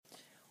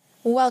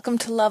Welcome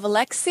to Love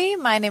Alexi.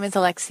 My name is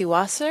Alexi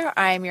Wasser.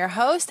 I am your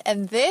host,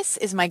 and this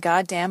is my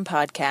goddamn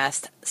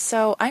podcast.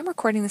 So I'm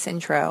recording this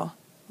intro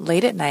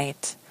late at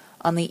night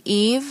on the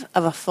eve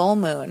of a full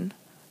moon.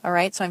 All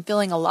right, so I'm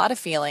feeling a lot of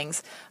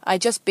feelings. I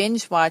just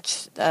binge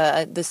watched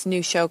this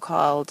new show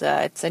called,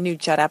 it's a new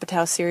Judd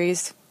Apatow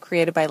series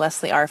created by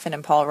Leslie Arfin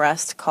and Paul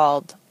Rust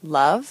called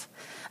Love,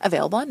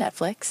 available on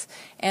Netflix,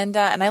 and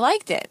I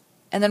liked it.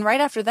 And then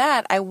right after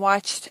that, I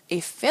watched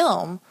a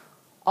film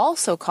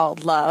also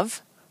called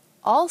Love,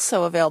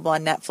 also available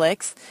on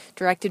Netflix,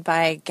 directed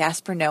by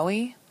Gaspar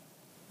Noé.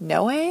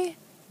 Noé?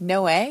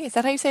 Noé? Is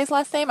that how you say his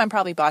last name? I'm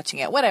probably botching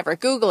it. Whatever.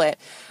 Google it.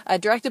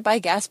 Directed by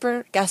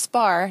Gaspar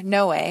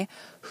Noé,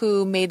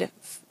 who made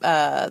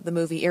the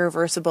movie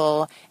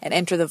Irreversible and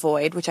Enter the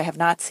Void, which I have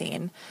not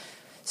seen.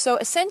 So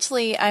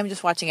essentially, I'm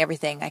just watching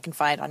everything I can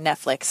find on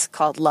Netflix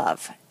called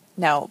Love.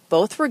 Now,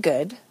 both were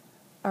good,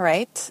 all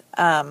right,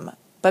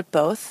 but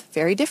both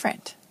very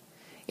different.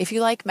 If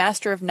you like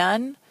Master of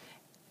None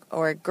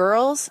or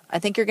Girls, I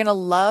think you're going to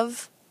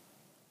love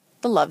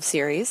the Love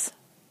series.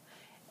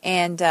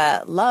 And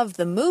Love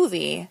the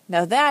movie,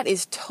 now that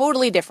is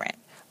totally different.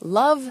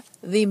 Love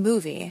the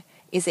movie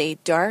is a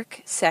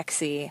dark,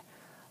 sexy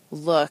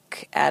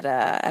look at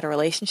a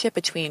relationship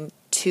between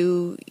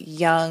two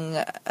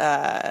young,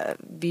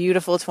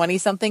 beautiful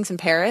 20-somethings in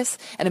Paris,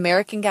 an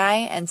American guy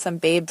and some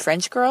babe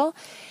French girl.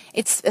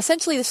 It's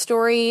essentially the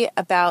story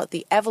about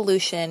the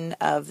evolution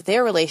of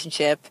their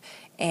relationship,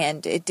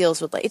 and it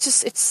deals with,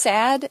 it's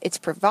sad, it's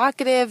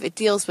provocative, it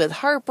deals with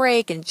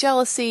heartbreak and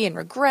jealousy and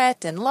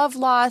regret and love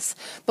loss.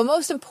 But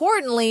most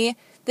importantly,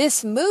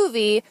 this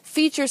movie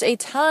features a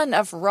ton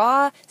of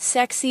raw,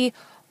 sexy,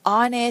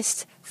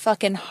 honest,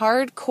 fucking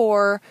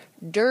hardcore,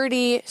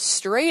 dirty,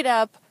 straight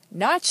up,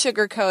 not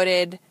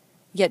sugar-coated,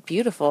 yet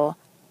beautiful,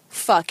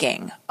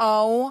 fucking.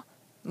 Oh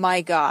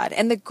my God.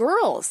 And the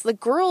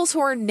girls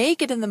who are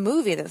naked in the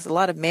movie, there's a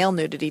lot of male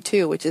nudity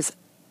too, which is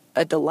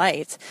a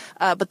delight.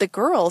 But the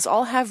girls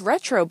all have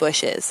retro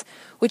bushes,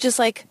 which is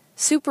like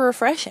super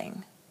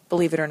refreshing,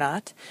 believe it or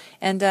not.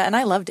 And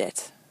I loved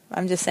it.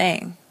 I'm just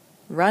saying,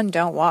 run,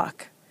 don't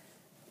walk,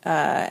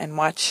 and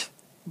watch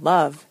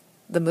Love,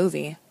 the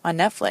movie on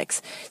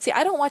Netflix. See,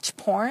 I don't watch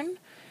porn.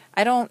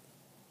 I don't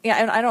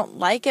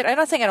like it. I'm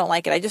not saying I don't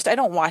like it. I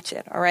don't watch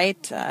it, all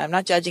right? I'm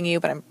not judging you,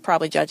 but I'm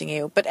probably judging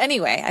you. But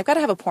anyway, I've got to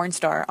have a porn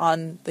star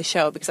on the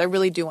show because I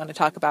really do want to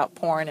talk about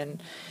porn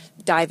and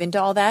dive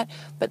into all that.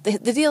 But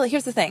the deal,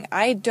 here's the thing.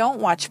 I don't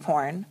watch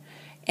porn.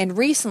 And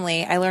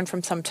recently, I learned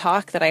from some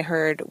talk that I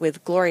heard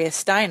with Gloria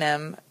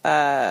Steinem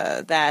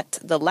that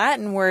the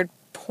Latin word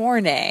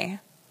porne,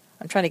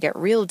 I'm trying to get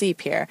real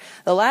deep here.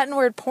 The Latin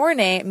word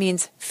porne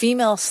means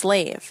female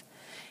slave.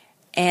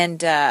 And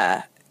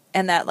that,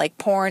 like,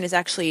 porn is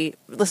actually,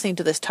 listening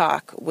to this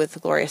talk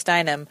with Gloria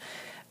Steinem,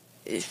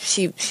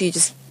 she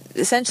just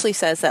essentially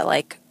says that,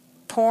 like,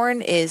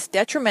 porn is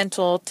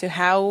detrimental to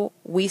how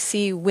we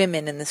see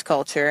women in this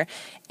culture,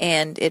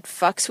 and it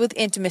fucks with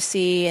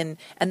intimacy, and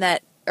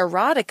that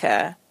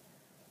erotica,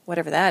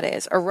 whatever that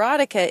is,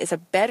 erotica is a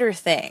better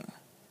thing.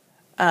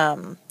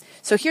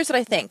 So here's what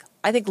I think.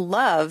 I think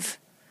Love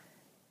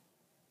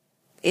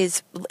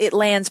it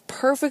lands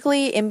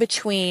perfectly in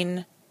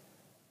between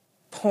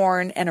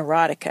porn and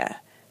erotica,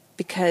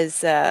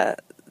 because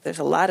there's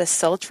a lot of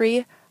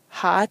sultry,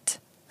 hot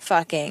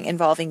fucking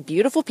involving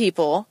beautiful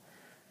people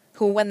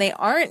who, when they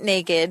aren't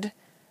naked,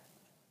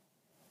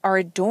 are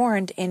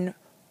adorned in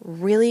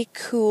really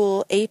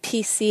cool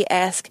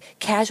APC-esque,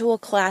 casual,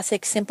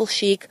 classic, simple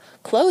chic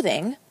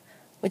clothing,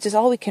 which is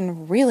all we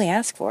can really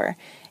ask for.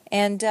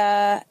 And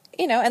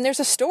and there's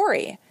a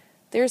story.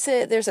 There's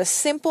a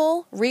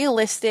simple,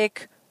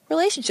 realistic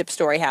relationship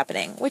story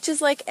happening, which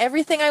is like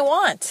everything I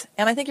want.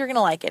 And I think you're going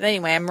to like it.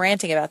 Anyway, I'm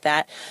ranting about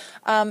that.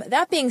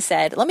 That being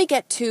said, let me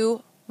get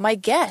to my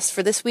guest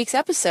for this week's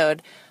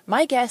episode.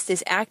 My guest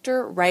is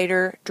actor,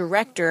 writer,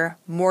 director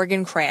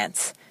Morgan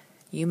Krantz.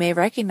 You may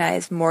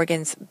recognize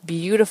Morgan's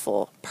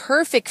beautiful,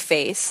 perfect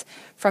face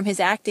from his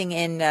acting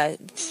in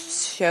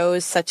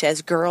shows such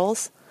as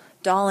Girls,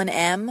 Doll and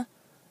M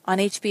on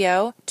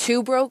HBO,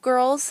 Two Broke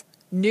Girls,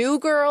 New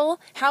Girl,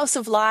 House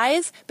of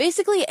Lies.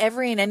 Basically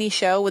every and any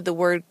show with the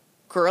word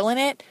girl in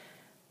it,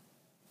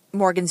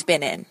 Morgan's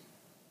been in.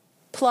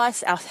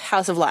 Plus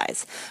House of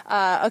Lies.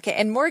 Okay,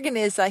 and Morgan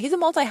is, he's a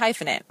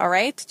multi-hyphenate, all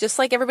right? Just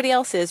like everybody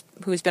else is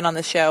who's been on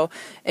the show.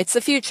 It's the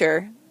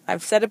future.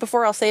 I've said it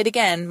before, I'll say it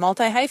again.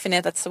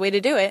 Multi-hyphenate, that's the way to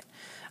do it.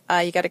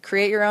 You got to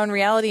create your own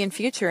reality and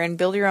future and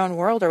build your own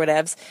world or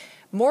whatevs.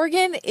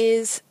 Morgan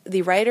is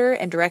the writer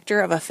and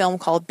director of a film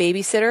called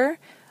Babysitter,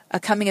 a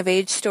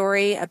coming-of-age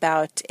story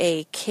about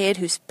a kid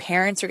whose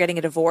parents are getting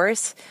a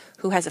divorce,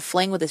 who has a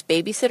fling with his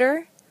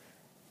babysitter.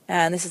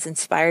 And this is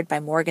inspired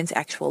by Morgan's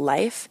actual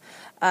life.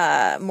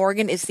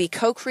 Morgan is the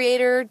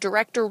co-creator,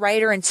 director,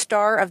 writer, and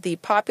star of the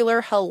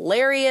popular,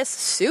 hilarious,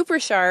 super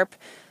sharp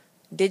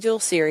digital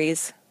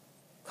series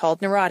called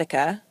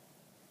Neurotica.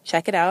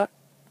 Check it out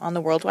on the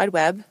World Wide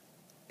Web.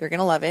 You're going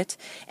to love it.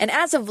 And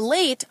as of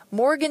late,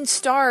 Morgan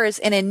stars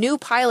in a new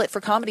pilot for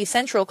Comedy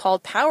Central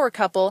called Power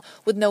Couple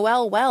with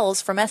Noelle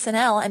Wells from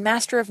SNL and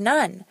Master of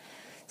None.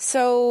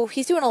 So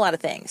he's doing a lot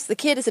of things. The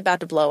kid is about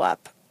to blow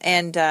up.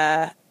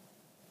 And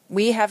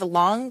we have a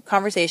long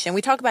conversation.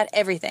 We talk about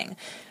everything.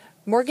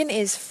 Morgan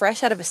is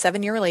fresh out of a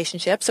 7-year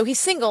relationship, so he's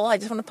single. I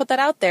just want to put that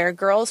out there.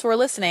 Girls who are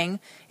listening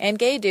and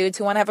gay dudes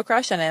who want to have a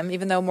crush on him,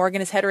 even though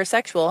Morgan is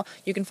heterosexual,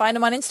 you can find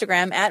him on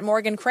Instagram at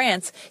Morgan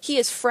Krantz. He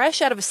is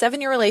fresh out of a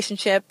 7-year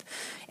relationship,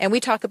 and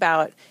we talk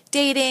about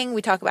dating.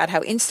 We talk about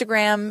how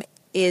Instagram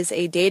is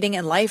a dating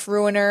and life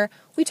ruiner.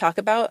 We talk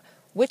about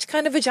which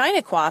kind of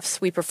vagina coiffs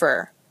we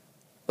prefer,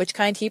 which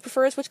kind he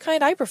prefers, which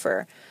kind I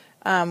prefer.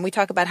 We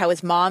talk about how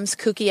his mom's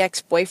kooky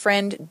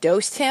ex-boyfriend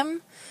dosed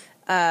him.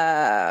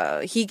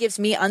 He gives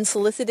me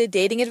unsolicited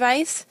dating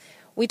advice.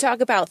 We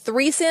talk about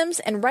threesomes,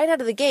 and right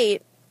out of the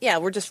gate,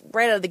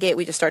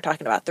 we just start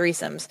talking about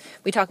threesomes.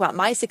 We talk about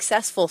my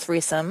successful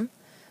threesome,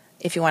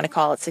 if you want to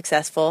call it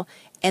successful,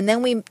 and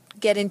then we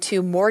get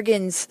into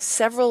Morgan's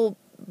several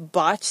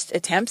botched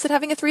attempts at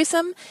having a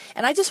threesome,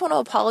 and I just want to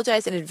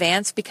apologize in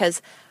advance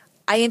because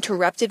I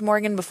interrupted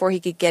Morgan before he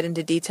could get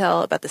into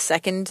detail about the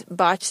second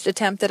botched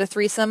attempt at a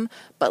threesome,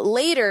 but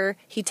later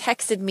he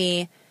texted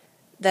me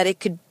that it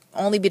could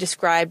only be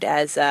described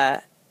as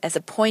a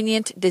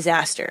poignant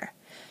disaster.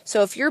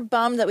 So if you're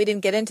bummed that we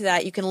didn't get into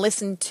that, you can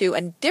listen to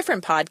a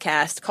different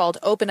podcast called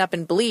Open Up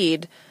and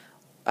Bleed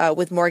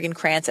with Morgan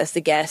Krantz as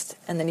the guest,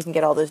 and then you can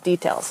get all those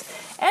details.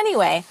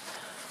 Anyway,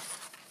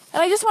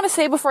 and I just want to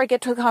say before I get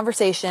to the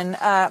conversation,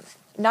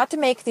 not to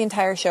make the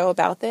entire show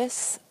about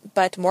this,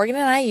 but Morgan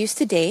and I used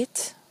to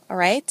date, all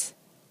right?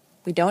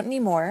 We don't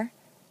anymore.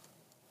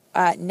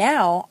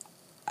 Now,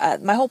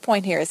 my whole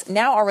point here is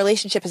now our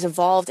relationship has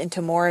evolved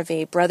into more of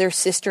a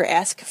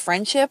brother-sister-esque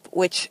friendship,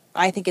 which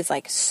I think is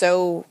like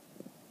so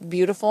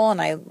beautiful,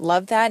 and I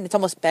love that. And it's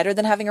almost better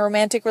than having a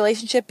romantic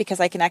relationship because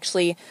I can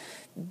actually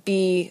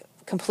be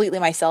completely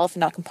myself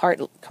and not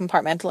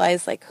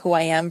compartmentalize like who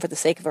I am for the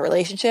sake of a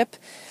relationship.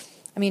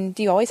 I mean,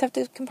 do you always have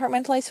to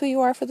compartmentalize who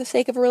you are for the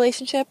sake of a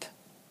relationship?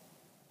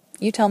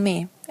 You tell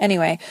me.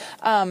 Anyway,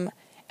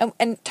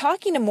 and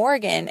talking to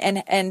Morgan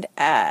and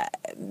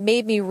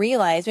made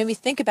me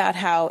think about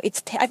how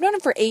I've known him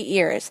for 8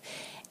 years,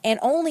 and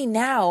only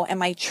now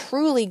am I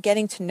truly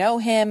getting to know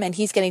him, and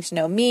he's getting to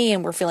know me,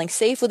 and we're feeling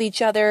safe with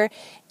each other,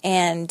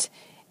 and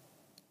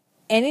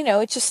you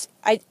know, it just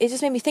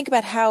made me think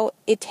about how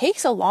it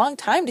takes a long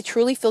time to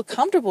truly feel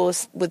comfortable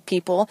with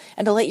people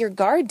and to let your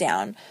guard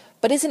down.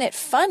 But isn't it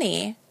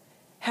funny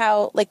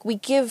how like we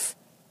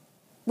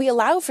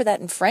allow for that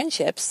in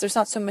friendships? There's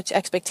not so much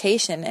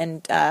expectation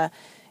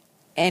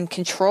and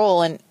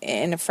control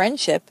in a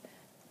friendship.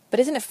 But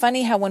isn't it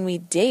funny how when we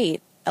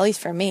date, at least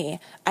for me,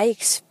 I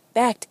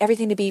expect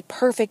everything to be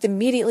perfect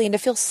immediately and to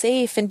feel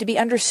safe and to be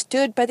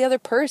understood by the other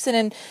person.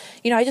 And,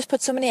 you know, I just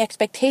put so many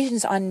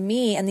expectations on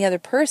me and the other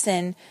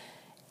person,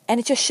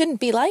 and it just shouldn't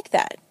be like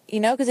that, you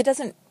know, because it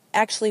doesn't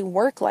actually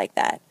work like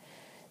that.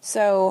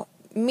 So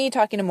me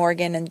talking to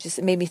Morgan and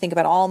just made me think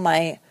about all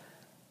my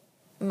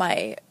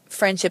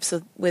friendships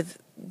with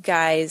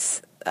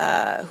guys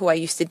who I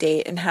used to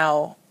date and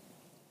how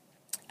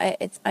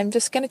I'm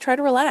just going to try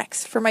to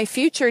relax for my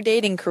future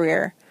dating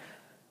career.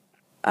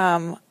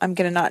 I'm going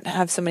to not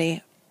have so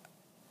many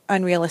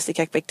unrealistic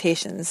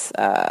expectations,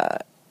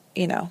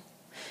 you know,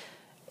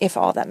 if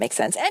all that makes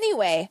sense.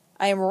 Anyway,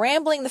 I am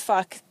rambling the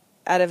fuck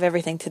out of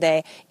everything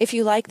today. If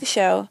you like the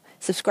show,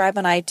 subscribe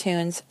on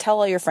iTunes, tell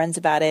all your friends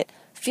about it.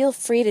 Feel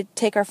free to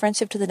take our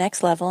friendship to the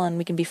next level, and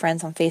we can be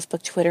friends on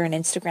Facebook, Twitter, and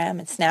Instagram,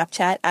 and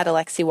Snapchat at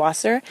Alexi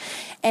Wasser.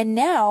 And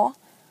now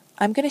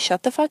I'm going to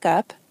shut the fuck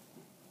up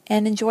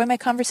and enjoy my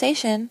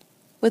conversation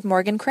with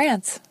Morgan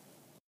Krantz.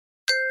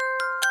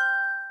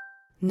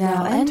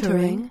 Now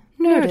entering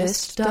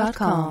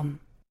Nerdist.com.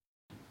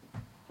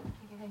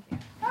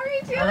 How are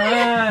you doing?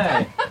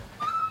 Hi.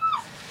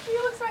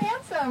 You look so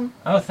handsome.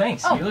 Oh,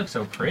 thanks. Oh. You look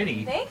so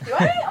pretty. Thank you. Oh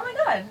my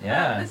god.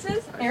 Yeah. This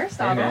is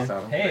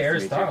Aristotle. Hey,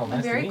 Aristotle.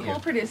 Nice Very to meet cool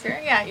you. producer.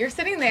 Yeah, you're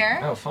sitting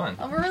there. Oh, fun.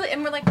 Oh,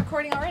 we're like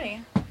recording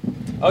already.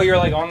 Oh, you're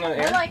like on the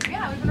air? We're like,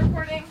 yeah, we've been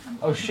recording.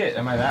 Oh, shit.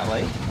 Am I that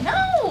late? No.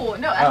 Oh.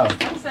 I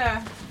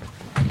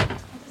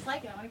just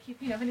like it. I want to keep,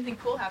 if anything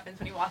cool happens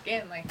when you walk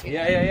in, like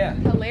Yeah.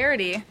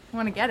 hilarity. I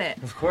want to get it.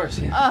 Of course,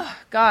 yeah. Oh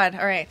God.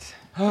 All right.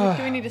 Do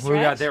we need to stretch? What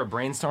we got there?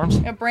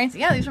 Brainstorms?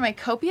 Yeah, these are my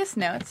copious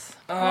notes.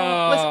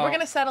 Oh. Listen, we're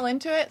gonna settle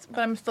into it,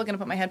 but I'm still gonna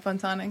put my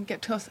headphones on and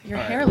get to your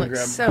hair let me looks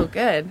grab- so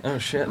good. Oh,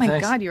 shit. Oh my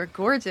thanks. God, you're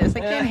gorgeous. I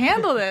can't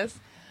handle this.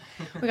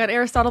 We got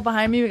Aristotle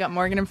behind me. We got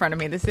Morgan in front of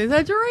me. This is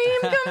a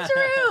dream come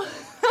true.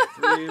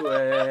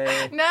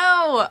 Three-way.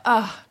 No.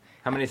 Oh,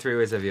 How many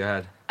three-ways have you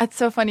had? it's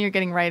so funny you're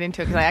getting right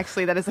into it because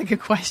that is like a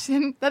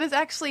question. That is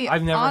actually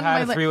I've never on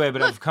had my a three-way,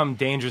 but Look, I've come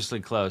dangerously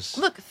close.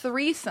 Look,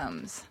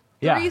 threesomes.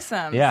 Yeah.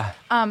 Threesomes. Yeah.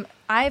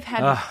 I've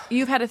had.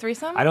 You've had a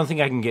threesome? I don't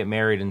think I can get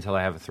married until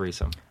I have a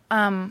threesome.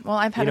 Well,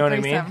 I've had You know a what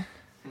I threesome. mean?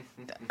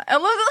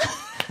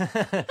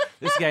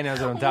 This guy knows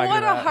what I'm talking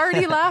What about. a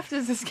hearty laugh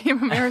does this came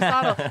from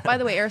Aristotle. By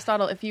the way,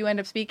 Aristotle, if you end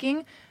up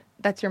speaking,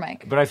 That's your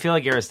mic. But I feel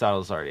like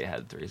Aristotle's already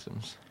had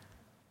threesomes.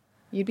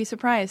 You'd be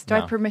surprised. Do I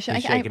No. have permission?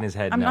 He's shaking his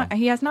head I'm no. not.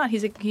 He has not.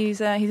 He's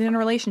in a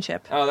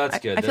relationship. Oh, that's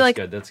good. I feel like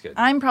That's good.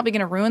 I'm probably going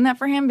to ruin that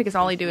for him because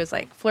all I do is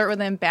like flirt with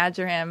him,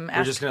 badger him.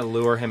 You're just gonna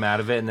lure him out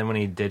of it, and then when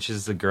he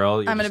ditches the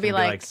girl, you're I'm going just to be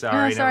like,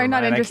 sorry, sorry, never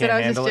not mind, interested.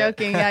 I can't was just handle it."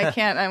 joking. Yeah, I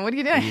can't. What are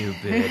you doing? You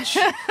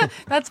bitch.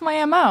 That's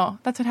my MO.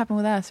 That's what happened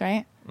with us,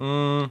 right?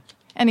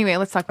 Anyway,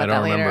 let's talk about I that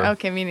don't later. remember.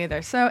 Okay, me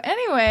neither. So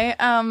anyway,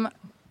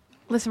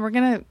 listen, we're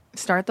going to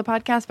start the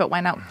podcast, but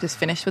why not just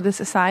finish with this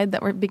aside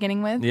that we're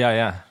beginning with?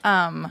 Yeah.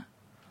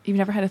 You've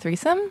never had a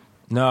threesome?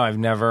 No, I've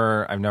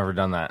never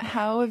done that.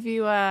 How have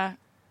you,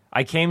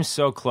 I came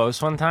so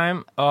close one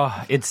time.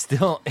 Oh, it's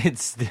still.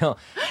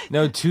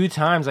 No, 2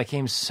 times I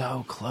came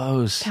so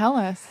close, tell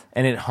us.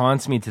 and it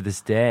haunts me to this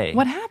day.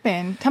 What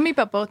happened? Tell me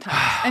about both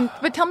times.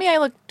 But tell me,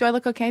 do I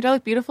look okay? Do I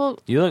look beautiful?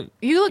 You look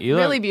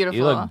really beautiful.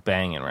 You look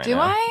banging right Do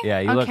now. I? Yeah,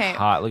 you Okay. look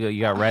hot. Look,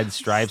 you got red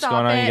stripes Stop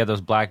going on. it. You got those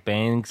black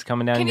bangs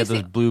coming down. Can You got you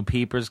those see- blue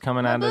peepers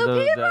coming out of blue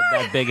those, peepers?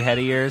 that big head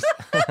of yours.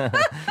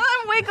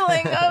 I'm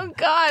wiggling. Oh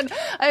God!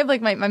 I have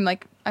like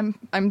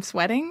I'm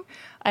sweating.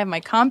 I have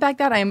my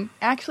compact out. I'm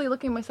actually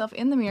looking at myself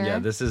in the mirror. Yeah,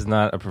 this is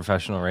not a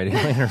professional radio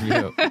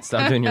interview.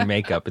 Stop doing your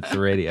makeup. It's the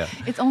radio.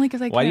 It's only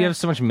because I. Why do you have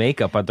so much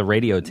makeup at the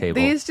radio table?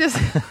 These just?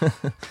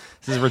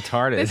 This is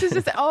retarded. This is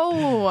just.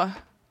 Oh.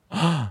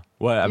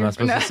 What? I'm not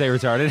supposed no. to say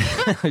retarded?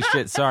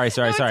 Shit. Sorry. it's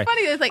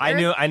funny. It's like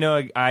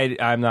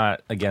I'm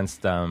not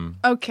against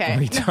Okay.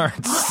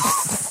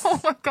 retards. Oh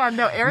my God!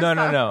 No,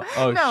 Aristotle. No.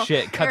 Oh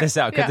shit! Cut this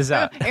out. Cut this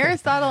out.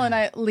 Aristotle and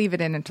I leave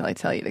it in until I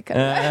tell you to cut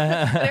it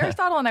out. But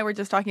Aristotle and I were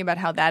just talking about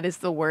how that is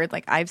the word.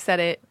 Like I've said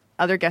it.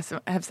 Other guests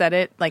have said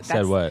it. Like Said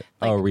that's, what?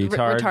 Like, Oh,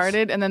 retards?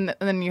 retarded, and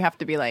then you have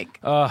to be like,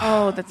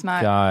 Oh, that's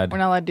not. God. We're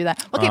not allowed to do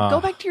that. Okay, go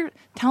back to your.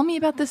 Tell me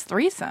about this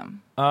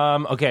threesome.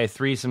 Okay,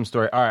 threesome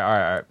story. All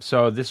right.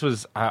 So this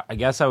was, I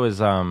guess I was,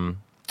 I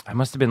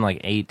must have been like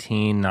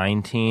 18,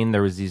 19.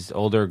 There was these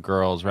older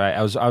girls, right?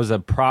 I was a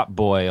prop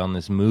boy on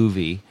this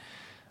movie.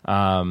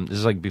 This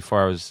is like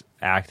before I was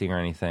acting or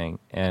anything.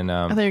 And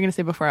I thought you were going to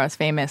say before I was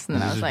famous, and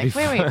then I was is like,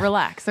 before- wait,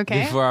 relax,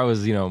 okay? before I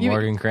was, You-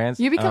 Morgan Krantz.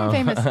 You become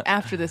famous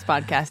after this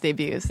podcast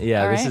debuts.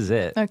 Yeah, all this right? is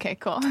it. Okay,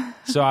 cool.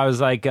 So I was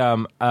like,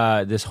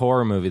 this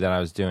horror movie that I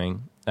was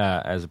doing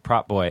as a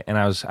prop boy, and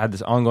I had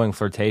this ongoing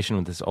flirtation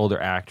with this older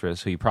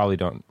actress who you probably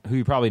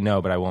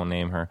know, but I won't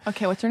name her.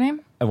 Okay, what's her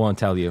name? I won't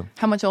tell you.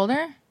 How much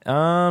older?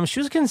 She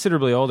was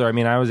considerably older. I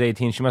mean, I was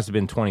 18. She must have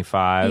been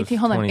 25. 18,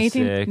 hold on. 26.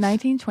 18,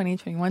 19, 20,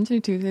 21,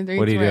 22, 23,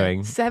 What are you 24.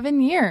 doing?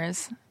 7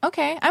 years.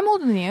 Okay, I'm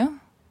older than you.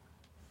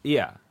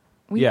 Yeah.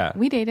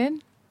 We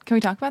dated. Can we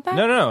talk about that?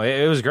 No.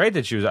 It was great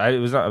that she was. I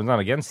was not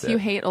against So it. you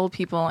hate old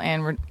people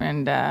and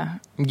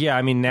Yeah.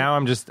 I mean, now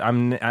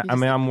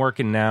I'm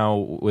working now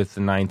with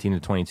the 19 to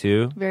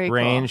 22 very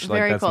range. cool.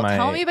 Very that's cool. my.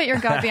 Tell me about your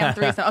goddamn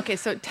threesome. Okay,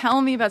 so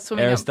tell me about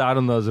swimming.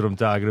 Aristotle knows what I'm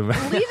talking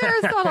about. Leave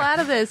Aristotle out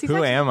of this. He's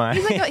Who am I?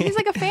 He's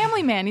like a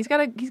family man. He's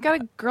got a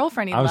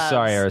girlfriend he I'm loves.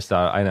 sorry,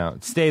 Aristotle. I know.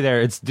 Stay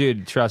there.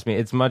 Dude. Trust me.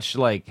 It's much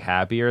like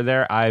happier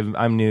there.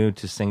 I'm new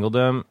to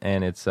singledom,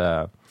 and it's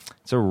a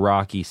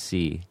rocky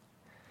sea.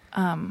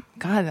 God,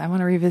 I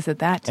want to revisit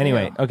that too.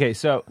 Anyway, okay,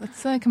 so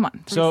Let's come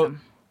on. So,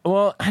 threesome.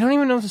 well, I don't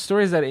even know if the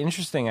story is that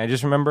interesting. I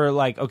just remember,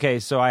 like, okay,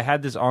 so I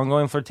had this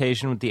ongoing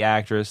flirtation with the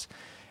actress,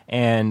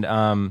 and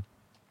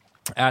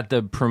at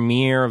the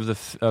premiere of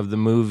the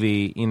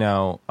movie,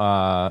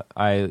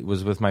 I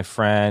was with my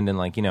friend, and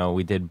like,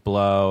 we did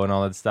blow and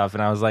all that stuff,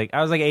 and I was like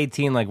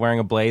 18, like wearing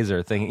a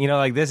blazer, thinking,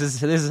 like this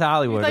is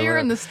Hollywood. You thought or you were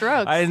in whatever. the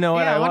Strokes. I didn't know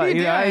what Yeah, I was. what are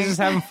you I was doing? just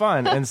having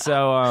fun, and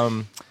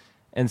so.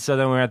 And so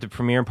then we were at the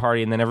premiere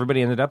party, and then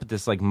everybody ended up at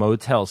this like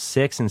Motel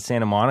 6 in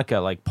Santa Monica,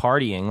 like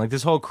partying. Like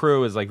this whole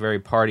crew is like very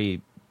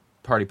party.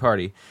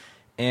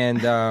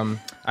 And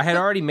I had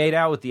already made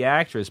out with the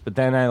actress, but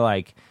then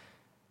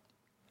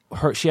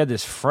she had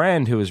this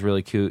friend who was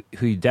really cute,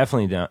 who you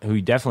definitely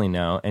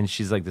know, and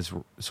she's like this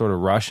sort of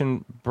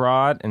Russian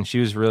broad, and she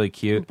was really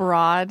cute.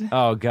 Broad.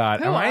 Oh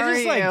God, Who am I are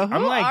just like you? I'm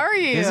Who like are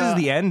you? this is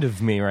the end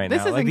of me right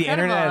This now. is Like the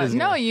incredible. internet is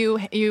No, you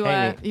Hey,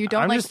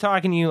 don't I'm like. just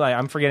talking to you. Like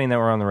I'm forgetting that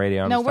we're on the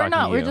radio. No, just we're talking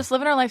not. to We're you. just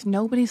living our lives.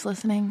 Nobody's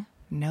listening.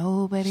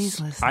 Nobody's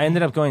listening. I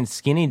ended up going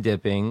skinny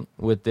dipping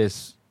with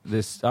this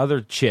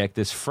other chick,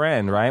 this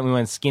friend, right? We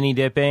went skinny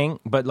dipping,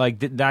 but like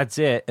that's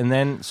it. And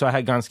then so I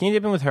had gone skinny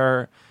dipping with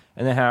her,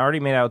 and then I already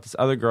made out with this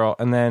other girl,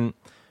 and then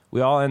we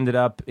all ended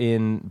up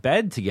in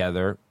bed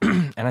together,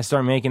 and I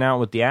started making out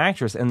with the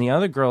actress, and the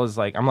other girl is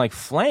like, I'm like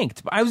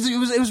flanked. But it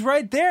was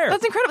right there.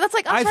 That's incredible. That's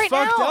like us I right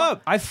fucked now.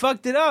 up. I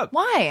fucked it up.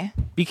 Why?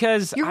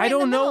 Because You're right I in the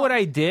don't know middle. what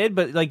I did,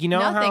 but like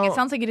Nothing. how It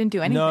sounds like you didn't do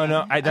anything.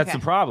 No, that's Okay. the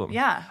problem.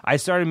 Yeah. I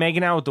started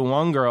making out with the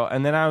one girl,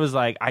 and then I was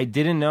like, I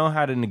didn't know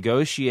how to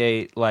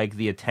negotiate like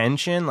the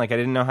attention. Like I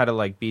didn't know how to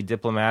like be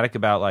diplomatic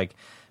about like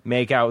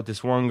make out with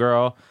this one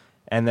girl,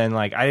 and then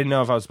like I didn't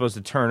know if I was supposed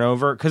to turn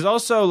over, because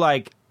also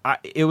like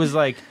it was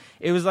like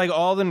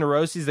all the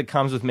neuroses that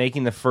comes with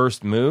making the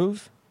first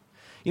move.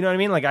 you know what I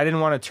mean? Like, I didn't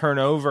want to turn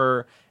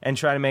over and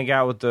try to make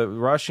out with the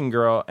Russian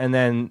girl, and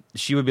then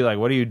she would be like,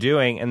 what are you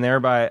doing? And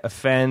thereby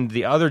offend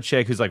the other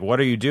chick who's like, what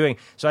are you doing?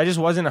 So I just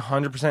wasn't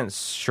 100%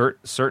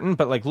 certain,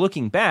 but like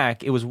looking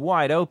back, it was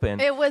wide open.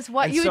 It was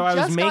what and you so had I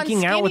was just gone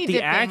making out with skinny the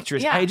dipping.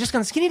 actress. Yeah. I had just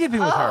gone skinny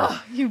dipping with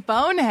her. You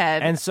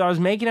bonehead. And so I was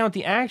making out with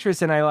the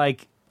actress, and I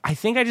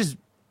think I just...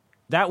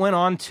 That went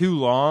on too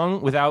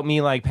long without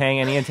me like paying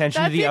any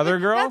attention to the other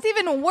girl. That's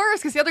even worse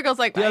because the other girl's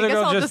like, The I other guess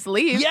girl I'll just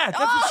leave. Yeah, that's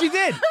what she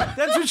did.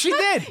 That's what she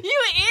did.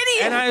 You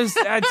idiot. And I was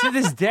to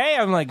this day,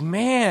 I'm like,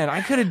 man,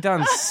 I could have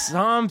done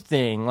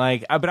something.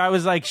 Like, but I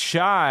was like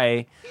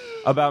shy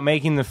about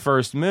making the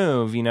first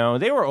move. You know,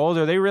 they were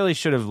older. They really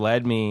should have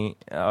led me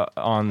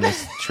on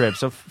this trip.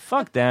 So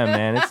fuck them,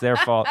 man. It's their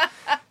fault.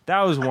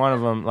 That was one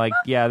of them. Like,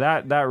 yeah,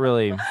 that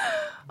really.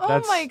 Oh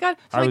my God!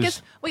 So I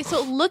guess wait.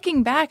 So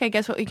looking back, I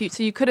guess so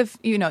you could have,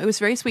 you know, it was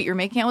very sweet. You're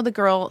making out with a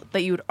girl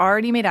that you'd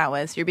already made out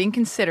with. You're being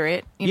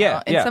considerate, you know,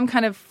 in some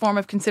kind of form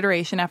of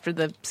consideration after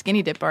the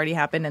skinny dip already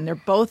happened, and they're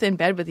both in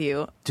bed with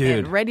you,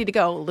 dude, and ready to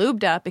go,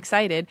 lubed up,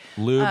 excited,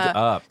 lubed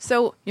up.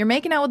 So you're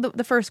making out with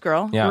the first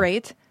girl. Yeah.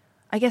 Great.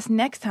 I guess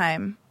next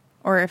time.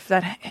 Or if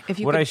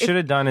you what I should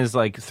have done is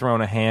like thrown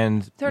a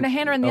hand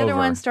around the other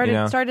one,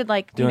 started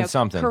like doing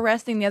something,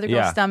 caressing the other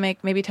girl's stomach,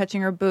 maybe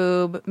touching her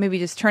boob, maybe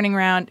just turning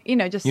around,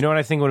 just. You know what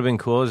I think would have been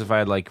cool is if I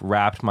had like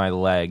wrapped my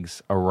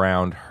legs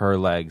around her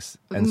legs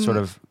and sort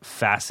of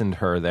fastened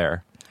her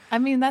there. I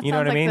mean, that you know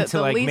sounds what I mean? like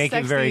To like least make it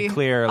sexy very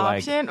clear,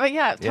 option. But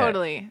yeah,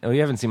 totally. Oh, you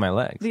haven't seen my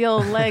legs. The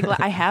old leg.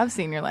 I have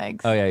seen your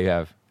legs. Oh yeah, you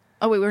have.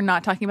 Oh wait, we're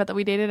not talking about that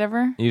we dated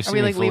ever? You've Are seen we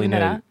me like fully leaving it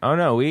nude. out? Oh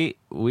no,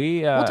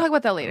 we'll talk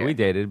about that later. We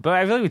dated, but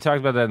I feel like we talked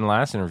about that in the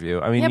last interview.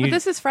 I mean, yeah, but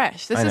this is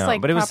fresh. This I know, is like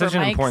but it was proper such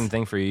an mics. important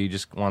thing for you. You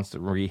just wants to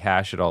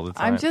rehash it all the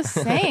time. I'm just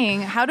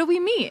saying, how do we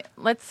meet?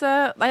 Let's.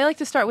 I like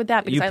to start with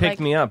that because you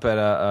picked me up at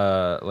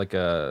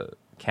a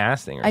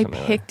casting or something.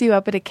 I picked you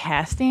up at a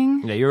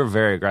casting. Yeah, you were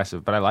very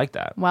aggressive, but I like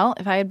that. Well,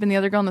 if I had been the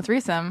other girl in the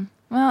threesome.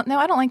 Well, no,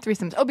 I don't like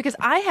threesomes. Oh, because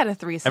I had a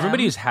threesome.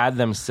 Everybody who's had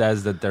them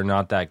says that they're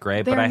not that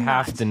great, but They're I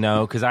have not. to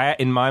know because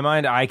in my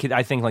mind, I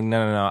think like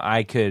no,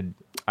 I could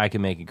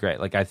make it great.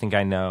 Like I think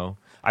I know.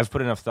 I've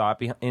put enough thought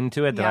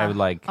into it that I would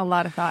like a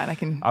lot of thought.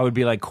 I would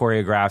be like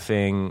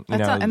choreographing,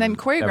 and then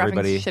choreographing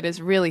everybody. shit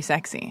is really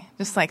sexy.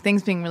 Just like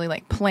things being really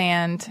like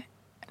planned.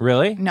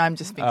 Really? No, I'm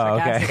just being Oh,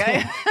 sarcastic.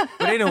 okay.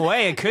 But in a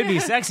way, it could be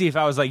sexy if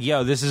I was like,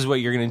 "Yo, this is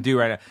what you're gonna do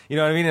right now." You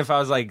know what I mean? If I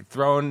was like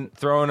throwing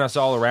us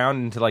all around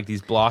into like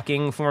these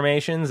blocking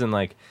formations and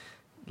like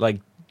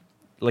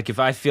if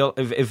I feel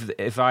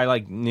if I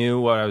like knew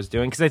what I was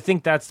doing, because I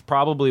think that's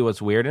probably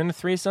what's weird in a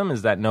threesome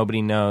is that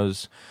nobody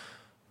knows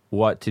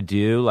what to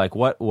do. Like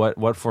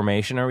what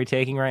formation are we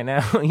taking right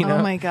now? You know?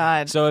 Oh my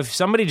God. So if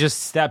somebody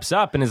just steps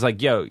up and is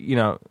like, "Yo," you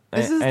know,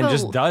 and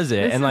just does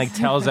it and like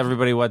tells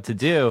everybody what to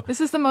do. This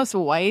is the most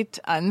white,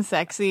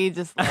 unsexy,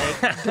 just like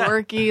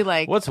dorky,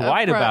 like. What's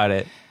white about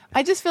it?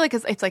 I just feel like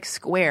it's like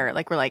square.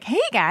 Like we're like,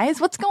 hey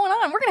guys, what's going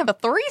on? We're gonna have a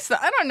threesome.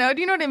 I don't know.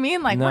 Do you know what I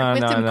mean? Like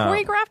it's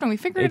choreographed and we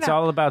figured it out. It's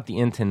all about the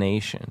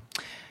intonation.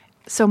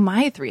 So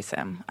my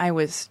threesome, I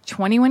was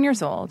 21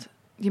 years old.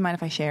 Do you mind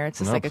if I share? It's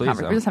just No, like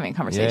please, we're just having a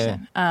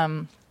conversation.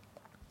 Yeah.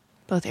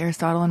 Both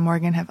Aristotle and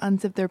Morgan have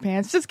unzipped their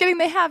pants. Just kidding,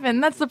 they haven't.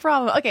 That's the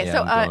problem. Okay, Yeah,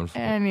 so I'm going for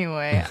it.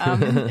 anyway,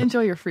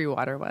 enjoy your free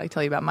water while I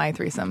tell you about my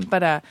threesome.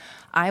 But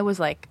I was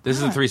like, This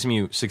is a threesome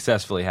you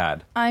successfully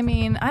had. I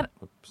mean,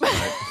 Sorry.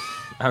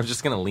 I was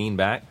just gonna lean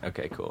back.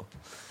 Okay, cool.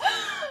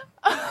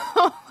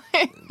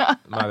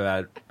 My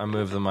bad. I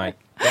moved the mic.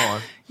 Go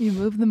on. You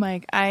moved the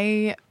mic.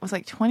 I was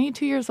like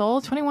 22 years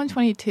old, 21,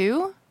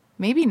 22,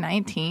 maybe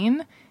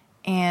 19.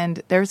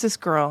 And there's this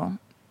girl,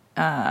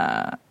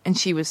 and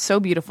she was so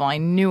beautiful. I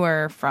knew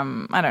her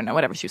from, I don't know,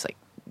 whatever. She was like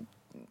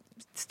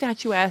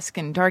statuesque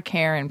and dark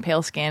hair and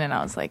pale skin. And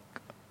I was like,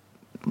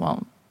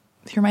 well,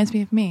 she reminds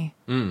me of me.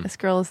 This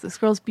girl's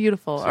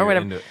beautiful, So or you're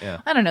whatever. into it,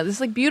 yeah. I don't know. This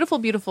like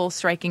beautiful,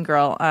 striking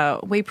girl,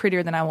 way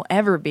prettier than I will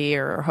ever be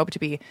or hope to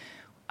be.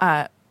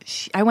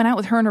 I went out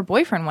with her and her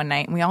boyfriend one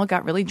night, and we all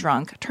got really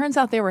drunk. Turns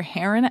out they were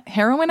heroin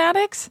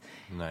addicts,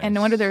 Nice. and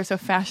no wonder they were so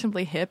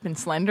fashionably hip and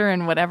slender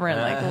and whatever and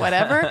like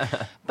whatever.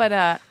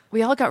 But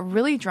we all got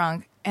really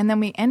drunk, and then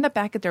we end up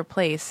back at their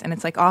place, and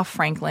it's like off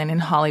Franklin in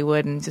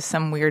Hollywood, and just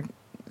some weird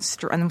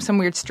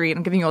street.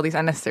 I'm giving you all these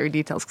unnecessary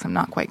details because I'm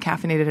not quite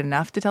caffeinated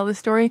enough to tell this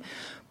story.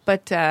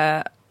 But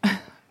You're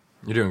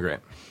doing great.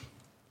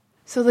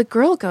 so the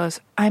girl goes,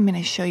 "I'm going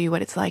to show you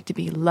what it's like to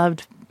be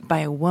loved by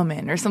a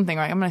woman," or something.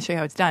 Right? I'm going to show you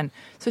how it's done.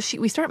 So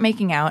we start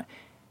making out,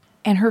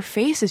 and her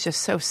face is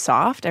just so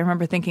soft. I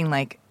remember thinking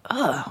like,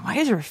 "Ugh, why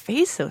is her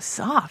face so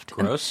soft?"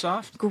 And Gross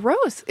soft?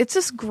 gross. It's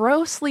just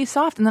grossly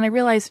soft. And then I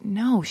realized,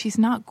 no, she's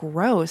not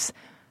gross.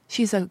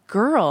 She's a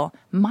girl.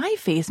 My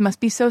face must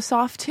be so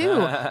soft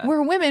too.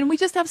 We're women. We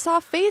just have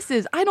soft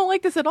faces. I don't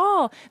like this at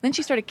all. Then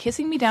she started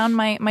kissing me down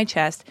my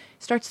chest,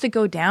 starts to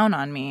go down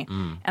on me.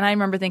 And I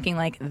remember thinking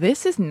like,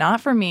 this is not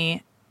for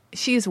me.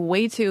 She's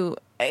way too,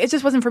 it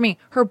just wasn't for me.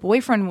 Her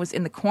boyfriend was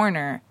in the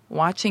corner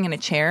watching in a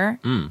chair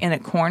in a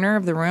corner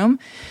of the room,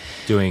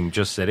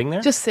 Just sitting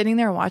there? just sitting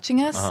there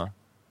watching us.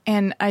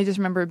 And I just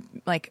remember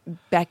like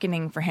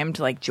beckoning for him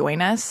to like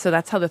join us. So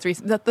that's how the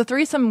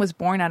threesome was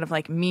born out of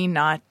like me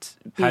not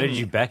being, How did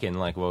you beckon?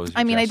 Like, what was your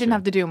I mean, I gesture? didn't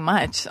have to do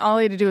much. All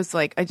I had to do was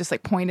like, I just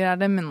like pointed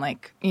at him and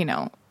like, you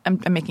know, I'm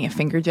making a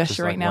finger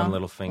gesture like right now. one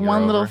little finger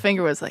One little over?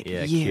 finger was like,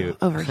 Yeah, you cute.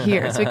 over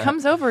here. So he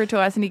comes over to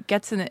us and he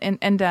gets in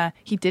and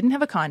he didn't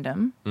have a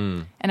condom.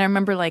 And I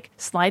remember like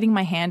sliding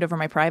my hand over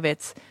my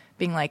privates,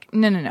 being like,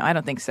 no, I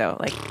don't think so.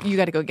 Like, you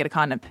got to go get a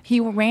condom. He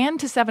ran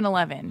to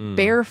 7-Eleven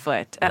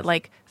barefoot at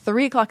like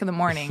 3 o'clock in the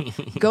morning,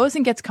 goes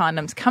and gets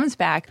condoms, comes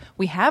back.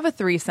 We have a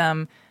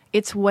threesome.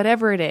 It's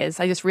whatever it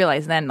is. I just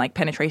realized then, like,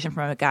 penetration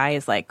from a guy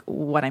is like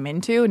what I'm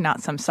into,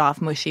 not some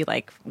soft, mushy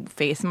like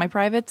face in my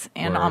privates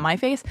and Word. on my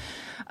face.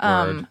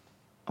 Word.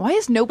 Why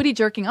is nobody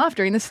jerking off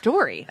during the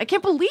story? I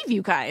can't believe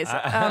you guys.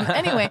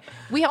 Anyway,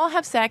 we all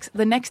have sex.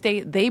 The next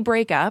day, they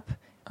break up.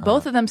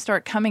 Both of them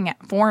start coming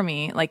for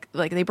me. Like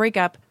they break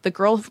up. The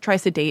girl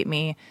tries to date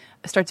me,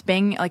 starts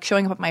banging, like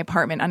showing up at my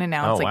apartment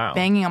unannounced, Oh, wow. like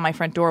banging on my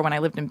front door when I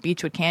lived in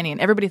Beechwood Canyon.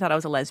 Everybody thought I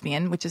was a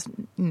lesbian, which is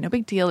no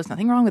big deal. There's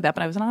nothing wrong with that,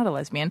 but I was not a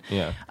lesbian.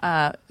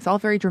 Yeah. It's all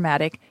very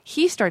dramatic.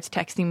 He starts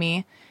texting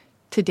me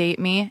to date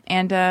me,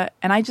 and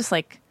I just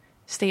like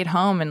stayed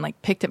home and like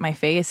picked at my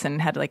face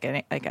and had like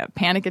a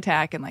panic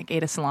attack and like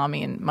ate a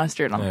salami and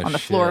mustard on, Oh, on the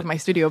floor shit. of my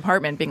studio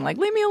apartment, being like,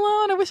 leave me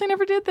alone. I wish I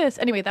never did this.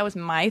 Anyway, that was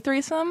my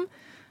threesome.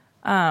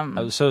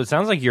 So it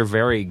sounds like you're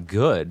very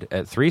good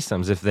at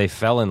threesomes if they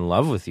fell in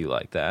love with you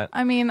like that.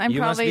 I mean, I'm you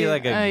probably must be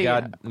like a yeah.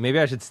 god. Maybe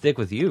I should stick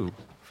with you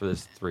for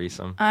this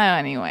threesome.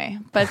 Anyway,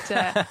 but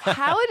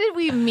how did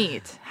we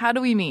meet? How do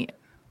we meet?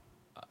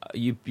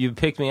 You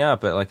picked me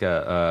up at like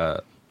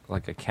a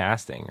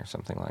casting or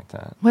something like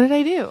that. What did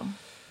I do?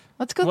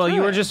 Let's go. Well, through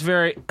you were it. just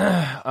very,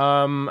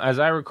 as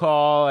I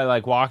recall, I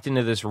like walked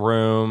into this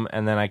room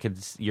and then I could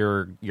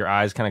your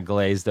eyes kind of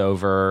glazed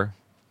over,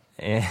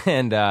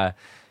 and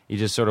you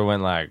just sort of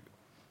went like,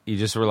 you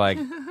just were like,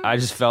 I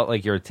just felt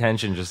like your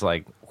attention just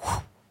like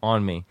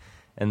on me,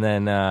 and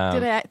then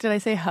Did I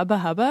say hubba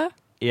hubba?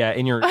 yeah,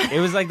 it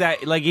was like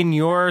that, like in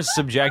your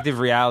subjective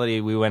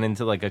reality, we went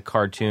into like a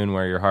cartoon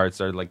where your heart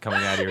started like coming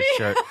out of your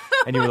shirt,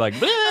 and you were like.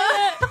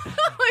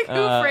 Like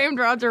Who Framed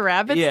Roger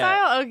Rabbit yeah.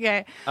 style?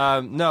 Okay.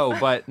 No,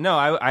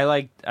 I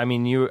liked. I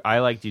mean, I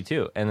liked you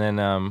too, and then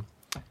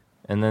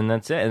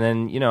that's it. And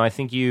then I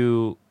think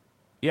you,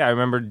 yeah, I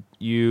remember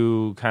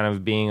you kind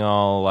of being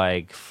all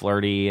like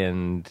flirty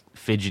and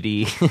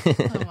fidgety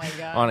Oh my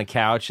god. on a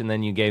couch, and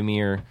then you gave me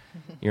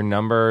your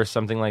number or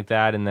something like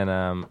that, and then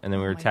we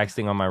were my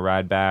texting on my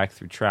ride back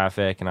through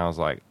traffic, and I was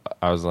like,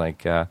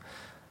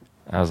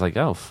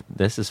 oh,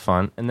 this is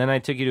fun. And then I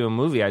took you to a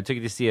movie. I took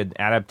you to see an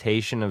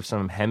adaptation of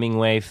some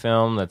Hemingway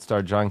film that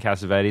starred John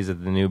Cassavetes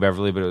at the New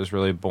Beverly, but it was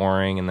really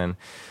boring. And then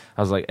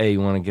I was like, hey,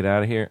 you want to get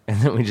out of here? And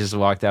then we just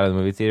walked out of the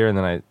movie theater. And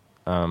then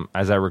I,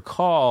 as I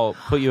recall,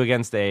 put you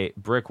against a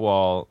brick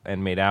wall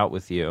and made out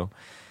with you.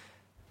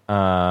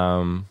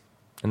 And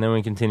then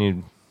we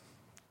continued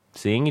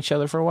seeing each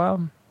other for a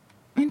while.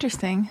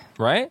 Interesting.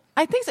 Right?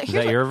 I think so. Is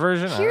that your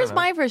version? I Here's don't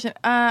know. my version.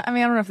 I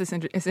mean, I don't know if this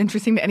is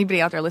interesting to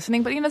anybody out there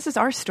listening, but this is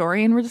our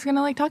story, and we're just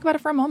gonna like talk about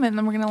it for a moment, and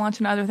then we're gonna launch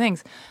into other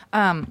things.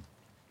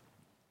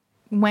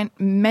 Went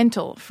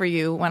mental for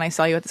you when I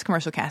saw you at this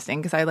commercial casting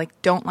because I like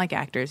don't like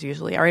actors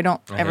usually, or I don't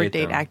I ever hate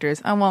date them.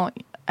 actors. Oh well,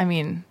 I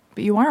mean,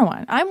 but you are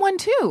one. I'm one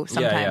too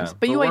sometimes. Yeah.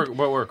 But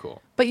we're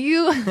cool. but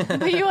you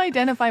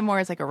identify more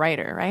as like a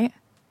writer, right?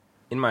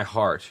 In my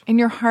heart. In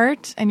your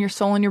heart and your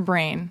soul and your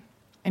brain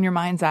and your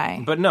mind's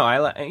eye. But no,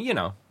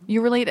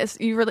 You relate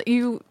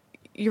you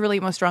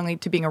relate most strongly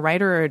to being a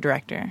writer or a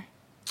director.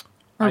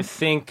 I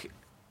think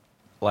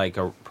like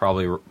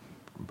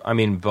I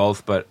mean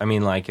both, but I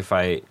mean like if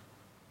I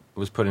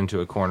was put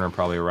into a corner,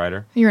 probably a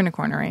writer. You're in a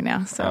corner right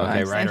now, so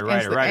Okay, writer.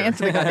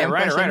 Answer the goddamn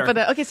Writer, question. writer.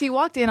 But okay, so you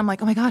walked in. I'm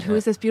like, oh my god, who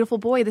is this beautiful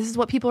boy? This is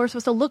what people are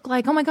supposed to look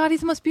like. Oh my god,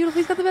 he's the most beautiful.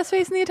 He's got the best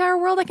face in the entire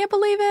world. I can't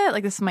believe it.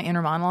 Like this is my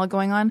inner monologue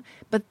going on.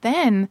 But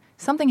then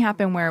something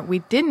happened where we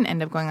didn't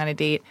end up going on a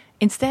date.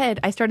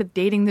 Instead, I started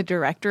dating the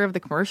director of the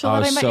commercial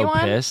I that I was met so you on.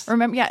 pissed.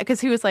 Remember? Yeah, because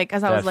he was like,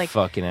 as I was That like,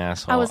 fucking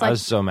asshole. I was like-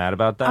 so mad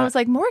about that. I was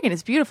like, Morgan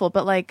is beautiful,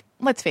 but like,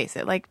 let's face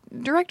it, like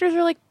directors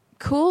are like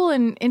cool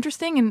and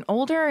interesting and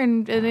older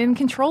and in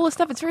control of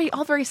stuff. It's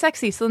all very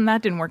sexy. So then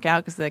that didn't work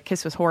out because the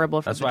kiss was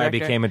horrible. That's the why I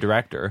director. became a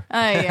director.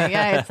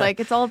 Yeah. It's like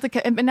it's all of the.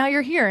 But now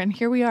you're here, and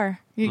here we are.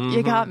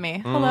 You got me.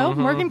 Hello,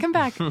 Morgan, come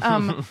back.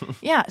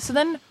 Yeah. So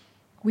then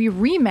we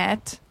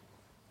re-met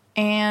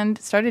and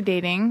started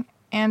dating,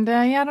 and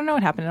I don't know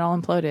what happened. It all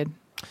imploded.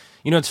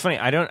 It's funny.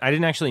 I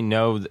didn't actually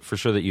know for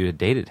sure that you had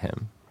dated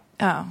him,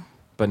 Oh,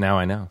 but now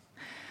I know.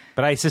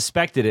 But I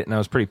suspected it, and I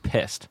was pretty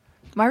pissed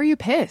why were you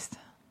pissed?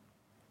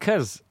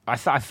 because I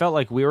felt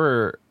like we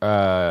were.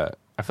 I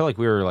felt like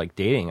we were like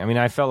dating. I mean,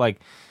 I felt like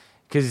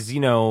because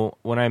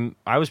when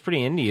I was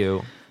pretty into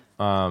you.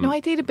 No, I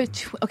dated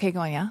okay, go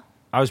on. Yeah.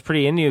 I was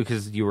pretty into you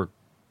because you were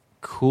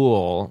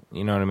cool.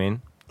 You know what I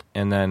mean?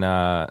 And then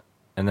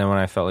when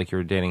I felt like you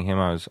were dating him,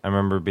 I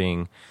remember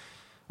being,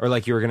 or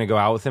like you were gonna go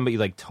out with him, but you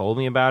like told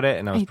me about it,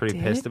 and I was pretty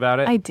did? pissed about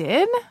it. I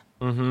did.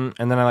 And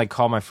then I like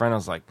called my friend. I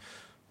was like,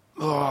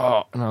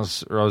 oh, and I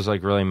was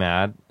like really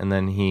mad, and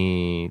then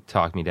he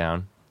talked me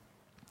down.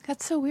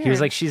 That's so weird. He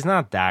was like, she's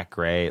not that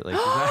great. Like,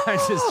 I'm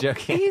just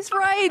joking. He's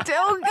right.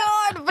 Oh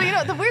God! But you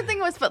know, the weird thing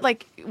was, but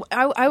like,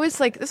 I was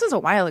like, this was a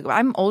while ago.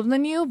 I'm older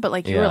than you, but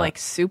like, you were like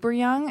super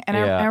young, and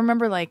I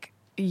remember like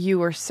you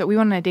were we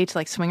went on a date to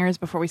like Swingers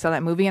before we saw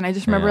that movie, and I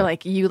just remember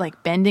like you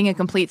like bending a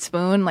complete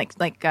spoon, like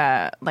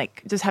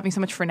just having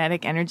so much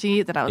frenetic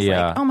energy that I was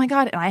like, oh my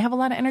God! And I have a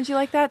lot of energy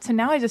like that, so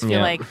now I just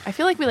feel like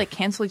we like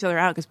cancel each other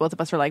out because both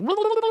of us are like, blah,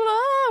 blah, blah, blah,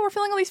 blah, we're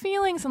feeling all these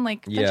feelings, and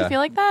like, don't you feel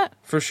like that?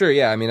 For sure,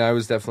 yeah. I mean, I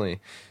was definitely.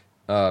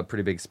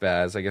 Pretty big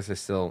spaz. I guess I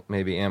still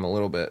maybe am a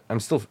little bit. I'm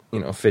still,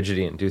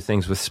 fidgety and do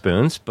things with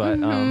spoons, but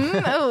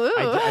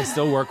I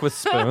still work with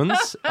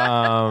spoons.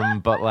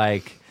 But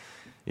like,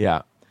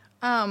 yeah.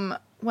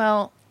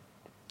 Well,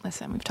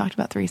 listen, we've talked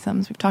about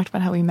threesomes. We've talked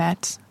about how we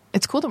met.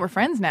 It's cool that we're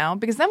friends now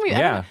because then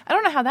I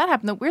don't know how that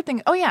happened. The weird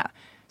thing. Oh yeah.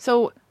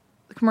 So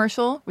the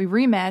commercial, we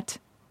re-met.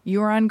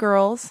 You were on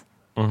Girls.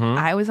 Mm-hmm.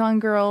 I was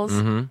on Girls.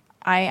 Mm-hmm.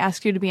 I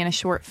asked you to be in a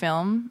short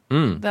film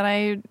that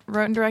I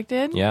wrote and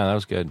directed. Yeah, that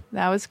was good.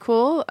 That was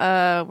cool.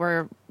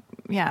 Oh,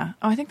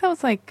 I think that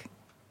was like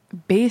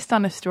based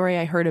on a story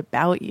I heard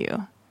about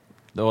you.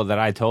 Oh, that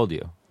I told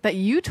you. That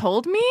you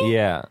told me?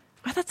 Yeah.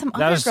 I thought some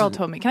other girl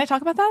told me. Can I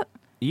talk about that?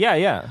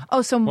 Yeah.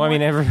 Oh, so well, I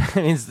mean,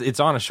 it's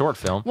on a short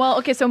film. Well,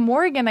 okay, so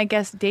Morgan, I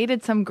guess,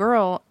 dated some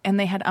girl, and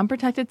they had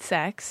unprotected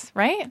sex,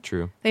 right?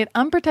 True. They had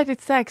unprotected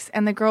sex,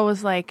 and the girl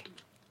was like,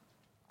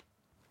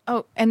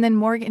 oh, and then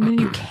Morgan, and then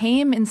you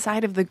came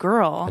inside of the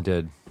girl. I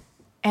did.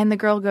 And the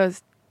girl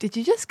goes, did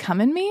you just come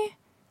in me?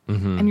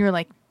 Mm-hmm. And you were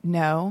like,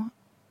 no.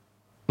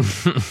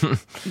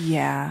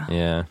 Yeah.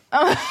 Yeah.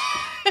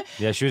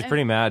 Yeah, she was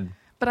pretty mad.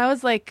 But I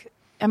was like,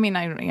 I mean,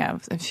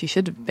 if she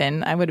should have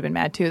been, I would have been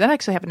mad too. That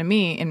actually happened to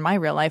me in my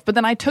real life. But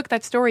then I took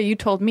that story you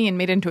told me and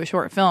made it into a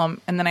short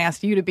film. And then I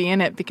asked you to be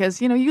in it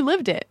because, you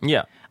lived it.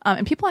 Yeah.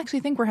 And people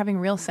actually think we're having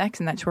real sex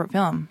in that short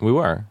film. We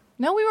were.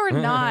 No, we were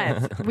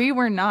not. We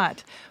were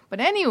not. But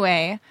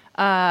anyway,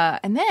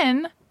 and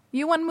then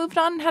you moved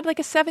on and had like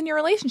a 7-year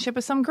relationship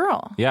with some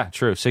girl. Yeah,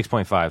 true.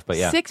 6.5, but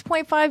yeah.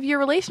 6.5-year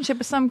relationship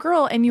with some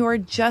girl, and you are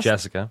just...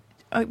 Jessica.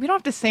 We don't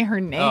have to say her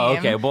name. Oh,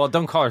 okay. Well,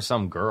 don't call her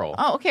some girl.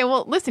 Oh, okay.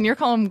 Well, listen, you're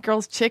calling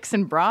girls chicks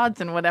and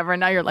broads and whatever,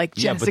 and now you're like,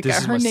 Jessica, yeah, but this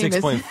is her my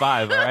name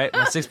 6.5, all right?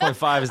 My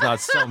 6.5 is not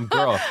some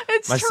girl.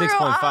 It's my true.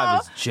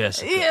 6.5 is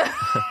Jessica. Yeah.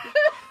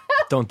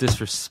 Don't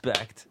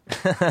disrespect.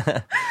 Oh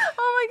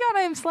my God,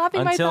 I am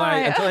slapping my thigh.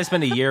 Until I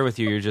spend a year with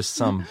you, you're just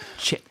some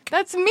chick.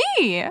 That's me.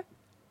 Yeah,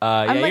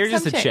 like you're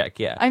just a chick,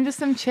 yeah. I'm just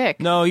some chick.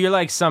 No, you're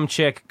like some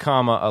chick,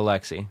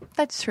 Alexi.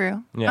 That's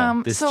true.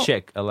 Yeah,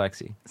 chick,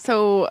 Alexi.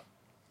 So,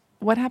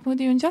 what happened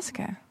with you and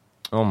Jessica?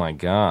 Oh my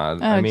God!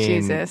 Oh, I mean,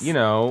 Jesus.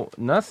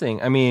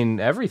 Nothing. I mean,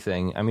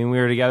 everything. I mean, we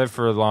were together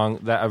for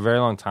a very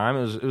long time.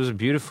 It was a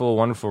beautiful,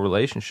 wonderful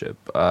relationship.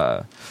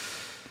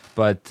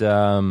 But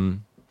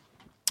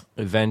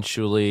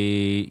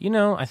eventually,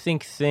 I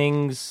think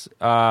things.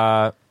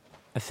 I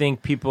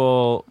think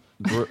people.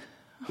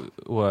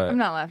 What? I'm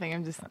not laughing.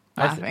 I'm just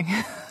laughing.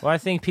 Well, I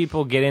think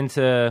people get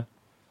into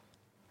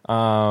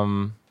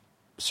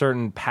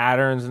certain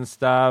patterns and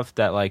stuff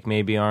that like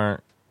maybe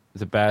aren't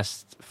the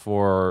best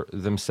for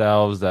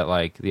themselves that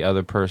like the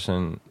other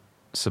person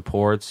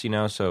supports,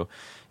 so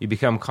you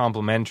become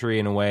complimentary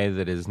in a way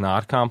that is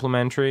not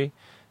complimentary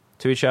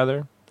to each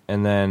other,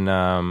 and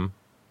then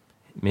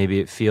maybe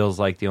it feels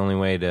like the only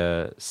way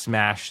to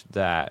smash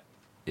that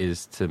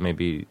is to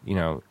maybe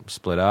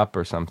split up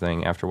or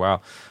something after a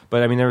while.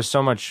 But I mean, there was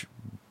so much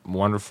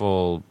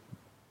wonderful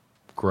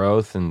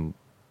growth and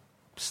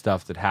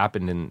stuff that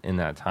happened in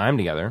that time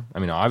together. I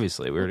mean,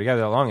 obviously we were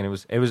together that long, and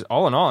it was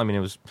all in all, I mean, it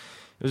was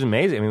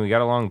amazing. I mean, we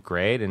got along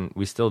great, and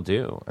we still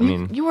do. I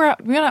mean, you went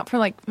out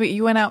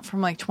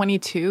from like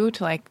 22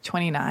 to like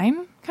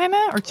 29, kind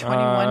of, or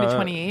 21 to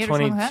 28, or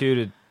something like that?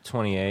 22 to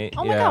 28.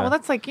 Oh my God! Well,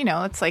 that's like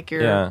it's like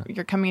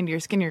you're coming into your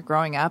skin, you're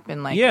growing up,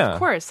 and like of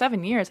course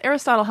 7 years.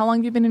 Aristotle, how long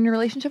have you been in your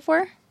relationship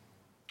for?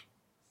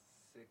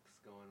 6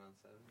 going on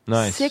 7.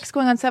 Nice. 6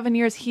 going on 7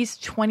 years. He's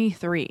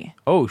 23.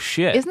 Oh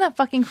shit! Isn't that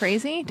fucking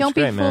crazy? Don't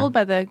be fooled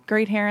by the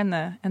great hair and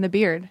the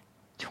beard.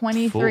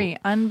 23,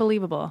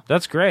 unbelievable.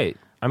 That's great.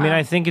 I mean,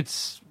 I think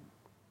that's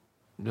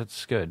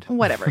good.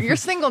 Whatever. You're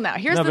single now.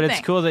 Here's the thing. No, but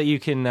it's cool that you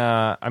can.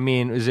 I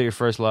mean, is it your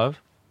first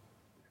love?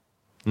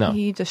 No.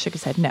 He just shook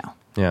his head. No.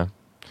 Yeah.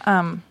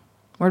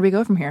 Where do we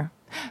go from here?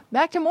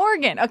 Back to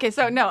Morgan. Okay,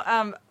 so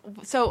no.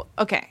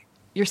 Okay,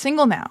 you're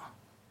single now.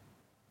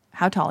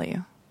 How tall are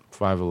you?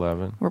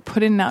 5'11". We're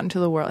putting it out into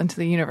the world, into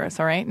the universe.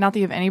 All right. Not that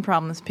you have any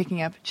problems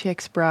picking up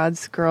chicks,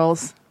 broads,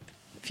 girls,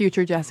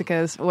 future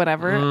Jessicas,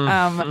 whatever.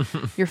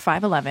 You're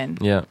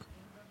 5'11". Yeah.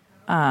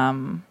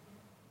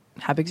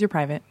 How big's your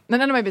private? No,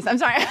 none of my business. I'm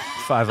sorry.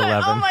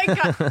 5'11". Oh my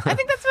God. I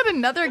think that's what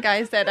another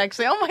guy said,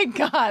 actually. Oh my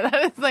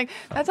God.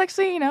 That's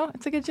actually,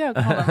 it's a good joke.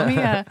 Hold on. Let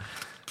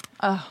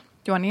me,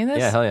 you want any of this?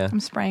 Yeah, hell yeah. I'm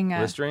spraying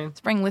Listerine?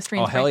 Spraying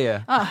Listerine. Oh, hell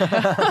yeah.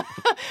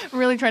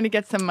 Really trying to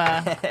get some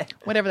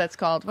whatever that's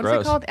called. What is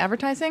Gross. it called?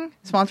 Advertising?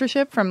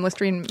 Sponsorship from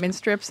Listerine mint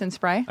strips and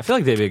spray? I feel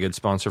like they'd be a good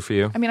sponsor for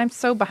you. I mean,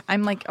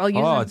 I'm like, I'll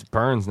use Oh, them. it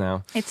burns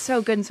now. It's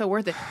so good and so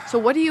worth it. So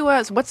what do you,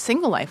 what's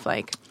single life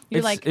like?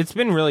 It's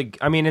been really,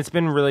 I mean, it's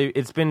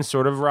been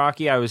sort of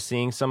rocky. I was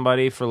seeing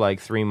somebody for like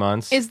 3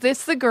 months. Is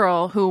this the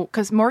girl who,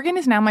 because Morgan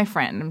is now my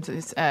friend.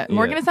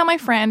 Morgan is now my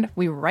friend.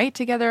 We write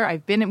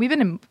together.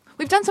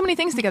 We've done so many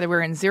things together.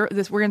 We're in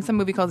some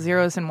movie called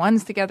Zeros and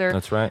Ones together.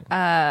 That's right.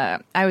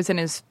 I was in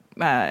his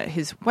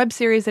web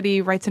series that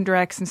he writes and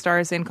directs and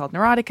stars in called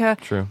Neurotica.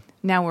 True.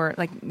 Now we're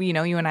like,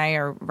 you and I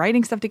are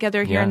writing stuff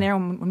together here Yeah. and there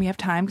when we have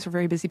time because we're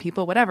very busy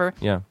people, whatever.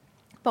 Yeah.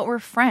 But we're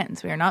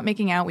friends. We are not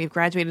making out. We've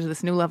graduated to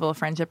this new level of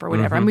friendship or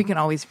whatever. And we can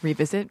always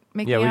revisit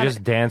making out. Yeah, we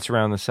just dance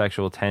around the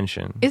sexual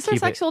tension. Is there Keep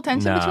it- sexual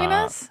tension Nah. between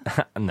us?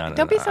 No.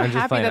 Don't be so I'm just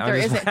happy playing. that I'm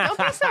there just- isn't. Don't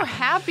be so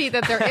happy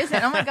that there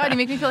isn't. Oh my God, you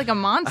make me feel like a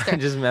monster. I'm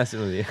just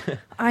messing with you.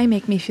 I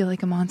make me feel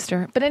like a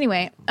monster. But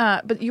anyway,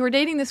 but you were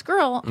dating this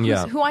girl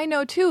Yeah. who I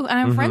know too, and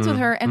I'm friends with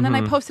her. And then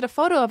I posted a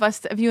photo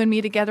of you and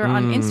me together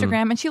on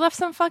Instagram, and she left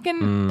some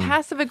fucking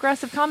passive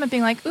aggressive comment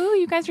being like, "Ooh,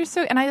 you guys are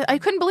so," and I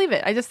couldn't believe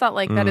it. I just thought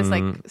like that is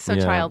like so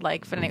Yeah.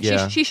 childlike. But anyway,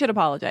 Yeah. she should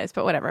apologize,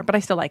 but whatever. But I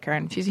still like her,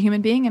 and she's a human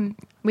being, and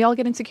we all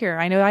get insecure.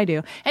 I know I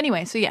do.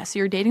 Anyway, so so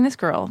you're dating this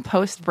girl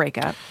post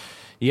breakup.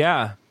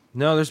 Yeah.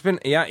 No,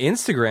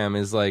 Instagram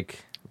is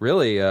like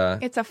really.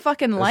 It's a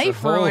fucking life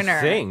whole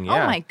ruiner. thing, Oh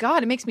yeah. my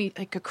God, it makes me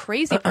like a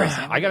crazy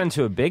person. I got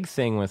into a big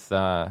thing with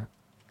that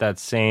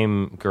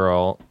same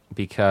girl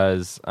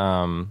because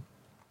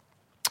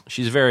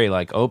she's very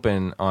like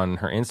open on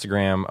her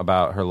Instagram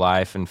about her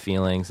life and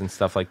feelings and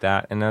stuff like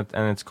that, and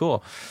it's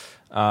cool.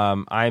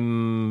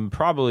 I'm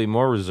probably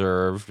more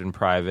reserved and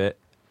private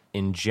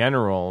in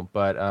general,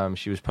 but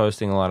she was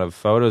posting a lot of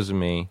photos of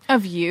me.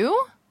 Of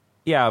you?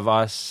 Yeah, of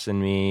us and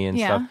me and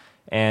Yeah. stuff.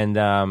 And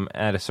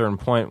at a certain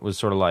point was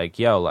sort of like,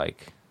 yo,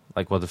 like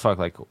what the fuck?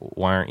 Like,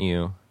 why aren't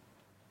you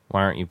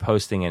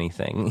posting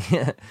anything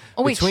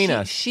Oh wait, between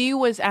us? she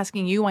was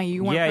asking you why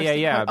you weren't.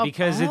 Yeah. posting-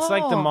 Because it's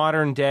like the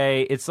modern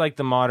day. It's like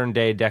the modern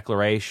day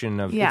declaration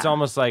of. Yeah. It's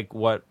almost like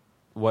what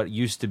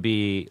used to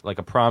be like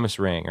a promise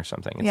ring or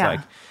something.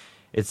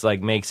 It's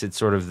like makes it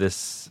sort of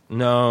this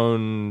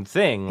known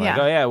thing. Like,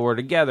 Yeah. oh yeah, we're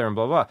together and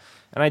blah blah.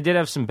 And I did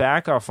have some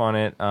back off on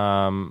it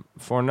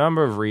for a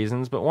number of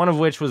reasons, but one of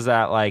which was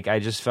that like I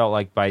just felt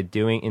like by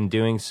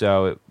doing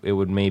so, it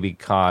would maybe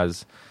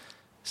cause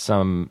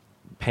some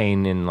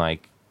pain in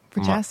like For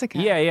Jessica.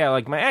 Yeah,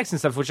 like my ex and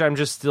stuff, which I'm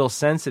just still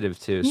sensitive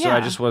to. So Yeah.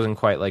 I just wasn't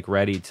quite like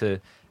ready to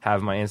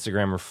have my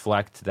Instagram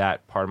reflect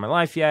that part of my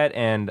life yet.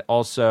 And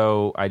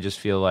also, I just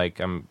feel like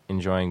I'm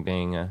enjoying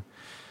being a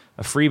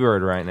free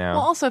bird right now.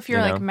 Well, also if you're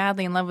you like know?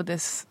 madly in love with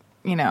this,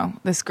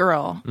 this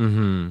girl,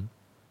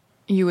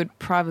 you would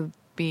probably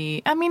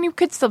be. I mean, you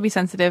could still be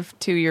sensitive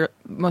to your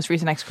most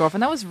recent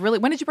ex-girlfriend. That was really.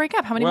 When did you break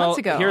up? How many months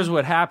ago? Here's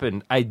what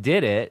happened. I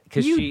did it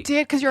because You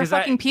did because you're a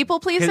fucking people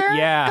pleaser.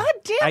 Yeah. God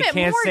damn it, I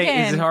can't Morgan.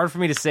 say. It's hard for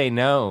me to say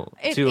no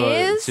It to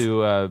is?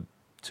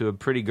 to a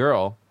pretty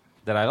girl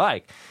that I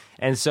like.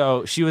 And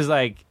so she was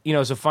like,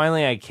 so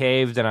finally I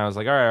caved and I was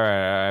like, all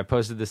right. I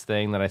posted this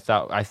thing that I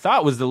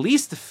thought was the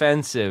least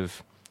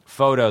offensive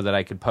photo that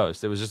I could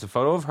post. It was just a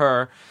photo of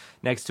her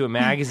next to a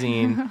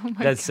magazine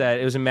that said,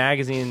 it was a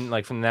magazine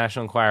like from the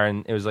National Enquirer,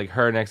 and it was like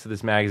her next to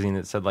this magazine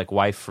that said like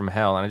 "Wife from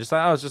Hell," and I just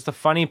thought, oh, it's just a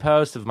funny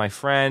post of my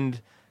friend,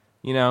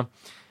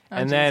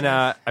 and then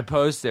I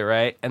post it,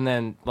 right, and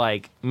then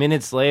like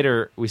minutes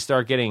later we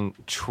start getting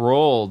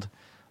trolled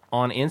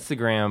on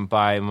Instagram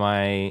by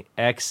my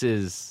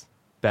ex's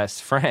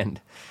best friend.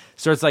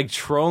 So it's like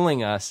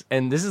trolling us,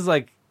 and this is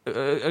like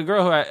a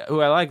girl who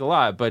I like a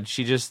lot, but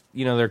she just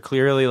they're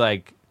clearly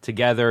like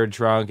together,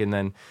 drunk, and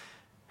then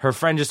her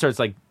friend just starts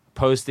like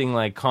posting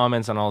like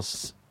comments on all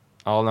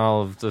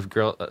of the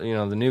girl,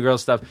 the new girl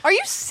stuff. Are you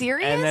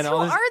serious? And then Who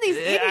all this, are these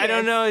idiots? I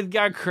don't know. It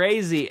got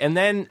crazy, and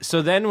then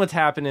what's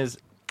happened is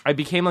I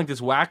became like this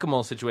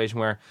whack-a-mole situation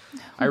where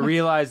I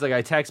realized like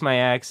I text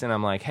my ex and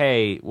I'm like,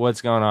 hey,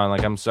 what's going on?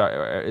 Like, I'm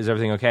sorry, is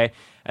everything okay?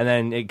 And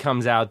then it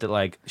comes out that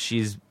like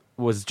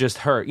was just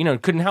hurt,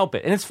 couldn't help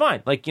it, and it's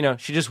fine. Like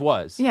she just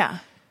was. Yeah.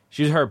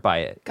 She was hurt by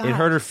it. God. It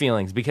hurt her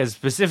feelings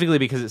specifically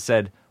because it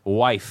said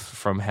 "wife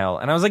from hell,"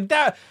 and I was like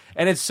that.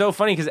 And it's so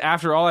funny because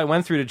after all I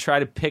went through to try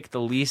to pick the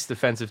least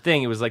offensive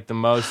thing, it was like the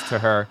most to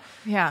her.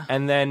 Yeah.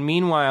 And then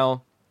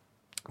meanwhile,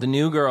 the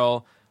new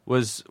girl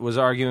was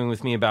arguing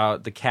with me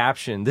about the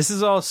caption. This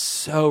is all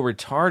so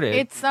retarded.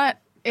 It's not.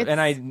 It's,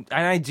 and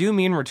I do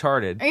mean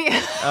retarded.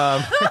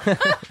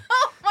 Oh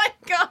my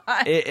God.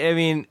 I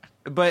mean.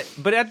 But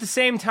at the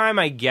same time,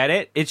 I get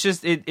it. It's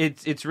just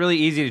it's really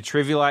easy to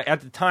trivialize. At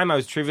the time, I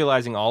was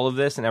trivializing all of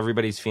this and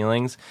everybody's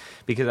feelings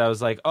because I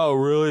was like, oh,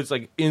 really? It's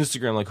like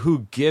Instagram. Like,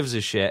 who gives a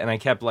shit? And I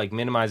kept like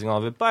minimizing all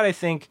of it. But I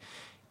think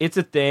it's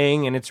a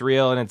thing and it's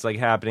real and it's like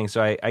happening.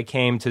 So I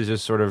came to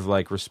just sort of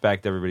like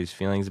respect everybody's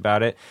feelings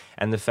about it,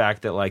 and the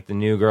fact that like the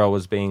new girl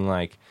was being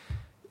like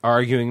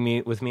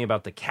arguing with me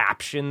about the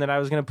caption that I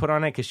was going to put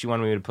on it because she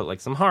wanted me to put like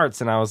some hearts,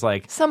 and I was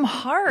like, Some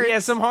hearts. yeah,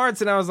 some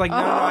hearts, and I was like, no,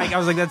 I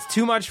was like, that's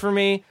too much for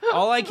me.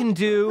 All I can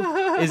do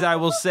is I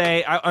will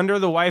say under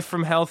the wife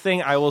from hell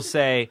thing, I will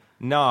say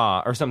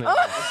nah or something.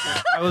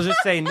 I will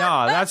just say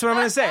nah. That's what I'm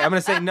going to say. I'm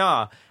going to say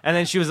nah, and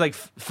then she was like,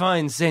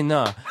 fine, say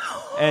nah,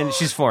 and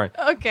she's foreign.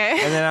 Okay.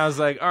 And then I was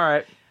like, all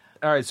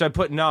right. So I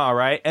put nah,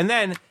 right, and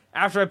then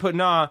after I put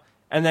nah,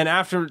 and then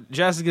after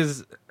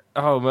Jessica's.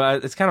 Oh,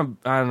 but it's kind of,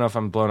 I don't know if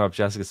I'm blowing up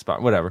Jessica's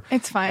spot. Whatever.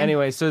 It's fine.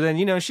 Anyway, so then,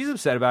 she's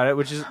upset about it,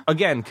 which is,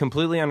 again,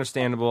 completely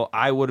understandable.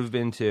 I would have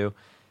been too.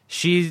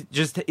 She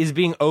just is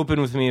being open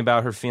with me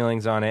about her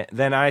feelings on it.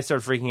 Then I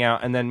start freaking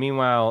out. And then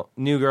meanwhile,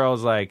 new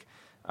girl's like,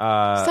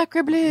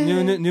 Sacre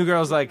bleu. New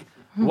girl's like,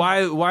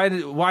 why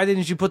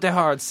didn't you put the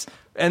hearts?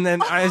 And then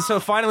so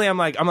finally I'm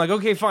like,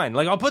 okay, fine.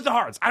 Like, I'll put the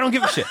hearts. I don't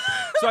give a shit.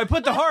 So I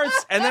put the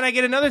hearts, and then I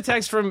get another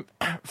text from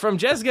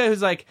Jessica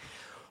who's like,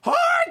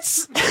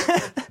 hearts!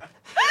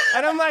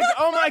 And I'm like,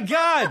 oh my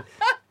God.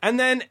 And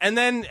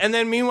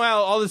then meanwhile,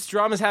 all this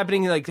drama's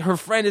happening. Like, her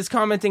friend is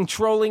commenting,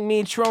 trolling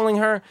me, trolling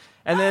her.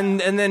 And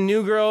then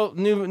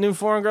new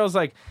foreign girl's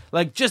like,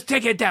 just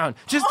take it down.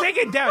 Just take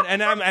it down.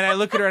 And I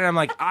look at her and I'm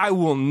like, I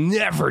will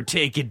never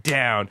take it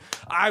down.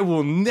 I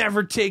will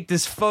never take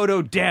this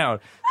photo down.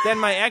 Then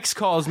my ex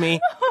calls me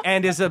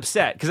and is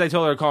upset because I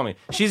told her to call me.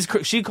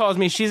 She calls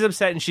me, she's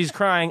upset and she's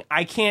crying.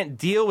 I can't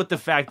deal with the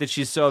fact that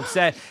she's so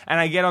upset. And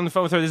I get on the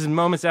phone with her. This is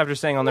moments after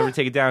saying I'll never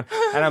take it down.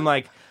 And I'm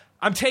like,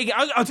 I'll take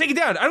it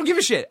down. I don't give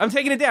a shit. I'm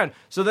taking it down.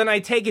 So then I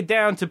take it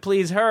down to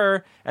please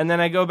her. And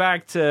then I go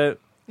back to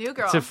New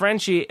girl. to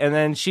Frenchie. And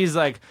then she's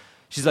like,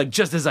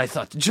 just as I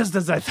thought.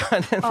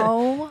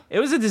 Oh. It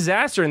was a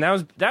disaster. And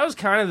that was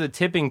kind of the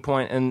tipping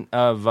point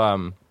of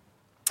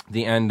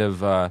the end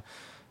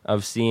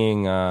of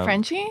seeing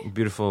Frenchie?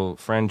 Beautiful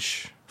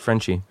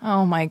Frenchie,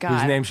 Oh my God.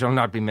 whose name shall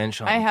not be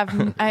mentioned. I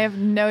have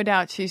no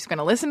doubt she's going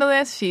to listen to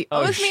this. She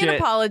owes me an shit.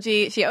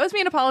 apology. She owes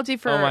me an apology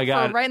for, Oh my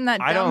God. for writing that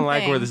dumb I don't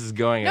like thing. where this is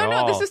going at No,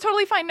 all. this is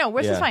totally fine. No,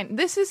 this is Yeah. fine.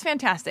 This is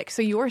fantastic.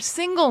 So you're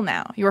single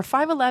now. You're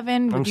 5'11".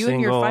 I'm With you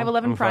and your single.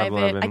 5'11" I'm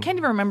private. 5'11". I can't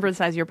even remember the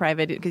size of your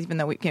private because even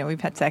though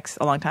we've had sex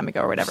a long time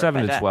ago or whatever.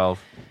 7 but, to 12.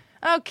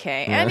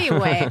 Okay.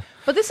 Anyway,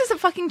 but this is a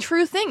fucking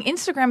true thing.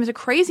 Instagram is a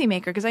crazy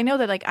maker because I know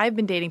that like I've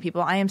been dating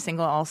people. I am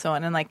single also,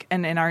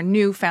 and in our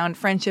newfound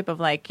friendship of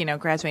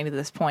graduating to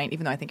this point,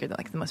 even though I think you're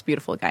the most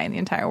beautiful guy in the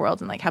entire world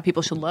and like how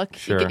people should look,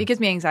 Sure. it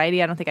gives me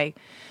anxiety. I don't think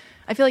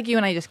I feel like you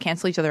and I just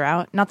cancel each other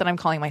out. Not that I'm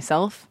calling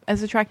myself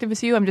as attractive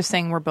as you. I'm just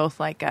saying we're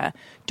both like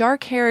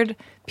dark-haired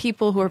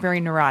people who are very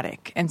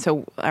neurotic, and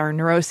so our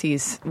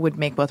neuroses would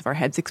make both of our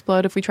heads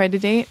explode if we tried to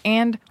date.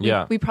 And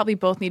we probably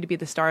both need to be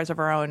the stars of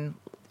our own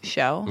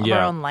show, of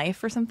our own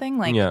life or something.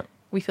 Like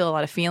we feel a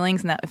lot of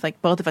feelings, and that if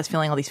like both of us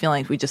feeling all these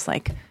feelings, we just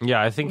like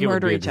I think it would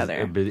murder be each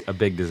other. a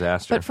big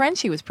disaster. But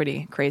Frenchie was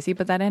pretty crazy,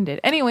 but that ended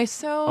anyway.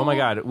 So oh my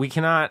God, we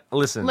cannot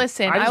listen.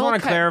 Listen, I just I will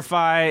want to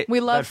clarify. We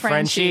love that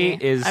Frenchie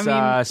Frenchie. is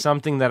I mean-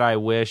 something that I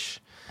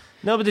wish.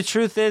 No, but the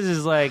truth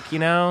is like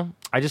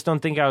I just don't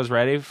think I was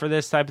ready for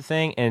this type of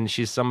thing, and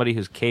she's somebody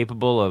who's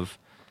capable of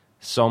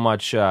so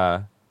much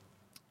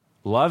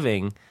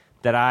loving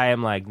that I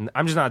am like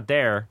I'm just not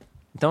there.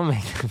 Don't make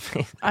a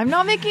face. I'm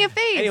not making a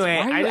face. Anyway,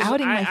 why are you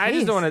outing my face? I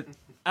just don't want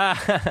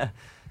to.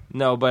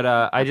 No, but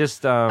I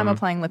just. I'm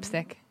applying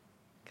lipstick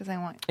because I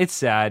want. It's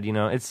sad,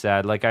 It's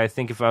sad. Like I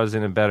think if I was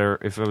in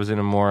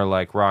a more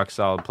like rock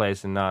solid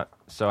place and not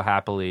so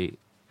happily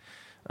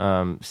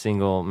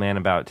single man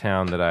about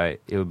town,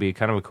 it would be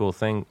kind of a cool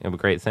thing, a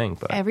great thing.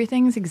 But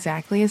Everything's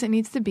exactly as it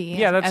needs to be.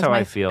 Yeah, that's how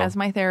I feel. As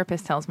my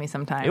therapist tells me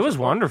sometimes. It was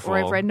wonderful. Or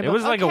I've read in a It book.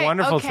 was like a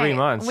wonderful 3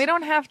 months. We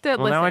don't have to.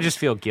 well, now I just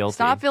feel guilty.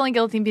 Stop feeling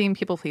guilty and being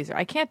people pleaser.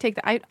 I can't take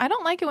that. I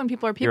don't like it when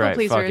people are people You're right,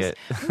 pleasers.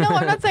 fuck it. No,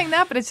 I'm not saying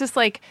that, but it's just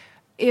like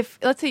if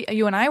let's say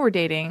you and I were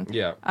dating.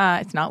 Yeah.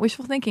 It's not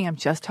wishful thinking. I'm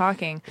just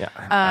talking.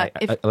 Yeah.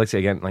 Alexia,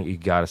 again, like you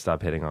got to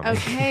stop hitting on me.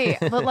 Okay,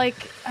 but like,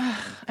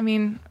 I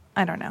mean,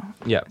 I don't know.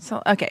 Yeah.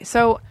 So okay,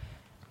 so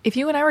if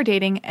you and I were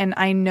dating and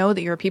I know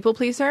that you're a people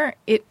pleaser,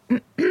 it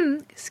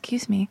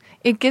excuse me,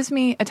 it gives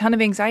me a ton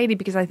of anxiety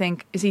because I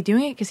think, is he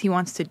doing it because he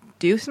wants to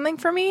do something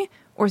for me,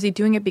 or is he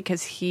doing it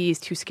because he's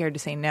too scared to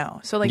say no?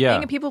 So like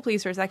being a people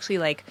pleaser is actually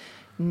like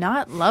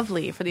not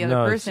lovely for the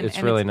other person.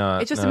 It's really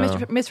not. It's just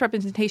a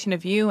misrepresentation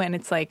of you, and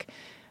it's like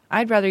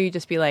I'd rather you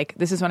just be like,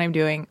 this is what I'm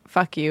doing.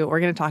 Fuck you. We're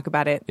going to talk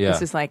about it. Yeah.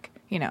 This is like,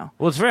 Well,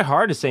 it's very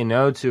hard to say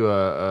no to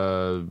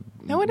a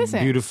No, it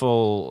isn't.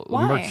 beautiful,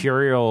 Why?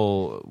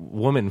 mercurial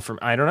woman from.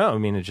 I don't know. I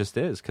mean, it just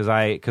is because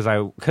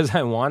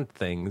I want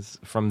things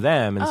from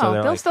them, and so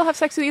they'll they're like, still have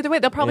sex with you either way.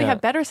 They'll probably Yeah.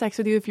 have better sex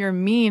with you if you're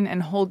mean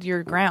and hold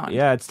your ground.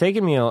 yeah, it's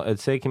taken me.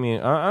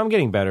 I'm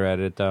getting better at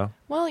it though.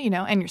 Well,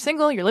 and you're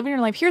single, you're living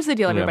your life. Here's the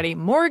deal, everybody.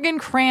 Morgan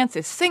Krantz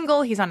is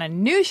single. He's on a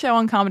new show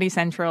on Comedy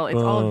Central. It's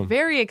all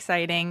very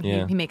exciting.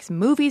 Yeah. He makes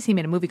movies. He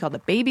made a movie called The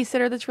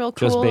Babysitter that's real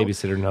cool. Just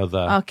babysitter, no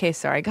the. Okay,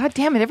 sorry. God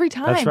damn it, every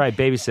time. That's right,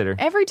 babysitter.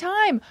 Every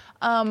time.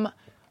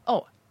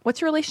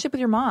 what's your relationship with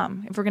your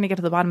mom? If we're going to get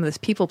to the bottom of this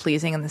people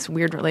pleasing and this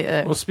weird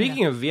Well,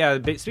 speaking of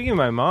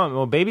my mom,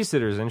 well,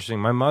 babysitter is interesting.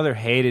 My mother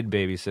hated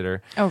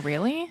babysitter. Oh,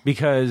 really?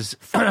 Because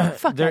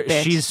Fuck that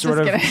bitch. she's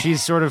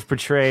sort of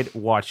portrayed.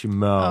 Watch your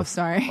mouth. Oh,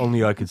 sorry.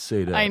 Only I could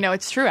say that. I know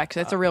it's true.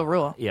 Actually, that's a real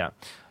rule. Yeah.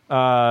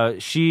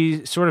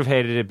 She sort of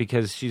hated it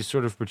because she's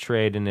sort of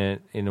portrayed in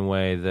it in a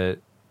way that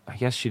I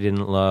guess she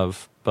didn't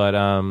love. But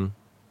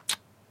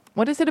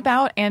what is it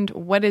about? And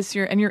what is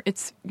your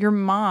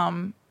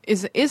mom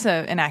is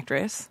an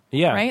actress.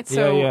 Yeah. Right.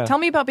 So yeah. tell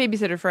me about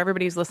Babysitter for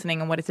everybody who's listening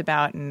and what it's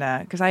about. And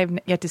because I have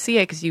yet to see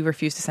it because you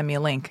refused to send me a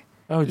link.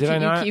 Oh, did I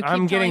not? You keep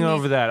I'm getting telling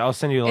over that. I'll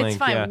send you a link. It's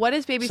fine. Yeah. What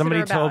is Babysitter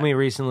Somebody about? told me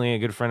recently, a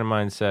good friend of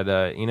mine said,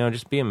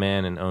 just be a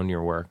man and own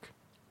your work.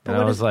 And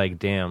I was like,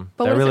 damn,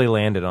 that really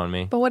landed on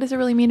me. But what does it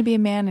really mean to be a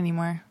man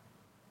anymore?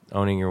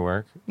 Owning your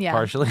work? Yeah,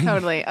 partially.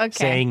 totally. Okay.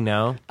 Saying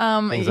no.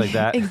 Things like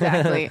that.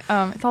 Exactly.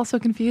 It's all so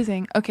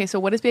confusing. Okay, so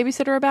what is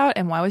Babysitter about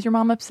and why was your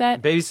mom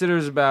upset? Babysitter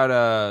is about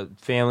a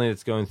family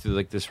that's going through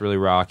like this really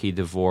rocky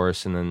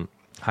divorce and then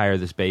hire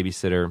this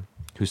babysitter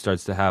who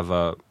starts to have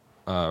a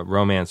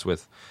romance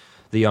with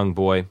the young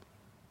boy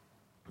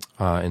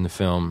in the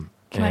film.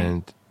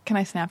 Can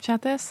I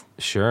Snapchat this?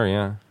 Sure,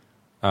 yeah.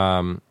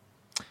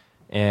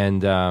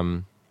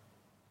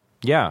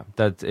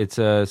 That it's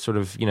a sort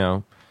of,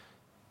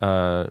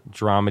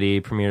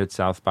 dramedy, premiered at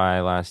South by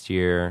last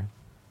year,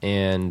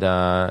 and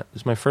it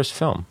was my first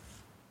film.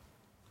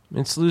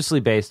 It's loosely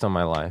based on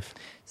my life,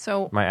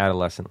 my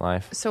adolescent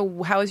life.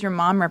 So how is your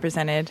mom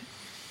represented,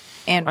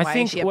 and why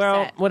is she upset?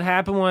 Well, what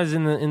happened was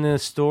in the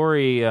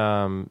story,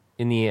 in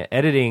the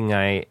editing,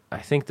 I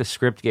think the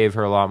script gave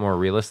her a lot more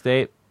real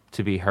estate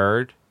to be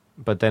heard.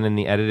 But then in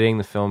the editing,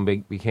 the film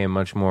became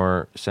much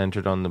more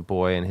centered on the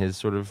boy and his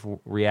sort of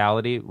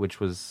reality,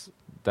 which was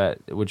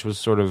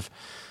sort of,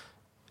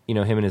 him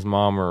and his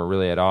mom were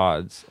really at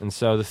odds. And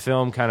so the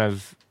film kind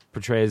of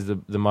portrays the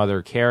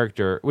mother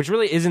character, which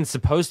really isn't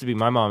supposed to be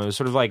my mom. It was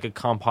sort of like a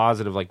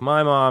composite of like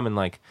my mom and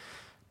like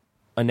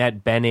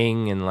Annette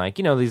Bening and like,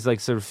 these like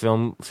sort of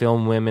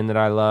film women that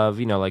I love,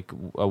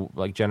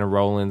 like Jenna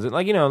Rollins and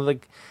like,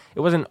 like it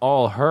wasn't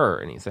all her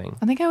or anything.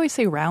 I think I always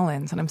say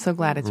Rowlands, and I'm so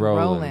glad it's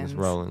Rollins.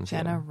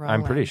 Jenna Rollins.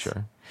 I'm pretty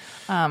sure.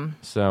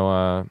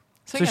 So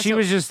she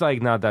was just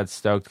like not that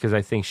stoked because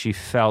I think she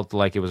felt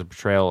like it was a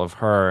portrayal of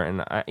her,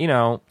 and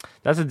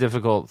that's a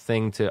difficult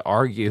thing to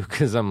argue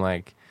because I'm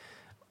like,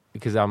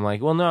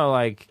 well, no,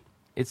 like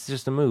it's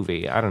just a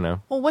movie. I don't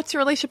know. Well, what's your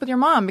relationship with your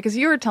mom? Because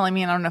you were telling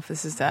me, and I don't know if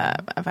this is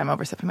if I'm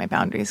overstepping my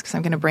boundaries because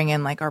I'm going to bring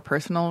in like our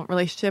personal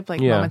relationship, like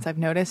moments I've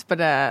noticed,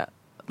 but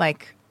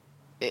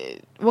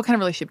what kind of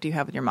relationship do you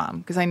have with your mom?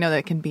 Because I know that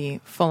it can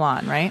be full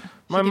on, right?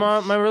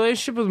 My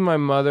relationship with my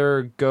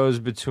mother goes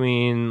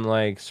between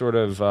like sort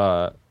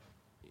of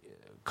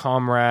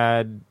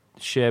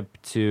comradeship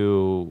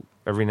to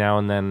every now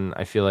and then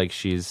I feel like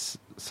she's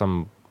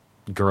some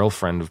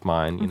girlfriend of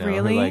mine,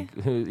 Really?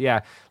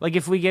 Like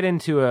if we get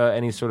into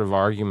any sort of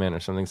argument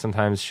or something,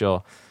 sometimes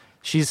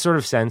she's sort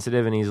of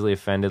sensitive and easily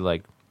offended.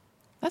 Like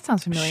that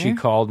sounds familiar. She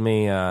called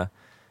me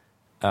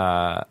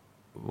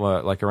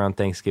like around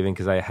Thanksgiving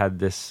because I had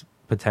this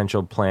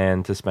potential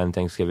plan to spend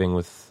Thanksgiving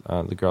with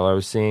the girl I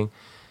was seeing,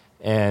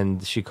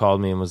 and she called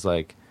me and was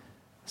like,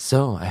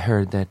 "So I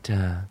heard that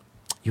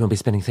you won't be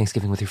spending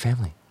Thanksgiving with your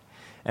family."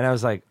 And I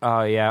was like,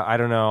 "Oh yeah, I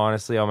don't know.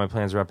 Honestly, all my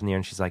plans are up in the air."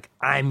 And she's like,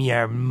 "I'm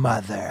your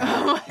mother."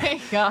 Oh my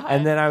god!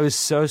 And then I was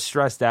so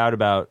stressed out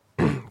about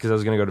because I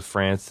was going to go to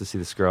France to see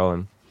this girl,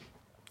 and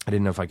I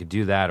didn't know if I could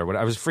do that or what.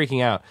 I was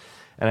freaking out,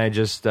 and I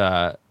just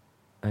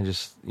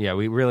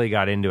we really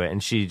got into it,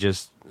 and she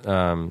just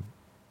was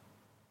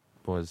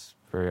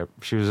very.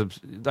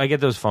 I get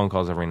those phone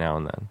calls every now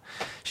and then.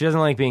 She doesn't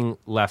like being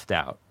left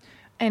out.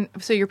 And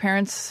so your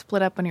parents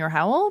split up when you were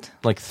how old?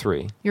 Like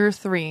 3. You're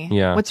 3.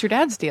 Yeah. What's your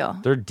dad's deal?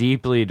 They're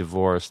deeply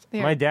divorced.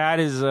 My dad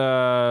is...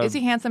 is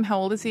he handsome? How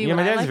old is he? Yeah,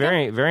 my dad's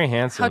very, very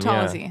handsome. How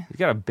tall is he? He's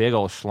got a big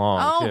old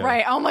schlong, Oh, too.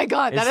 right. Oh, my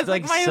God. That is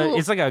like my...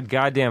 it's like a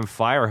goddamn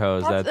fire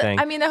hose, that thing.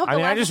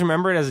 I just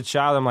remember it as a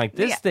child. I'm like,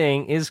 this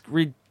thing is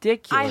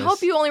ridiculous. I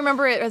hope you only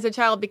remember it as a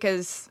child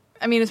because...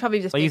 it's probably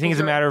just. Like you think it's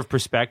a matter of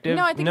perspective?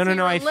 No, I think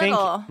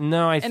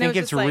no. I think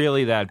it's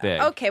really that big.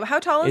 Okay, well, how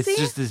tall is he?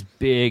 It's just this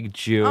big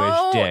Jewish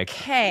dick.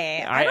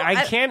 Okay,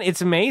 I can't.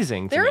 It's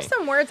amazing. There are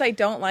some words I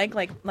don't like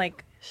schlong.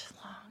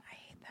 I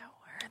hate that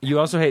word. You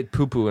also hate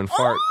poo poo and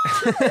fart.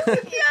 Yes,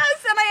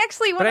 and I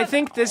actually. But I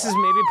think this is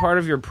maybe part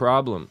of your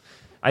problem.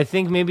 I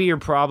think maybe your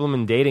problem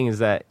in dating is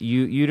that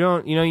you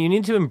don't you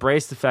need to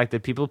embrace the fact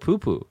that people poo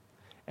poo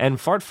and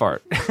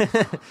fart.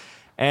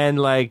 And,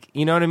 like,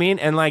 you know what I mean?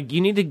 And, like, you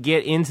need to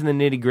get into the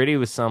nitty-gritty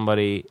with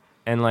somebody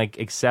and, like,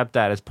 accept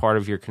that as part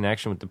of your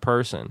connection with the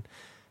person.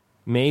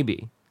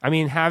 Maybe. I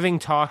mean, having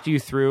talked you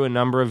through a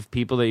number of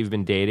people that you've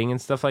been dating and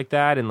stuff like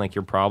that and, like,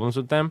 your problems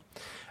with them,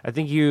 I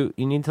think you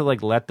need to,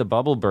 like, let the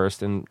bubble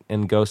burst and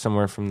go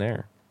somewhere from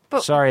there.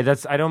 But, sorry,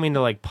 I don't mean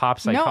to, like, pop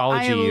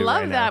psychology you right now. I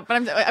love that,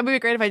 but it would be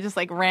great if I just,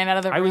 like, ran out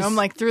of the room,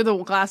 like, through the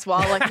glass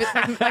wall, like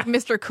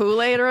Mr.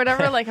 Kool-Aid or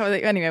whatever. Like,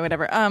 anyway,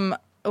 whatever.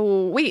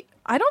 Wait.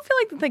 I don't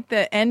feel like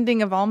the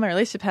ending of all my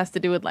relationship has to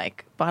do with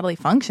like bodily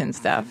function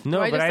stuff. No,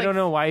 but I don't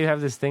know why you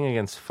have this thing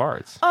against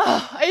farts.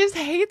 Oh, I just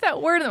hate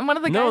that word. And one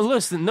of the No, guys.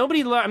 listen,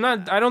 nobody.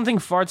 I don't think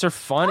farts are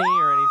funny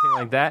or anything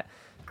like that.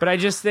 But I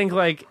just think,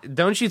 like,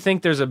 don't you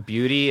think there's a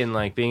beauty in,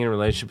 like, being in a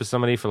relationship with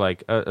somebody for,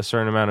 like, a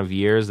certain amount of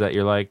years that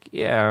you're like,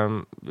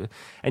 yeah,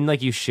 and,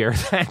 like, you share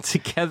that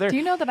together? Do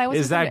you know that I was...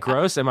 Is that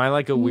gross? Am I,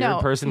 like, a weird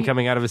person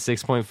coming out of a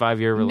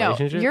 6.5-year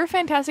relationship? No, you're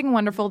fantastic and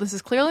wonderful. This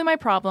is clearly my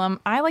problem.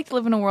 I like to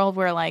live in a world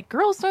where, like,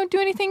 girls don't do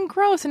anything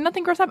gross and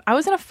nothing gross up. I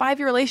was in a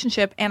 5-year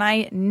relationship, and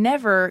I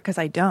never, because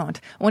I don't,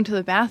 went to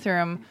the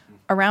bathroom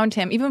around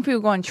him. Even if we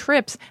would go on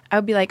trips, I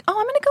would be like, oh,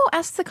 I'm going to go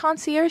ask the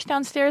concierge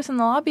downstairs in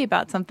the lobby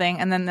about something.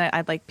 And then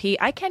I'd like pee.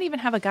 I can't even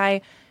have a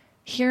guy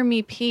hear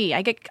me pee.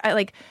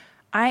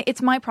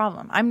 It's my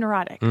problem. I'm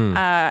neurotic.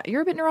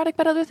 You're a bit neurotic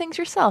about other things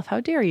yourself.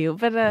 How dare you?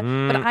 But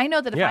I know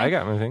that I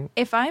got my thing.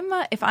 If I'm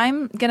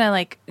going to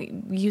like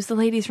use the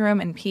ladies' room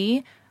and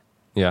pee.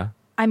 Yeah.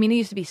 I mean, it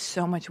used to be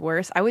so much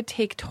worse. I would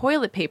take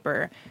toilet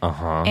paper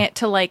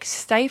to like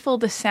stifle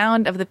the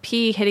sound of the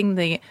pee hitting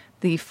the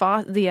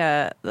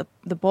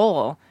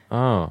bowl.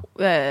 Oh.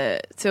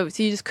 So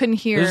you just couldn't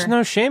hear. There's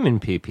no shame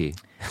in pee.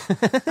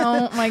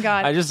 Oh my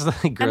god! I just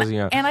like grossing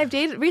out. And I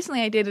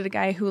dated a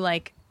guy who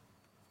like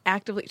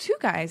actively,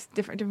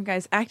 different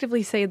guys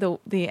actively say the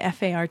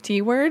FART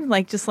word,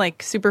 like just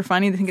like super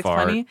funny. They think it's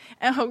Fart. funny.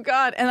 Oh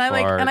god! And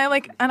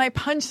I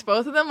punched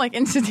both of them like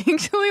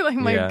instinctually. Like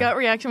my gut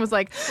reaction was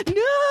like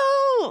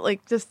no,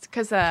 like just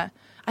because I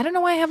don't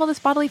know why I have all this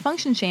bodily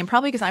function shame.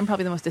 Probably because I'm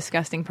probably the most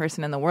disgusting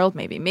person in the world.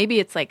 Maybe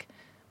it's like,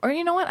 or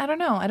you know what? I don't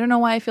know. I don't know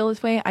why I feel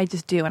this way. I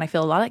just do, and I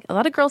feel a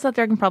lot of girls out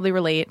there can probably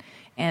relate,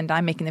 and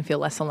I'm making them feel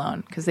less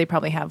alone because they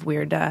probably have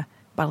weird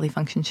bodily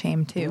function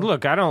shame too.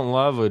 Look, I don't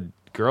love a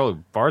girl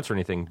who farts or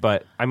anything,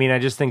 but I mean, I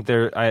just think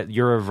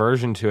your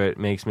aversion to it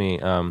makes me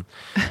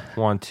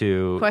want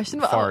to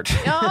fart.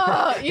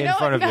 Oh, you know,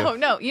 front of you.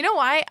 No. You know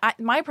why?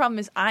 My problem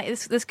is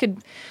this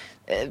could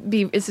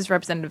be. This is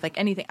representative of like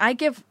anything.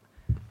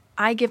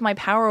 I give my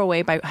power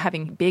away by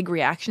having big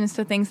reactions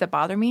to things that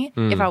bother me.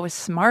 If I was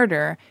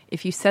smarter,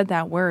 if you said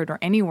that word or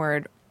any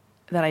word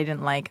that I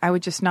didn't like, I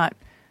would just not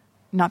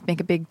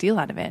make a big deal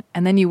out of it.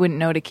 And then you wouldn't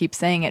know to keep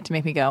saying it to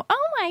make me go,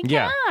 oh my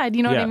God.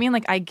 You know what I mean?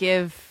 Like I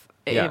give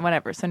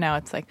whatever. So now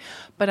it's like,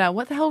 but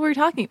what the hell were we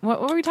talking?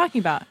 What were we talking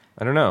about?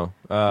 I don't know.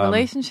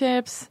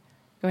 Relationships,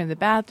 going to the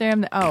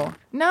bathroom. Oh,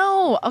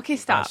 no. Okay,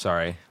 stop.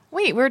 Sorry.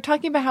 Wait, we were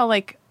talking about how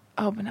like,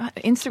 oh, but not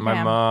Instagram.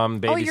 My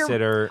mom,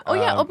 babysitter. But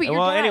your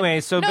dad.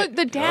 Anyway, so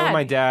the dad. Oh,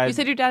 my dad. You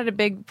said your dad had a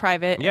big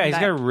private. Yeah, he's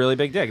got a really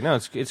big dick. No,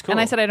 it's cool. And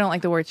I said I don't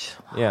like the word.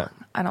 Yeah,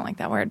 I don't like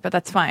that word, but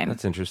that's fine.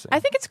 That's interesting.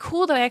 I think it's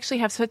cool that I actually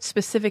have such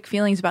specific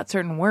feelings about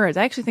certain words.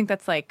 I actually think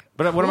that's like.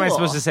 But what am I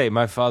supposed to say?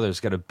 My father's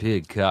got a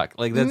big cock.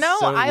 Like that's no.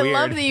 So I weird.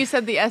 love that you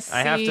said the SC.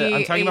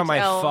 I'm talking about my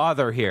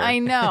father here. I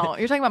know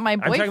you're talking about my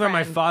boyfriend. I'm talking about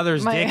my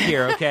father's dick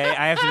here. Okay,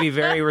 I have to be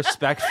very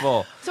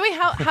respectful. So wait,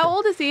 how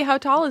old is he? How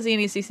tall is he?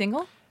 And is he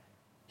single?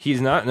 He's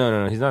not.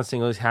 No. He's not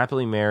single. He's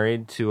happily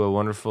married to a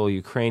wonderful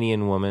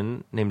Ukrainian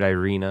woman named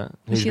Irina,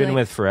 who he's been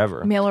with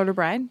forever. Mail order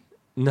bride?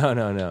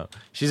 No.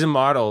 She's a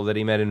model that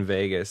he met in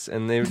Vegas,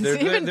 and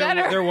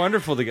they're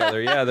wonderful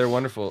together. Yeah, they're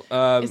wonderful.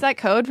 Is that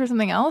code for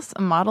something else?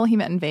 A model he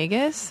met in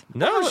Vegas?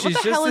 No, she's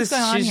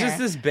just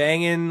this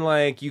banging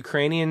like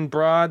Ukrainian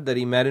broad that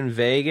he met in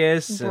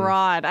Vegas.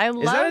 Broad.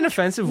 Is that an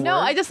offensive word? No,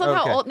 I just love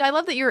how old. I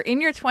love that you're in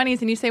your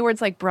 20s and you say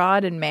words like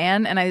broad and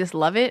man, and I just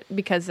love it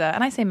because,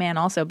 and I say man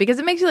also because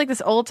it makes you like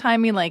this old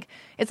timey like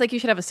it's like you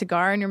should have a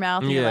cigar in your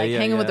mouth and you're like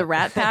hanging with the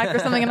Rat Pack or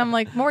something, and I'm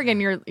like Morgan,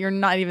 you're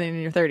not even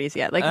in your 30s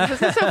yet. Like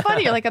this is so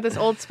funny. You're like got this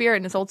old spirit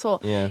and this old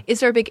soul. Yeah. Is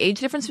there a big age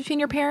difference between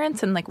your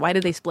parents and like why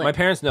did they split? My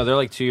parents, no, they're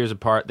like 2 years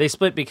apart. They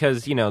split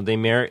because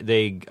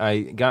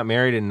I got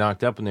married and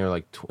knocked up when they were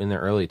like in their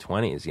early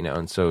 20s,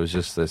 and so it was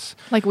just this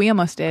like we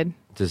almost did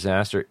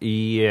disaster.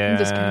 Yeah, I'm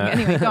just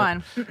kidding. Anyway, go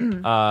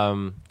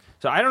on.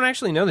 So I don't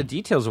actually know the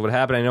details of what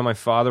happened. I know my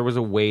father was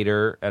a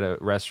waiter at a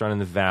restaurant in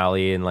the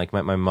Valley and like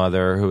met my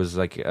mother, who was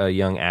like a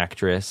young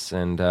actress,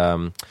 and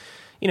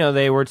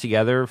they were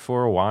together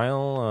for a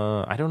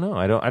while. I don't know.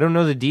 I don't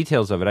know the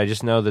details of it. I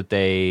just know that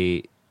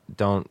they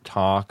don't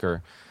talk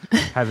or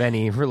have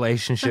any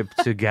relationship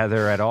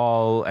together at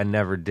all and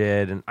never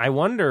did. And I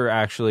wonder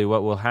actually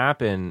what will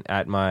happen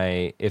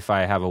if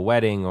I have a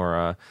wedding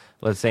or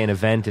let's say an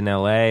event in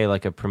LA,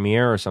 like a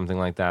premiere or something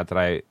like that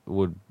I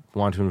would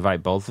want to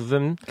invite both of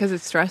them because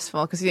it's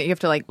stressful because you have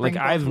to like bring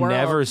I've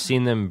never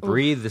seen them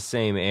breathe the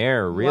same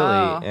air really.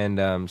 Wow.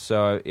 And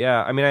so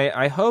yeah, I mean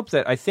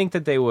I think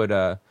that they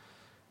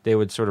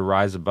would sort of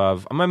rise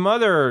above. My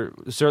mother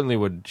certainly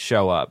would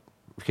show up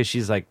because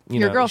she's like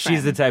your girlfriend.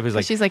 She's the type who's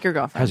like she's like your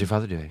girlfriend. How's your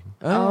father doing?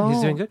 Oh, he's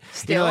doing good.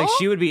 Still, like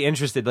she would be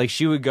interested. Like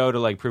she would go to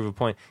like prove a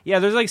point. Yeah,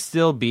 there's like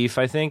still beef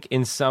I think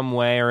in some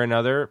way or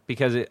another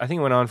because I think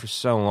it went on for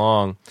so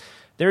long.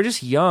 They were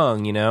just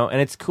young, and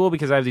it's cool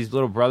because I have these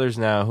little brothers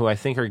now who I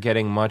think are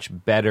getting much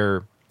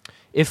better,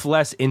 if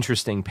less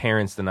interesting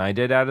parents than I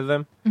did out of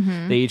them.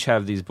 Mm-hmm. They each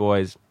have these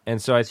boys. And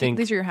so I think...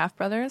 These are your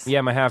half-brothers? Yeah,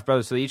 my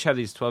half-brothers. So they each have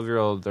these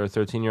 12-year-old or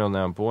 13-year-old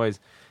now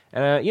boys.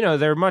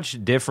 And they're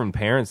much different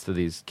parents to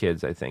these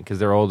kids, I think, because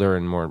they're older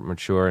and more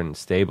mature and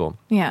stable.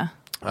 Yeah.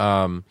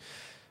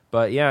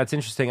 But yeah, it's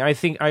interesting. I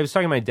think I was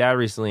talking to my dad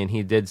recently, and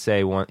he did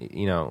say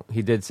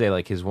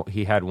like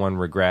he had one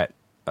regret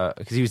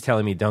because he was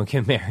telling me don't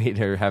get married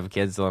or have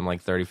kids till I'm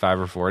like 35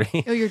 or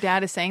 40. Oh, your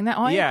dad is saying that?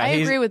 Oh, Yeah, I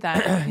he's- agree with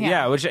that.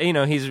 Yeah, which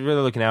he's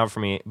really looking out for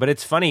me. But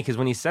it's funny because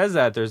when he says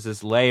that, there's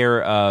this layer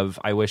of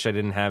I wish I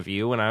didn't have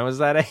you when I was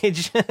that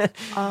age.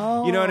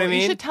 Oh, you know what I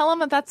mean? You should tell him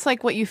that that's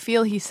like what you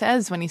feel he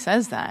says when he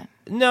says that.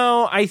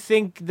 No, I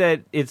think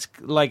that it's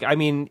like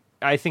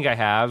I think I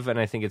have, and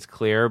I think it's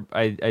clear.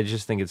 I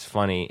just think it's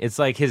funny. It's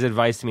like his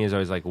advice to me is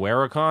always like,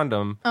 wear a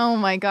condom. Oh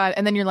my God.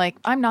 And then you're like,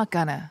 I'm not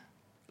gonna.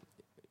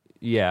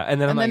 Yeah, and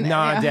then I'm like, then,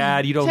 nah, yeah.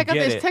 Dad, you don't check get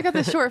out this, it. Check out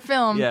this short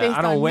film Yeah, based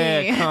I don't on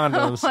wear me.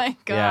 condoms. Oh my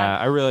God. Yeah,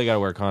 I really got to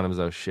wear condoms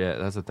though. Shit,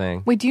 that's the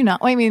thing. Wait, do you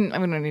not? Well, I mean, we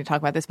don't need to talk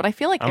about this, but I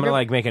feel like I'm gonna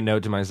like make a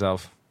note to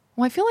myself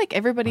well, I feel like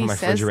everybody on my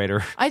says.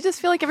 refrigerator. I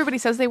just feel like everybody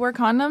says they wear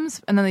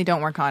condoms and then they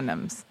don't wear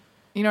condoms.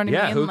 You know what I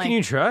Yeah, mean? who like, can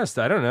you trust?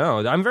 I don't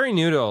know. I'm very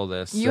new to all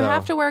this. You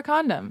have to wear a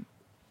condom.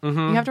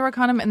 You have to wear a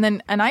condom,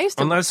 and I used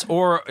to. Unless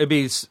I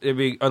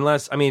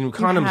mean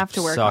condoms have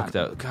to wear suck condoms.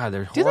 though. God,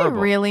 they're Do they horrible.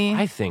 really?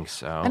 I think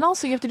so. And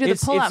also, you have to do the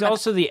it's pull-out. It's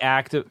also the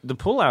act of the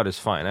pull out is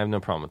fine. I have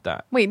no problem with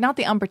that. Wait, not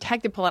the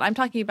unprotected pull out. I'm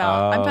talking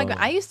about.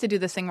 I used to do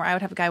this thing where I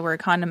would have a guy wear a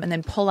condom and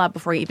then pull out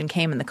before he even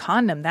came in the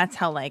condom. That's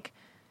how like.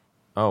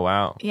 Oh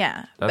wow.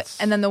 Yeah. That's,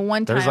 and then the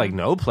one time there's like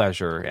no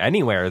pleasure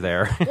anywhere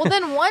there. Well,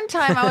 then one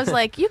time I was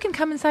like, "You can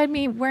come inside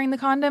me wearing the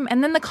condom,"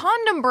 and then the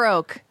condom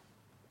broke.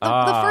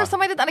 The first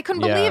time I did that, I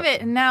couldn't yeah. believe it,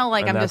 and now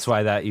like and I'm that's just.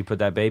 why that you put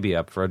that baby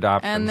up for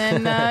adoption. And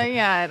then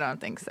yeah, I don't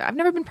think so. I've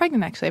never been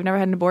pregnant actually. I've never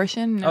had an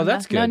abortion. Oh,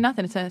 that's No, good.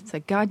 nothing. It's a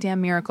goddamn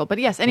miracle. But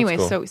yes, anyway,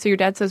 cool. so your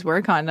dad says wear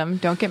a condom.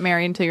 Don't get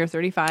married until you're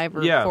 35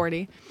 or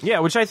 40. Yeah,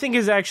 which I think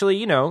is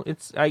actually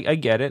it's I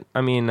get it.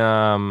 I mean,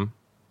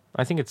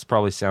 I think it's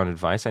probably sound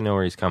advice. I know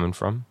where he's coming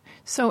from.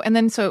 So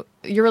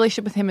your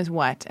relationship with him is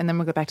what? And then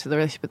we'll go back to the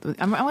relationship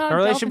with. Our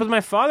relationship with my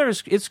father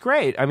it's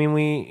great. I mean,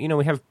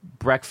 we have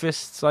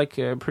breakfasts like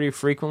pretty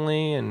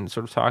frequently and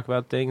sort of talk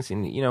about things,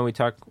 and we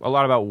talk a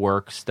lot about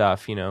work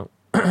stuff. And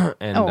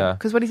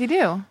because what does he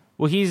do?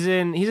 well, he's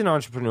an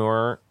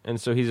entrepreneur,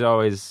 and so he's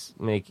always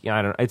making.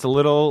 I don't know. It's a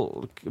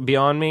little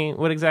beyond me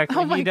what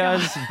exactly my he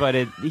does, but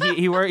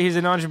he's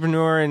an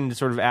entrepreneur in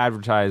sort of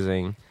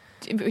advertising.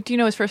 Do you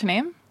know his first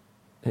name?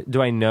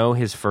 Do I know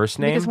his first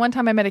name? Because one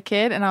time I met a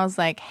kid and I was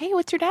like, "Hey,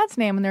 what's your dad's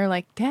name?" And they're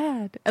like,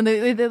 "Dad." And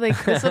they're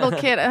like, this little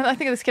kid. I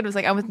think this kid was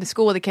like, I went to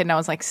school with a kid and I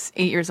was like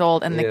 8 years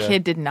old, and the Yeah.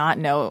 kid did not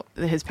know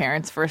his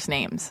parents' first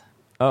names.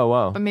 Oh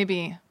wow, But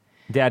maybe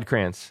Dad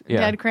Krantz. Yeah.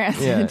 Dad Krantz.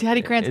 Yeah.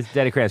 Daddy Krantz. It's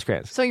Daddy Krantz.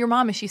 So your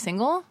mom, is she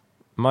single?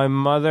 My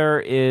mother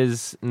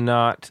is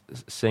not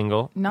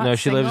single. Not no,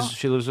 she single?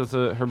 lives with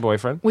her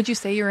boyfriend. Would you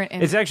say you're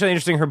in It's actually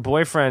interesting. Her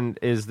boyfriend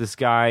is this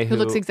guy who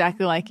looks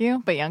exactly like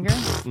you but younger?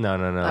 No,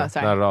 Oh,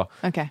 sorry. not at all.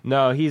 Okay.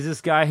 No, he's this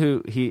guy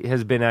who he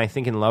has been, I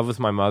think, in love with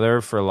my mother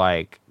for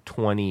like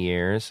 20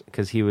 years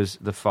because he was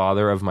the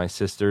father of my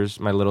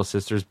little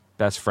sister's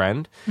best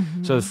friend.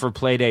 Mm-hmm. So for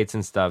play dates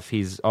and stuff,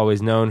 he's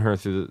always known her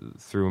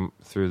through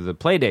the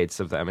play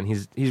dates of them, and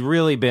he's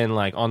really been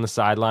like on the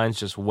sidelines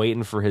just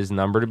waiting for his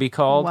number to be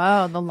called.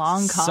 Wow, the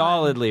long con.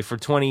 Solidly for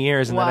 20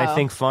 years, and then I Wow.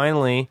 think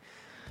finally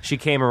she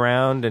came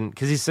around, and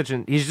because he's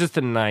just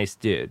a nice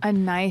dude. A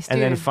nice dude.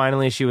 And then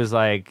finally she was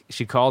like,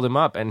 she called him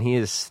up, and he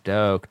is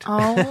stoked.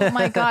 Oh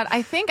my God.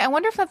 I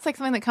wonder if that's like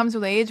something that comes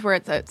with age where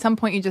it's at some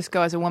point you just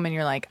go as a woman,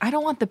 you're like, I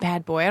don't want the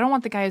bad boy. I don't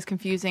want the guy who's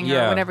confusing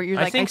Yeah, or whatever. You're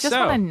I like, I think just so.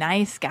 want a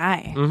nice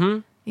guy. Mm-hmm.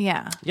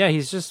 Yeah. Yeah,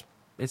 it's just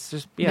No he's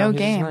just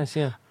game. nice,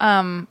 yeah.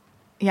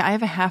 Yeah, I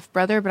have a half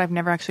brother, but I've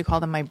never actually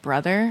called him my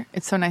brother.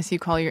 It's so nice you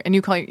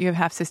have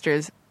half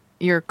sisters.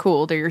 You're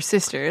cool. They're your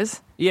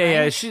sisters.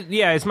 Yeah,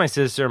 it's my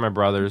sister and my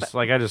brothers.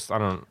 I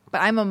don't.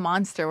 But I'm a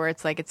monster where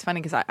it's like, it's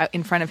funny because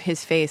in front of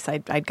his face,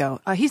 I'd go,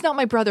 he's not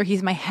my brother.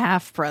 He's my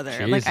half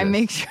brother. Like I Jesus.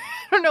 make sure,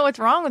 I don't know what's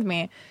wrong with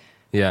me.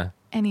 Yeah.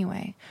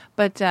 Anyway,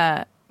 but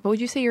would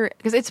you say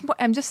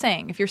I'm just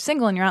saying, if you're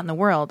single and you're out in the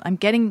world, I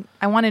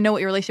want to know what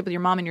your relationship with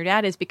your mom and your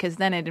dad is, because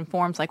then it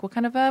informs like what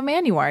kind of a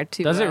man you are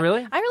too. Does it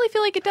really? I really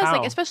feel like it does. How?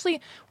 Like, especially,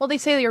 well, they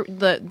say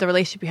that the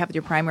relationship you have with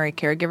your primary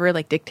caregiver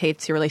like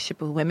dictates your relationship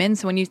with women.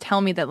 So when you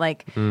tell me that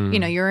like,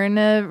 you're in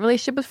a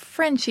relationship with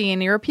Frenchie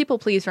and you're a people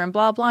pleaser and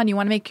blah, blah, and you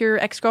want to make your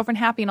ex-girlfriend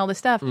happy and all this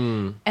stuff.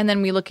 And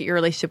then we look at your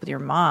relationship with your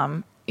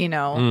mom,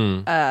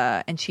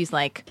 and she's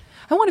like,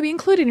 I want to be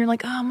included. And you're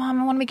like, oh, Mom,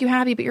 I want to make you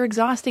happy, but you're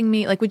exhausting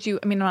me. Like,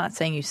 I'm not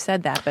saying you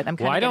said that, but I'm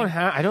kind Well, of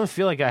I don't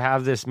feel like I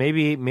have this.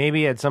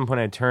 Maybe at some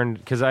point I turned,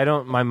 because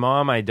my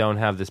mom, I don't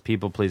have this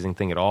people pleasing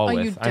thing at all Oh,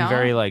 with. you I'm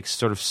very don't? like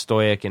sort of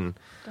stoic and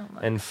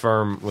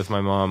firm with my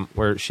mom,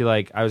 where she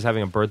I was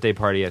having a birthday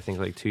party, I think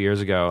like 2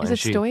 years ago. Is and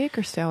it stoic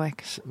or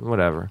stoic?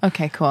 Whatever.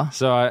 Okay, cool.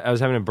 So I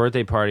was having a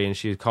birthday party, and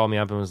she called me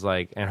up and was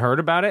like, and heard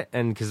about it,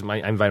 and because I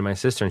invited my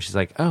sister, and she's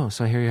like, oh,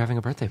 so I hear you're having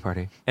a birthday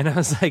party, and I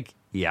was like,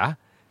 yeah,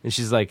 and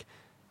she's like,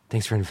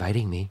 thanks for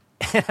inviting me,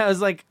 and I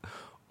was like,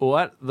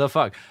 what the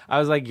fuck? I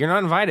was like, you're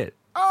not invited.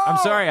 I'm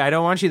sorry, I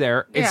don't want you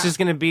there. It's Yeah. just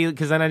going to be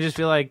because then I just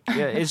feel like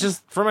it's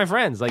just for my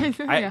friends. Like,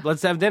 Yeah.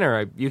 let's have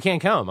dinner. You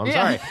can't come. I'm Yeah.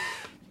 sorry.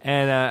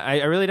 And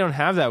I really don't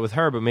have that with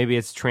her, but maybe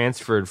it's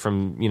transferred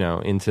from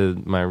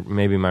into my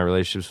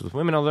relationships with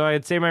women. Although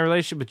I'd say my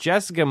relationship with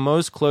Jessica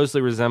most closely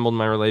resembled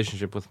my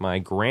relationship with my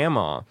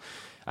grandma.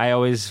 I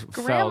always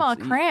Grandma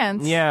felt,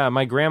 Krantz. Yeah,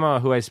 my grandma,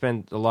 who I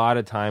spent a lot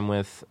of time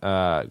with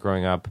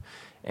growing up,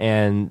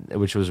 and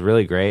which was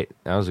really great.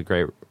 That was a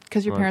great.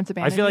 Because your parents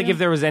abandoned I feel like you? if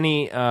there was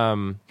any,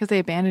 Because they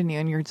abandoned you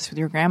and you're just with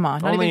your grandma.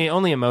 Not only even,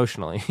 only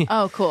emotionally.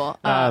 oh, cool.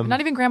 Not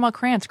even Grandma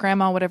Krantz.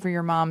 Grandma, whatever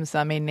your mom's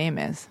maiden name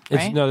is,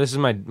 right? No, this is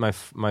my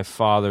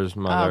father's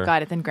mother. Oh,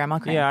 got it. Then Grandma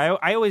Krantz. Yeah,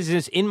 I always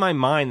just in my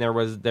mind there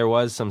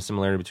was some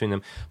similarity between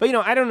them, but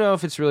I don't know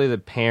if it's really the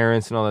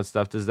parents and all that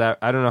stuff.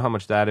 I don't know how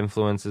much that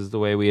influences the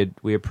way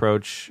we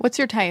approach. What's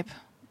your type?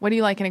 What do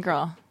you like in a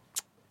girl?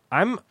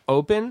 I'm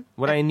open.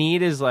 What I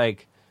need is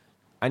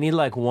I need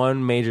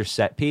one major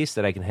set piece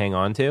that I can hang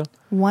on to.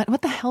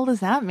 What the hell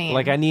does that mean?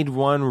 Like I need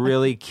one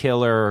really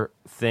killer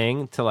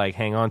thing to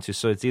hang on to.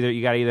 So it's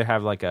you got to either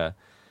have like a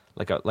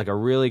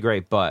really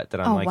great butt that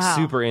I'm wow.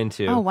 super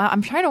into. Oh wow,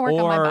 I'm trying to work on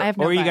my. I have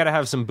no or you butt. got to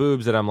have some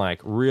boobs that I'm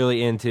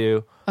really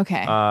into.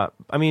 Okay. I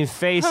mean,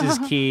 face is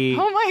key.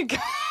 Oh my god.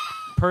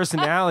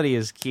 Personality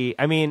is key.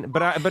 I mean,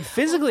 but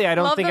physically, I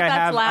don't Love think that I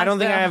that's have. I don't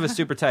think I last, have a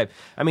super type.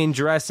 I mean,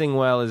 dressing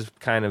well is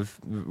kind of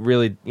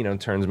really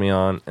turns me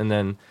on, and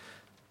then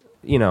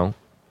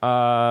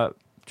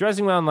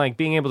dressing well and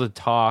being able to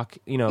talk.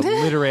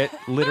 Literate,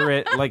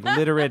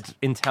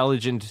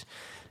 intelligent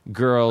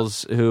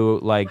girls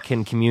who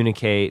can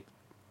communicate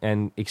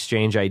and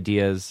exchange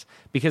ideas.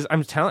 Because I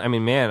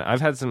mean, man,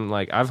 I've had some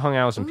I've hung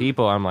out with some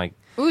people. I'm like.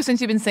 Ooh,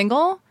 since you've been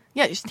single?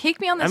 Yeah, just take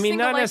me on this. I mean,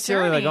 not single life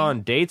necessarily journey.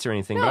 on dates or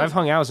anything, No. but I've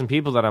hung out with some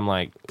people that I'm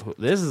like,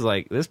 this is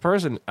this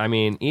person. I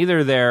mean,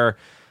 either they're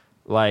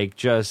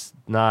just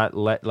not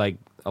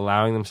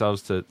allowing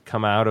themselves to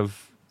come out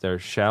of their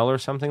shell or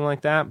something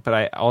like that.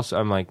 But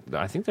I'm like,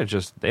 I think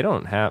they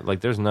don't have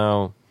there's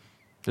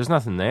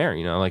nothing there.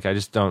 I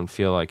just don't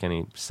feel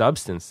any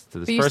substance to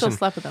this But you person. still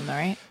slept with them, though,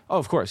 right? Oh,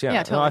 of course, yeah. Yeah,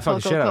 No, totally. I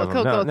fucked the Cool, shit out cool,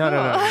 of them.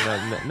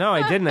 cool, No,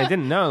 I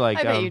didn't. No, I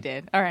bet you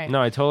did. All right.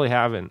 No, I totally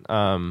haven't.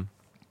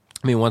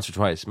 I mean, once or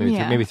twice, maybe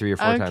Yeah. maybe 3 or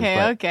 4 times.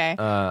 But, Okay.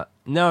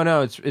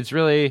 no, it's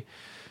really,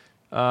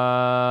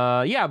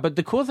 yeah. But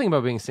the cool thing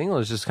about being single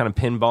is just kind of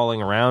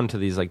pinballing around to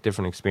these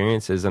different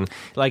experiences, and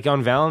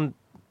on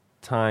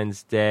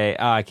Valentine's Day,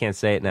 I can't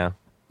say it now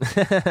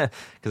because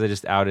I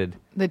just outed.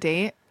 The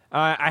date?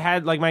 I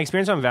had my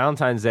experience on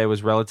Valentine's Day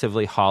was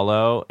relatively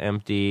hollow,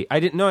 empty. I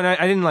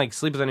didn't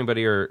sleep with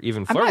anybody or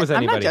even flirt with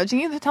anybody. I'm not judging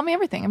you. Tell me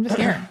everything. I'm just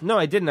here. No,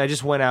 I didn't. I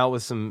just went out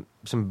with some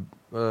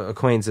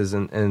acquaintances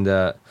and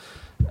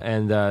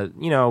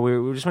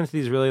we just went to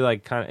these really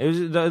it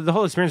was the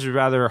whole experience was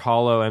rather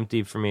hollow,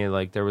 empty for me.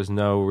 There was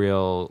no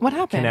real What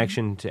happened?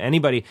 connection to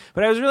anybody.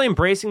 But I was really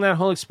embracing that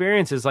whole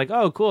experience. It's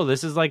oh cool,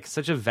 this is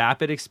such a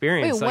vapid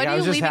experience. Wait, what I are you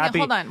was just leaving out? happy.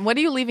 Hold on. What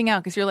are you leaving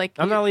out? Because you're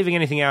I'm not leaving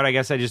anything out. I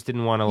guess I just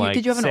didn't want to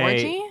Did you have an say,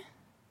 orgy?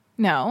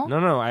 No.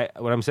 No.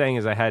 What I'm saying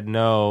is I had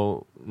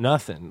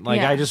nothing.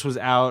 Yeah. I just was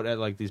out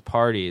at these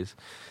parties,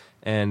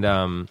 and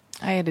I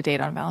had a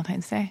date on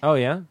Valentine's Day. oh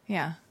yeah.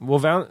 Yeah. Well,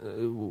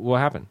 what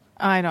happened?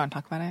 I don't want to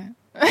talk about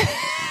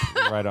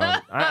it. Right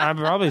on. I'm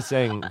probably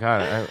saying,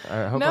 God,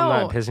 I hope No.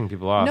 I'm not pissing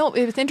people off. No,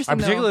 it's interesting.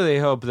 I particularly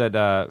hope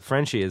that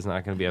Frenchie is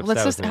not going to be upset.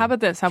 Let's just. with me. How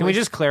about this? Can we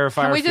just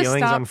clarify can our we just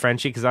feelings stop- on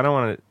Frenchie? Because I don't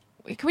want to.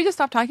 Can we just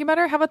stop talking about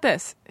her? How about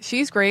this?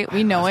 She's great.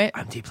 We know it.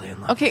 I'm deeply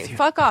in love. Okay, with you.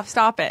 fuck off.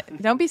 Stop it.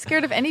 Don't be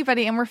scared of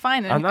anybody, and we're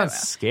fine. I'm not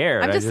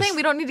scared. I'm just saying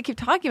we don't need to keep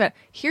talking about it.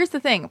 Here's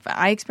the thing.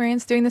 I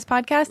experienced doing this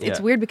podcast. It's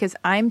Yeah. weird because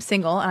I'm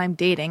single and I'm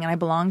dating and I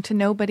belong to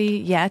nobody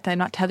yet. I'm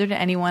not tethered to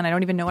anyone. I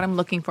don't even know what I'm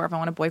looking for if I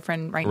want a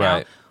boyfriend right now.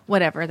 Right.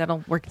 Whatever.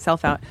 That'll work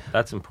itself out.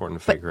 That's important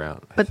to figure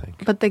out. I But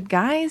think. but the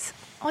guys,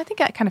 I think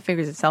that kind of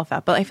figures itself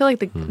out. But I feel like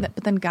but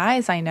then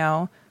guys I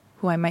know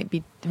who I might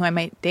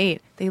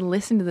date, they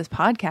listen to this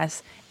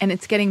podcast and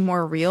it's getting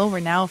more real. Where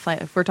now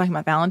if we're talking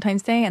about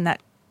Valentine's Day and that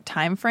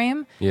time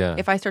frame, Yeah.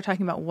 if I start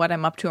talking about what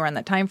I'm up to around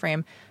that time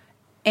frame,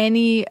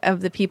 any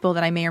of the people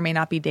that I may or may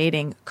not be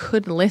dating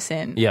could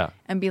listen, Yeah.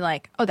 and be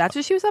like, "Oh, that's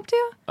what she was up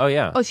to? Oh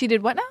yeah. Oh, she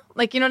did what now?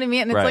 You know what I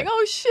mean?" And it's Right.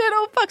 "Oh shit,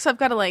 oh fuck." So I've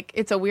got to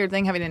it's a weird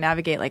thing having to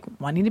navigate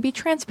wanting to be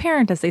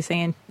transparent, as they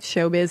say in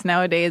showbiz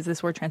nowadays.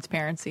 This word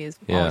transparency is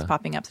always Yeah.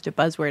 popping up, such a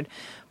buzzword.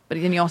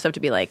 But then you also have to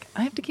be I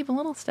have to keep a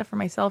little stuff for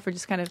myself, or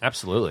just kind of.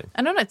 Absolutely.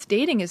 I don't know. It's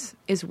dating is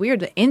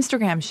weird. The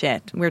Instagram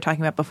shit we were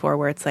talking about before,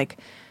 where it's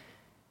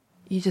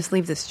you just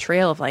leave this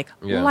trail of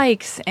Yeah.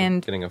 likes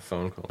and. Getting a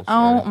phone call.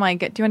 Oh sorry. my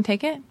god! Do you want to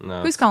take it? No,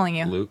 Who's it's calling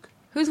you? Luke.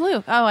 Who's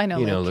Luke? Oh, I know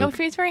You Luke. know Luke.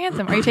 Oh, he's very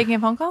handsome. Are you taking a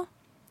phone call?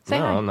 Say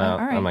No, hi. I'm not. Oh,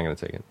 all right. I'm not going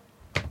to take it.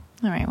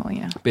 All right.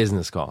 Well,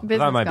 Business call. Business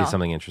that might call. be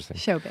something interesting.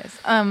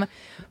 Showbiz.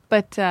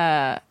 But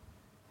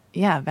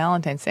yeah,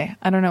 Valentine's Day.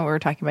 I don't know what we're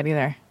talking about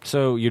either.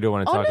 So you don't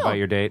want to Oh, talk no. about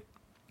your date?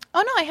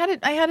 Oh no,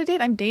 I had a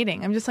date. I'm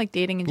dating. I'm just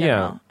dating in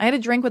general. Yeah. I had a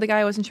drink with a guy.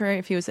 I wasn't sure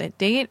if he was a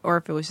date or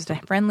if it was just a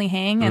friendly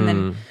hang, and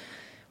then,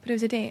 but it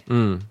was a date. I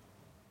was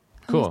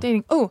Cool.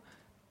 dating. Oh,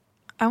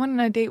 I went on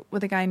a date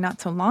with a guy not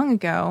so long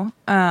ago.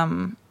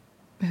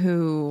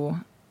 who,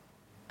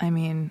 I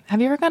mean,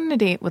 have you ever gone on a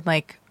date with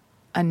like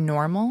a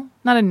normal,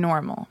 not a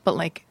normal, but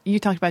like you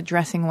talked about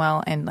dressing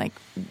well and like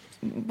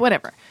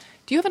whatever.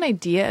 Do you have an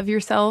idea of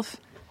yourself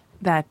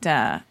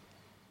that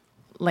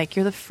like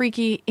you're the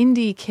freaky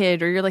indie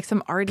kid or you're like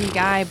some arty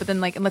guy, but then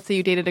like, let's say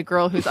you dated a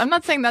girl who's, I'm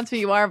not saying that's who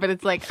you are, but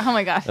it's like, oh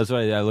my gosh. That's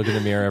why I look in the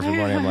mirror every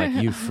morning. I'm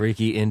like, you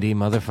freaky indie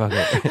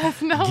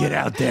motherfucker. No. Get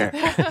out there.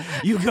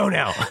 You go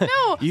now.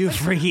 No. You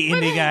freaky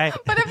indie guy.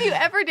 But have you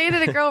ever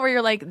dated a girl where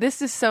you're like,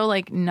 this is so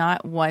like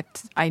not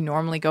what I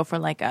normally go for,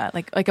 like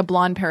a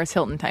blonde Paris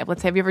Hilton type?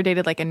 Let's say, have you ever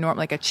dated like a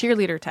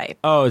cheerleader type?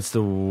 Oh, it's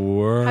the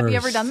worst. Have you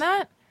ever done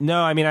that? No,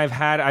 I mean,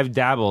 I've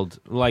dabbled,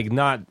 like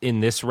not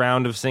in this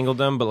round of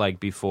singledom, but like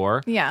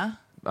before. Yeah.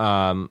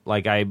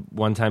 Like I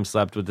one time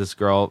slept with this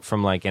girl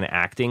from like an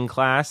acting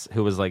class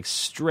who was like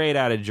straight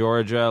out of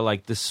Georgia,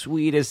 like the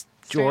sweetest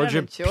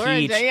Georgia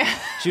peach. Yeah.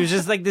 She was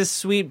just like this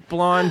sweet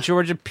blonde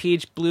Georgia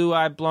peach,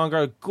 blue-eyed blonde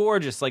girl,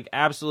 gorgeous, like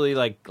absolutely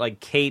like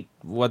Kate.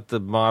 What's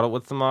the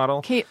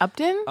model? Kate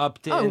Upton.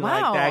 Upton, Oh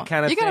wow, like that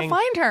kind of you thing. gotta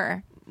find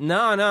her.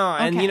 No,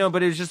 and Okay.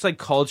 but it was just like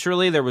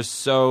culturally there was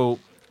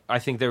I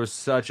think there was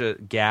such a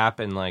gap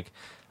and like,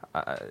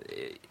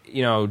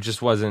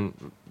 just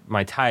wasn't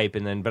my type.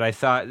 And then, but I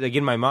thought, like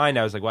in my mind,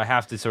 I was like, well, I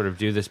have to sort of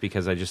do this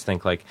because I just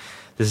think like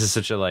this is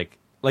such a like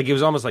it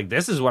was almost like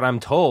this is what I'm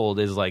told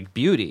is like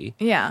beauty.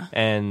 Yeah.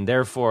 And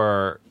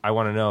therefore, I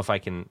want to know if I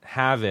can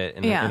have it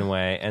in a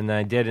way. And then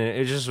I did, and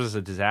it just was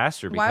a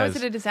disaster. Because, Why was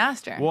it a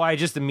disaster? Well, I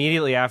just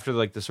immediately after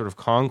like the sort of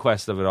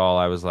conquest of it all,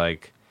 I was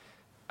like,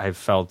 I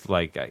felt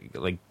like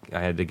I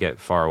had to get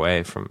far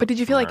away from. But did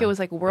you feel from like her. it was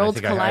like worlds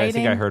I colliding?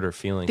 think I hurt her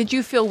feelings. Did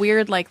you feel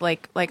weird, like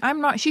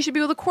I'm not? She should be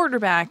with a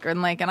quarterback,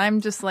 and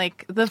I'm just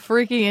like the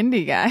freaky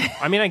indie guy.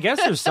 I mean, I guess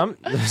there's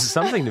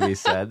something to be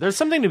said. There's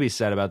something to be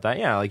said about that.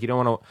 Yeah, like you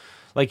don't want to.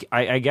 Like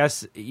I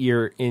guess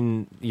you're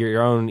in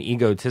your own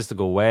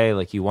egotistical way.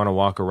 Like you want to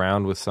walk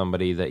around with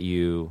somebody that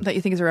you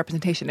think is a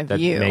representation of that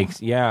you.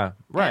 makes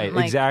right,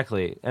 like,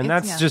 exactly. And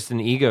that's yeah. just an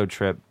ego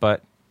trip.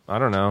 But I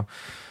don't know.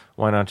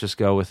 Why not just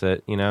go with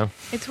it?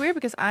 It's weird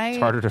because it's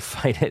harder to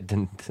fight it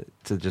than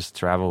to just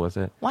travel with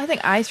it. Well, I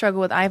think I struggle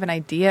with. I have an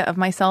idea of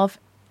myself,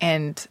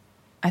 and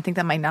I think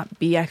that might not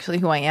be actually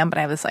who I am, but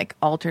I have this like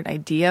altered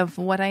idea of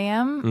what I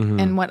am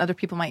and what other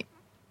people might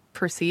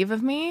perceive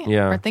of me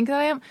or think that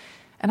I am.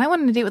 And I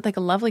went on a date with like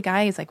a lovely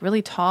guy. He's like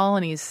really tall,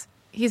 and he's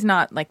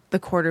not like the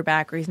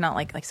quarterback, or he's not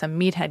like some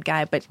meathead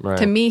guy. But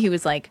to me, he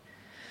was like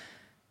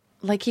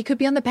he could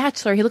be on The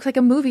Bachelor. He looks like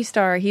a movie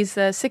star. He's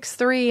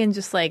 6'3" and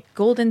just like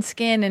golden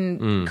skin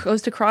and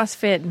goes to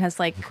CrossFit and has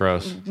like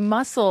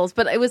muscles.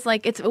 But it was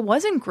like it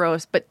wasn't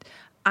gross. But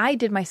I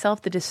did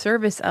myself the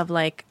disservice of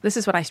like, this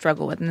is what I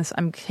struggle with, and this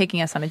I'm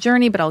taking us on a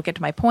journey. But I'll get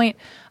to my point.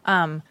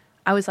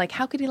 I was like,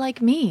 how could he like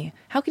me?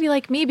 How could he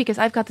like me? Because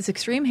I've got this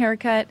extreme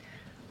haircut,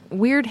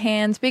 weird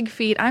hands, big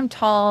feet. I'm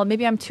tall.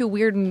 Maybe I'm too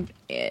weird and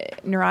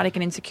neurotic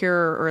and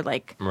insecure or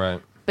like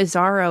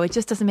bizarro. It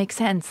just doesn't make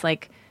sense.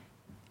 Like,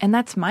 and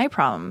that's my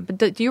problem. But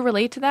do you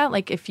relate to that?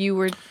 Like, if you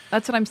were,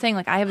 that's what I'm saying.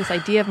 Like, I have this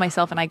idea of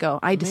myself, and I go,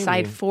 I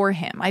decide for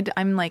him.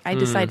 I'm like, I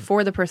decide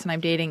for the person I'm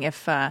dating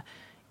if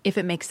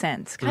it makes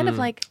sense. Kind of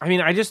like. I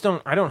mean, I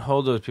don't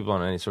hold those people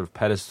on any sort of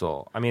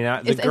pedestal. I mean,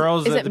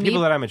 the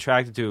people that I'm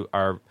attracted to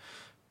are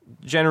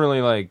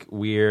generally like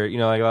weird,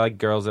 like I like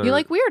girls that you are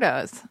like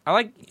weirdos. I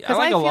like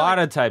a lot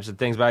of types of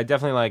things, but I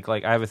definitely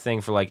like I have a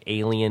thing for like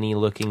alien-y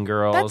looking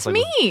girls. That's like,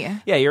 me.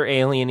 Yeah, you're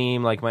alien-y,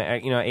 like my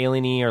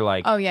alien-y or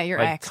like your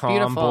like ex,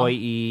 beautiful.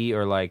 tomboy-y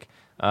or like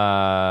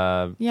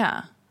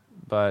yeah.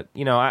 But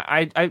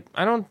I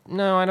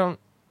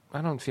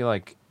don't feel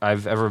like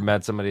I've ever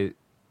met somebody.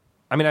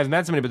 I mean, I've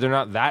met somebody, but they're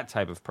not that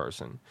type of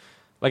person.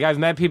 Like I've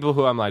met people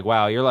who I'm like,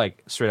 wow, you're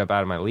like straight up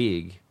out of my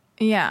league.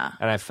 Yeah.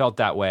 And I felt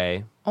that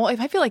way. Well,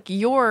 if I feel like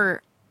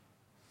you're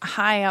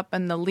high up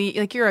in the league,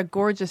 like you're a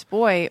gorgeous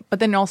boy,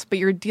 but I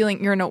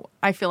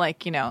feel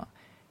like,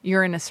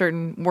 you're in a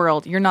certain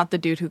world. You're not the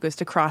dude who goes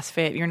to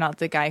CrossFit. You're not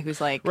the guy who's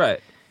like,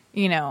 right.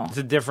 It's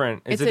a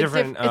different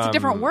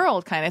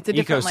world kind of. It's a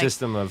different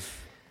ecosystem of.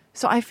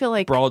 So I feel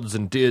like broads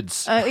and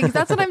dudes.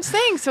 That's what I'm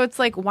saying. So it's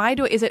like,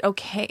 is it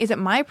okay? Is it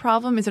my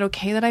problem? Is it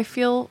okay that I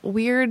feel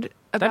weird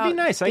about That'd be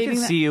nice. I could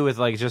see you with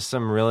like just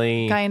some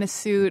really guy in a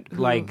suit,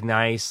 like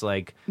nice,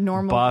 like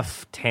normal,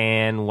 buff,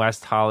 tan,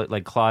 West Hollywood,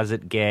 like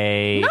closet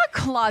gay, not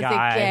closet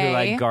guy gay, who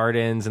like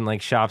gardens and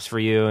like shops for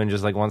you and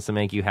just like wants to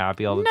make you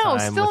happy all the time. No,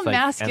 still with, like,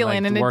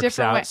 masculine and, like, in a works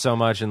different out way. So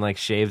much and like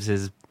shaves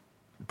his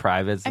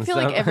privates. I feel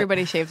like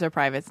everybody shaves their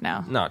privates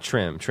now. No,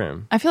 trim.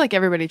 I feel like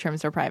everybody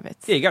trims their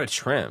privates. Yeah, you got to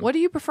trim. What do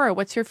you prefer?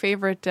 What's your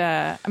favorite?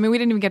 I mean, we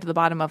didn't even get to the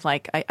bottom of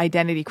like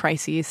identity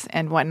crises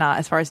and whatnot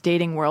as far as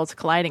dating worlds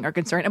colliding are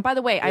concerned. And by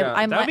the way,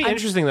 that would be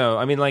interesting though.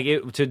 I mean, like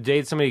to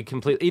date somebody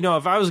completely.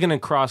 If I was going to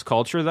cross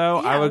culture though,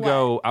 I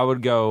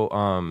would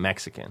go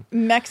Mexican.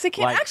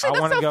 Mexican. Like, actually,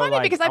 that's so funny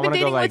because I've been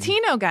dating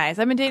Latino guys.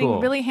 I've been dating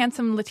really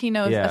handsome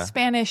Latinos,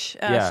 Spanish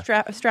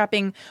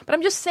strapping. But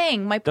I'm just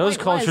saying, my point those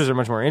cultures was, are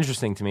much more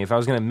interesting to me. If I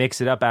was going to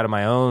mix it up out of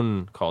my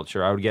own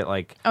culture, I would get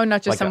like Oh,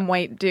 not just like some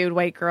white dude,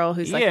 white girl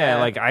who's like yeah, a,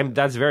 like I'm.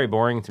 That's very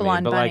boring to me.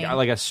 blonde But bunny.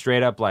 like a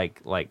straight up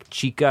like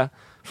Chica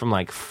from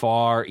like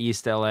far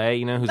East LA,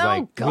 you know, who's Oh,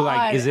 like who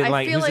like is God. in I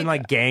like feel who's in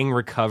like- like gang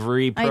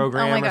recovery oh my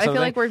program God, I or feel something.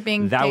 like we're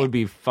being that ga- would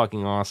be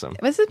fucking awesome.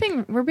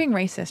 we're being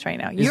racist right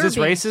now. Is this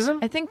racism?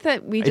 I think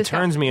that we It just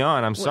turns me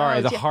on. I'm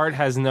sorry. The yeah. heart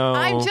has no.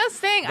 I'm just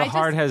saying. The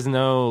heart has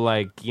no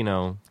like you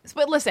know.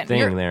 But listen, thing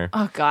you're, there.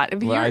 Oh God,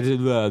 if Well, I you're,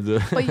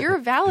 did, but you're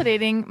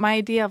validating my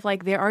idea of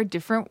like there are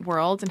different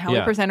worlds and how we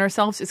Yeah. present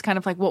ourselves is kind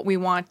of like what we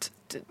want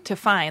to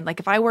find. Like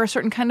if I were a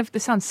certain kind of,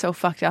 this sounds so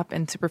fucked up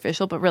and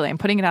superficial, but really I'm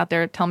putting it out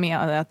there. Tell me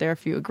out there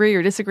if you agree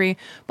or disagree.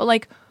 But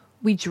like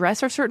we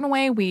dress a certain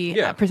way, we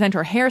Yeah. present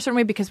our hair a certain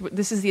way because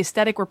this is the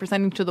aesthetic we're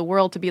presenting to the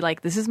world to be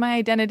like, this is my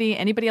identity.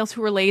 Anybody else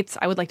who relates,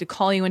 I would like to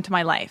call you into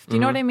my life. Do you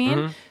know what I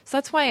mean? So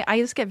that's why I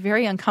just get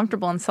very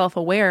uncomfortable and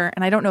self-aware.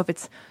 And I don't know if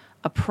it's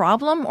a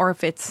problem or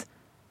if it's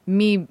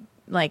me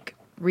like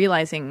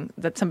realizing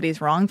that somebody's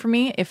wrong for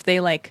me if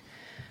they like,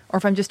 or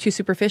if I'm just too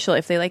superficial,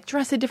 if they like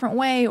dress a different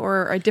way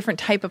or a different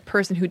type of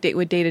person who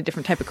would date a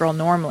different type of girl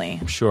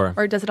normally. Sure.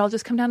 Or does it all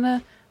just come down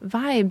to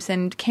vibes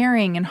and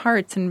caring and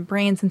hearts and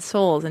brains and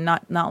souls and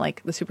not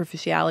like the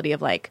superficiality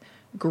of like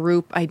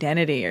group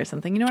identity or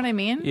something? You know what I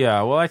mean?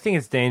 Yeah, well, I think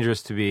it's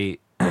dangerous to be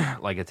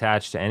like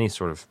attached to any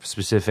sort of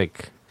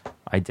specific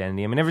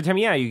identity. I mean, every time,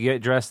 you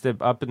get dressed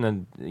up in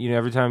the,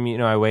 every time,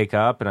 I wake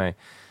up and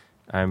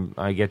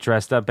I get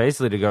dressed up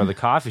basically to go to the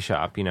coffee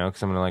shop,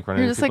 because I'm gonna like run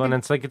You're into just people, like and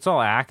it's like it's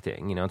all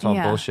acting, it's all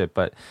Yeah. bullshit.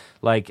 But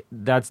like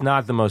that's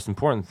not the most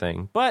important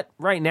thing. But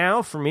right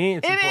now, for me,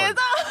 it's It important.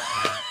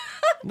 is.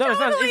 No, it's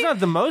not. It's not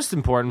the most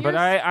important, but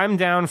I'm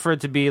down for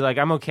it to be like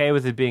I'm okay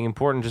with it being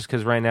important, just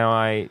because right now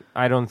I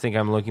don't think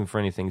I'm looking for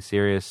anything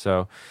serious.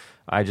 So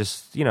I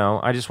just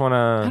I just want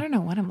to. I don't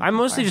know what I'm looking I'm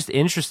mostly for. just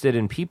interested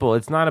in people.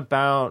 It's not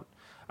about.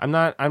 I'm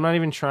not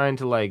even trying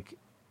to like.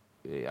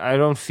 I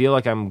don't feel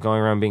like I'm going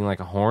around being like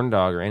a horn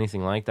dog or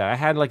anything like that. I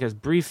had like a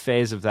brief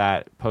phase of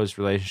that post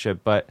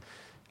relationship, but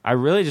I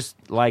really just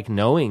like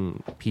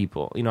knowing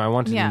people. I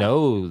want to Yeah.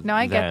 know. No,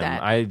 I get them.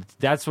 that.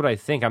 That's what I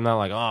think. I'm not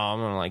like, oh, I'm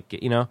gonna like,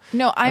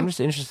 No, I'm just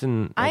interested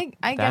in. Like,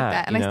 I get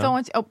that, and you I know? still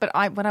want to. Oh, but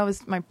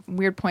my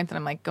weird point that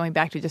I'm like going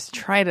back to just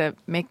try to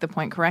make the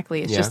point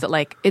correctly is Yeah. just that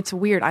like it's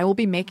weird. I will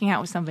be making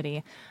out with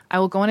somebody. I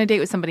will go on a date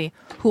with somebody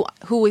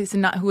who is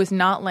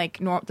not like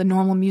the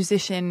normal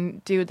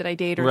musician dude that I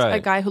date, or a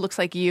Right. guy who looks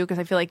like you, because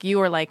I feel like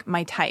you are like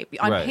my type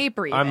on Right.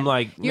 paper. Even. I'm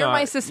like, you're no,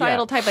 my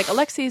societal yeah. type. Like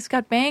Alexi's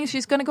got bangs.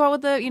 She's gonna go out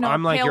with the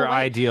I'm like pale your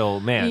white. ideal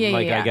man. Yeah,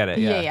 like yeah, I get it.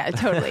 Yeah, yeah,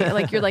 totally.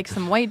 Like you're like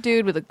some white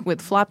dude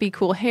with floppy,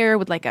 cool hair,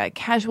 with like a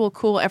casual,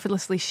 cool,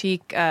 effortlessly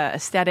chic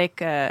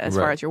aesthetic as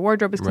far Right. as your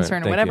wardrobe is Right.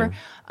 concerned, or Thank whatever.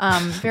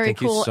 Very Thank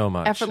you cool, so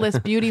much. effortless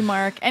beauty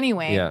mark.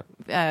 Anyway, Yeah.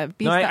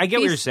 bee No, I stung- get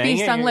what bee- you're saying. bee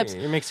Yeah, stung you're, lips.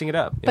 you're mixing it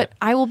up. But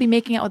I will be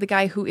making out with a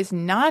guy who is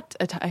not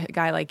a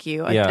guy like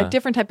you, Yeah. a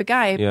different type of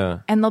guy. Yeah.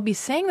 And they'll be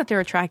saying that they're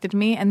attracted to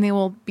me, and they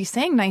will be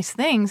saying nice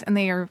things, and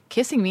they are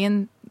kissing me,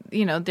 and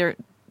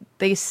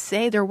they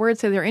say their words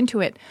say they're into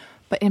it.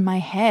 But in my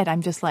head,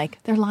 I'm just like,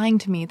 they're lying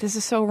to me. This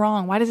is so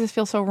wrong. Why does this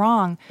feel so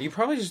wrong? you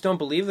probably just don't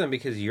believe them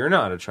because you're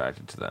not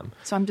attracted to them.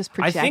 So I'm just I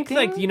projecting.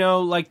 think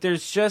like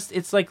there's just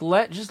it's like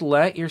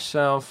let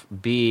yourself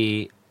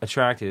be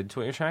attracted to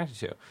what you're attracted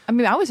to. I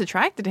mean, I was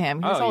attracted to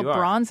him. He was Oh, all you are.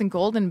 bronze and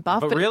gold and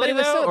buff. But really, it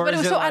was though? so, Or but it is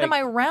was it so out of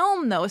like- my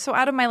realm, though. So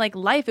out of my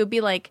life. It would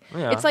be like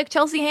Yeah. it's like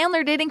Chelsea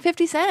Handler dating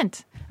 50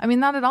 Cent. I mean,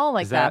 not at all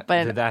like Is that-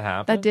 but did that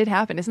happen? That did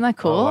happen. Isn't that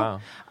cool? Oh,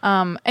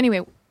 wow.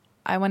 Anyway,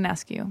 I want to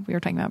ask you. We were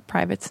talking about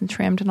privates and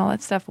trimmed and all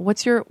that stuff.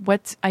 What's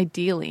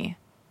ideally?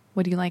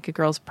 What do you like a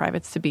girl's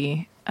privates to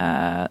be?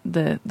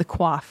 The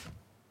coif.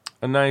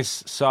 A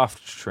nice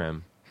soft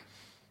trim.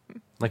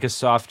 Like a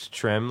soft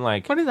trim,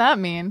 like What does that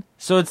mean?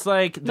 so it's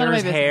like None of my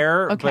there's business.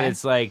 hair, but Okay.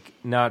 it's like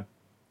not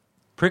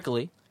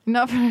prickly,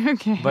 No,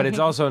 okay. but it's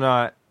also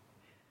not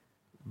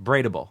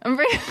braidable.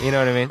 You know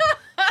what I mean?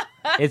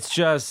 It's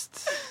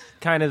just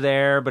kind of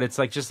there, but it's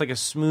like just like a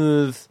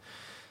smooth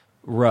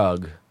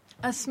rug.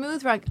 a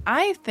smooth rug.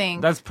 I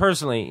think. That's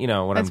personally,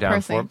 what That's I'm down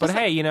personally- for. But Just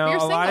hey, like- a you're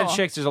lot of single.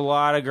 chicks, there's a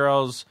lot of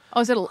girls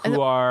Oh, is it? who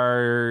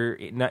are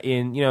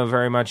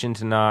very much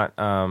into not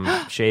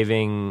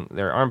shaving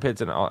their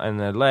armpits and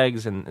their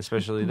legs, and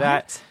especially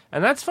that. What?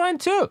 And that's fine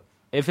too.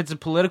 If it's a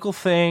political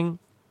thing,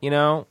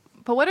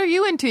 But what are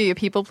you into, you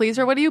people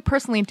pleaser? What are you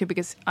personally into?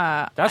 Because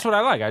that's what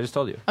I like. I just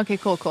told you. okay,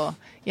 cool.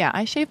 Yeah,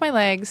 I shave my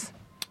legs.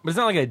 But it's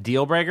not like a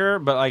deal breaker,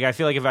 but like I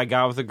feel like if I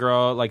got with a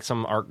girl, like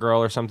some art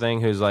girl or something,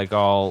 who's like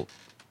all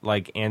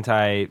like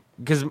anti,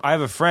 because I have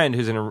a friend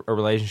who's in a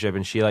relationship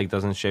and she like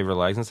doesn't shave her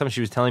legs and stuff.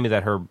 She was telling me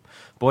that her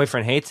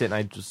boyfriend hates it, and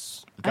I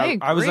just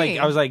I was agree.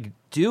 like,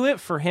 do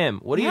it for him.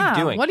 What are Yeah,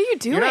 you doing? what are you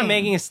You're not doing?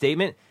 making a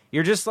statement.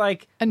 You're just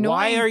like, why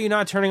Annoying. are you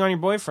not turning on your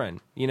boyfriend?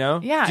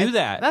 Yeah, do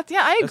that. I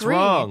That's agree.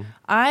 wrong.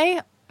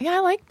 I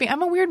like being.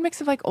 I'm a weird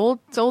mix of like old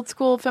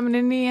school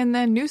femininity and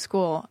then new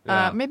school.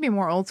 Yeah. Maybe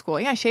more old school.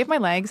 Yeah, I shave my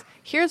legs.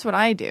 Here's what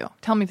I do.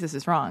 Tell me if this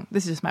is wrong.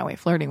 This is just my way of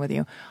flirting with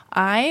you.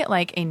 I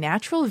like a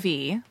natural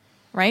V,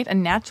 right? A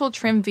natural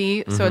trim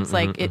V. So it's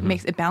like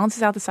it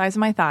balances out the size of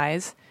my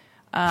thighs.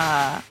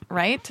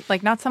 right?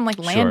 Like not some like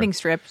landing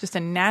strip, just a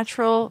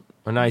natural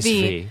A nice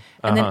V.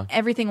 and then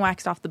everything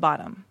waxed off the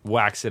bottom.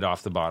 Wax it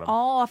off the bottom.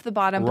 All off the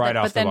bottom. Right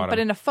off but the then, bottom. But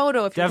in a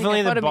photo, if Definitely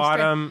you take a the photo of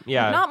me bottom, straight-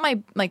 yeah. Not my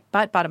like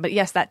butt bottom, but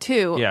yes, that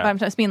too. Yeah. But I'm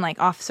just being like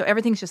off, so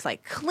everything's just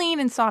like clean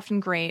and soft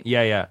and great.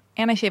 Yeah, yeah.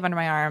 And I shave under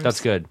my arms.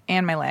 That's good.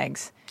 And my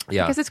legs.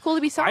 Yeah. Because it's cool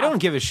to be soft. I don't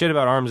give a shit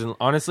about arms, and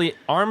honestly,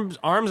 arms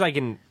I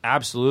can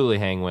absolutely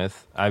hang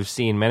with. I've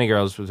seen many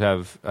girls who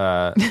have,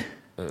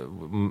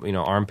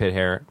 armpit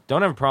hair.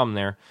 Don't have a problem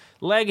there.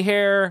 Leg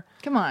hair,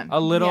 Come on. a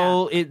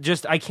little. It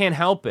just I can't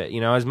help it.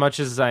 As much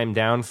as I'm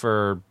down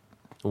for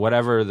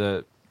whatever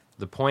the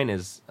point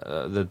is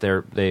that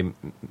they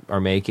are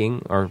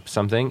making or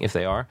something, if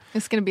they are.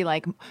 It's going to be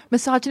like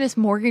misogynist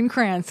Morgan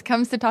Krantz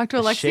comes to talk to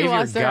Alexi Shave your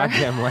Wasser.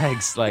 goddamn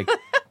legs, like.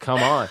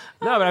 Come on.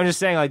 No, but I'm just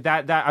saying, like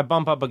that. I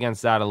bump up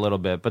against that a little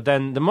bit. But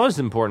then the most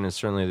important is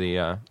certainly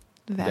the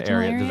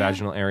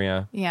vaginal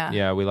area. Yeah.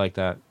 Yeah, we like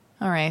that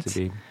All right. to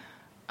be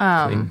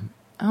clean.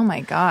 Oh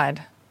my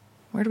God.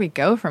 Where do we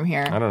go from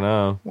here? I don't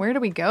know. Where do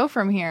we go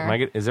from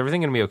here? Is everything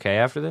going to be okay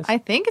after this? I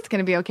think it's going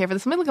to be okay for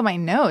this. Let me look at my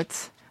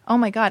notes. Oh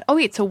my God. Oh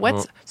wait. So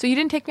so you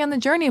didn't take me on the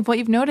journey of what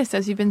you've noticed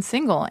as you've been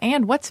single,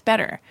 and what's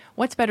better?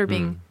 What's better,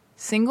 being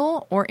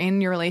single or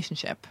in your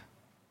relationship?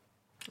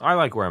 I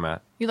like where I'm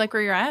at. You like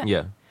where you're at?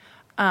 Yeah.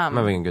 I'm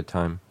having a good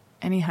time.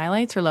 Any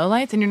highlights or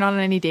lowlights? And you're not on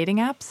any dating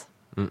apps?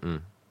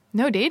 Mm-mm.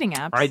 No dating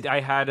apps. I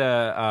had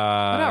a.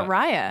 What about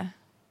Raya?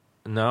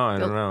 No, I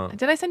don't know.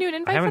 Did I send you an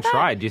invite? I haven't for that?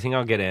 tried. Do you think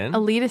I'll get in?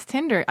 Elitist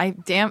Tinder.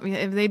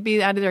 If they'd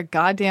be out of their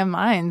goddamn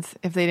minds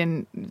if they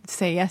didn't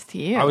say yes to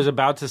you. I was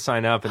about to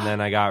sign up, and then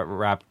I got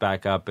wrapped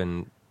back up,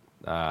 and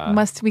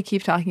Must we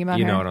keep talking about her?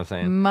 you know what I'm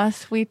saying.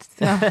 Must we?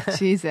 Oh,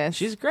 Jesus.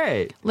 She's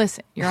great.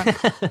 Listen, you're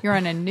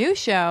on a new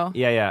show.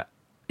 Yeah.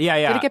 Did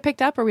it get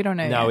picked up or we don't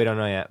know yet? No, we don't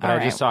know yet. But All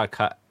I just saw a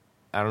cut.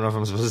 I don't know if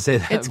I'm supposed to say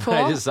that. It's but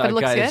I cool, just saw but it a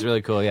looks cut. It's good?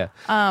 really cool, yeah.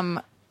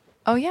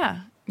 Oh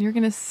yeah, you're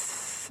gonna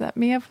set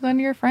me up with one of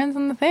your friends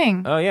on the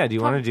thing. Oh, yeah. Do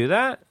you want to do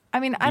that? I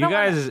mean, I You don't.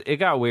 guys, it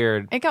got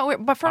weird. It got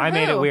weird, but for I who?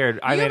 made it weird.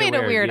 You made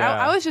it weird.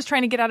 yeah. I was just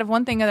trying to get out of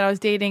one thing that I was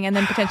dating and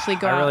then potentially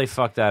go I out. really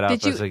fucked that up.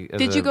 Did you?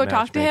 Did you go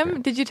talk to him?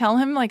 matchmaker. Did you tell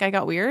him like I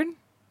got weird?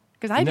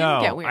 Because I No,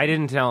 didn't get weird. I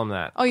didn't tell him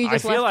that. Oh, you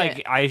just I feel left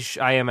like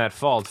I am at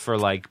fault for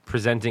like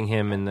presenting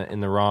him in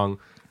the wrong.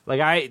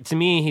 Like to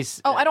me,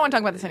 he's. Oh, I don't want to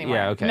talk about this anymore.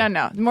 Yeah, okay.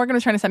 No. Morgan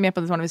was trying to set me up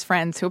with one of his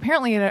friends who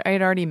apparently I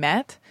had already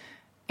met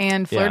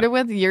and flirted Yeah.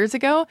 with years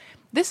ago.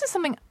 This is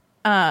something,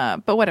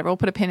 but whatever. We'll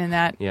put a pin in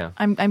that. Yeah.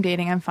 I'm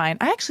dating. I'm fine.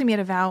 I actually made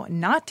a vow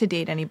not to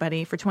date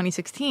anybody for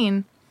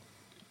 2016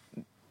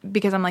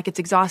 because I'm like, it's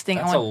exhausting.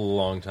 That's a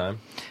long time.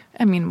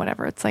 I mean,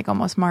 whatever. It's like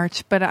almost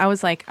March, but I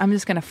was like, I'm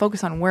just going to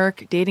focus on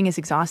work. Dating is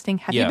exhausting.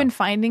 Have you Yeah. been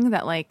finding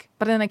that like,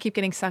 but then I keep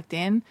getting sucked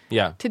in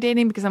Yeah. to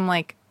dating because I'm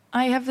like,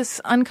 I have this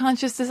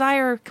unconscious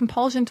desire,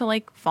 compulsion to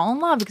like fall in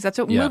love because that's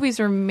what Yeah. movies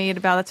are made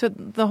about. That's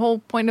what the whole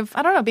point of,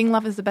 I don't know, being in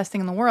love is the best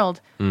thing in the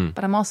world.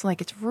 But I'm also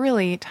like, it's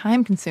really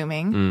time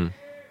consuming.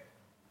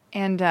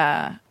 And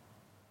I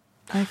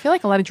feel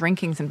like a lot of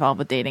drinking's involved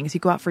with dating because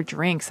you go out for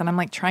drinks and I'm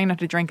like trying not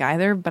to drink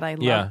either, but I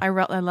love, Yeah. I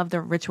love the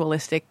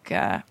ritualistic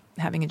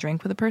having a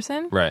drink with a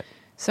person. Right.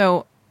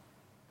 So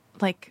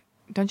like,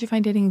 don't you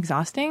find dating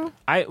exhausting?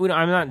 I'm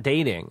not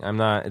dating. I'm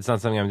not. It's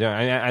not something I'm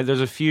doing. There's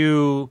a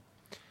few,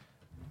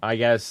 I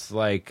guess,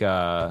 like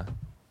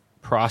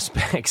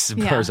prospects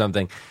Yeah. or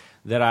something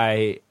that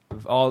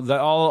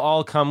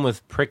all come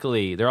with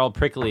prickly. They're all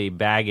prickly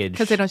baggage.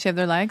 Because they don't shave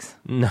their legs?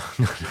 No,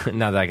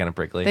 not that kind of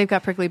prickly. They've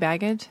got prickly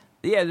baggage?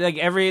 Yeah, like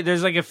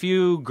there's like a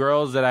few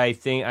girls that I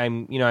think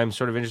I'm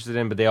sort of interested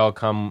in, but they all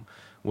come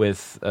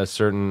with a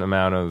certain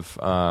amount of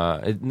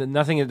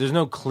nothing. There's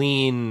no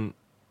clean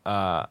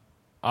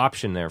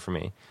option there for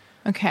me.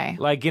 Okay.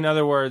 Like, in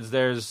other words,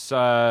 there's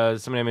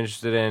somebody I'm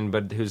interested in,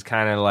 but who's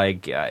kind of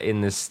like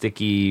in this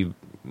sticky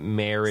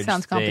marriage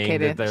Sounds thing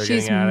complicated. that they're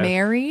She's getting out of.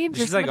 married?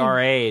 She's There's like somebody- our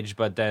age,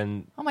 but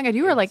then Oh my God,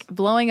 you were like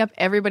blowing up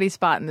everybody's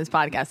spot in this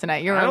podcast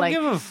tonight. You I were don't like,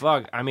 give a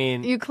fuck. I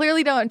mean, you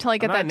clearly don't until I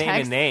get I'm that not naming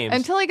text. names.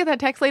 Until I get that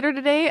text later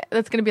today,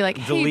 that's going to be like,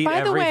 hey, Delete by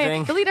the way,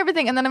 everything. delete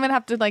everything. And then I'm going to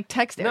have to like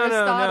text no,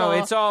 Aristotle.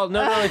 it's all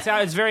it's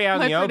out. It's very out in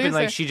My the open. producer.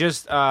 Like she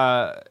just. my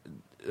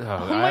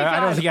I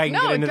don't God. think I can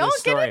No, get into don't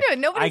this get story. into it.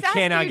 Nobody's I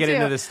cannot asking get you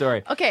into to. this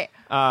story. Okay.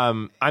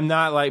 I'm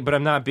not like, but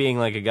I'm not being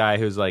like a guy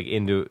who's like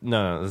into.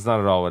 No, that's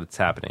not at all what's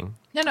happening.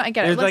 No, I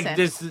get it. There's Listen. like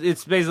this.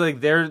 It's basically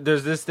like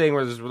there's this thing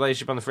where there's a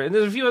relationship on the front. And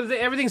there's a few.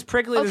 Everything's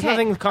prickly. There's Okay,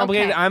 nothing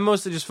complicated. okay. I'm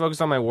mostly just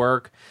focused on my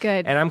work.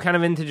 Good. And I'm kind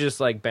of into just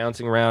like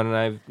bouncing around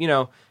and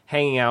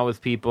hanging out with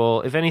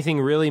people. If anything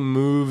really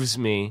moves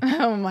me,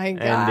 Oh my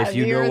God. and if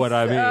you know You're what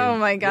I mean, Oh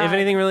my God. if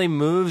anything really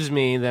moves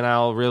me, then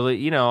I'll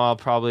really, I'll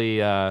probably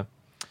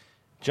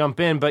jump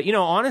in. But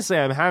honestly,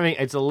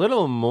 it's a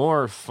little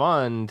more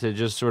fun to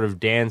just sort of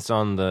dance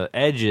on the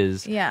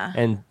edges, Yeah.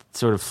 and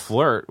sort of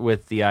flirt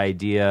with the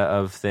idea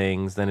of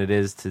things than it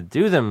is to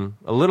do them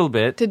a little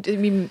bit.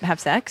 to have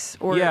sex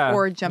or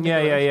jump into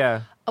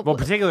Yeah. Well,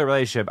 particular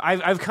relationship.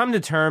 I've come to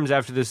terms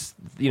after this,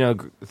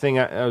 thing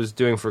I was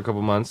doing for a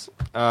couple months,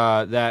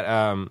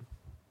 that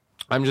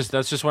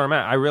That's just where I'm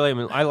at.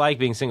 I like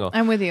being single.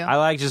 I'm with you.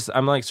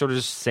 I'm like sort of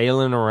just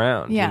sailing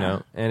around, Yeah. you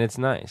know, and it's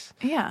nice.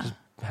 Yeah. Just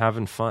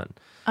having fun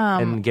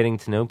and getting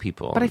to know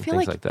people. But I and feel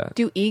things like, that.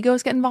 do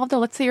egos get involved though?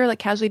 Let's say you're like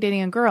casually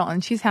dating a girl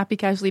and she's happy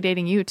casually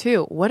dating you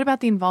too. What about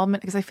the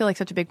involvement? Because I feel like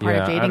such a big part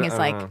of dating is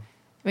like,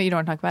 well, you don't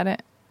want to talk about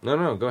it?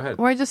 No, go ahead.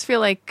 Or I just feel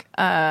like,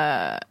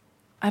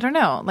 I don't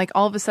know, like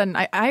all of a sudden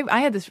I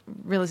had this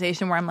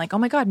realization where I'm like, oh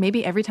my God,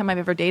 maybe every time I've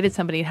ever dated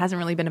somebody, it hasn't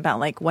really been about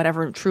like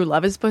whatever true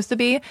love is supposed to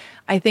be.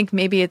 I think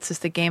maybe it's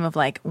just a game of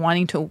like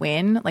wanting to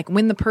win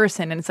the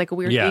person. And it's like a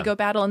weird ego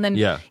battle. And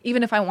then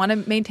even if I want to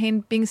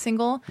maintain being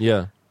single,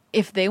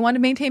 if they want to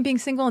maintain being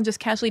single and just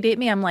casually date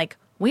me, I'm like,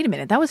 wait a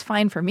minute, that was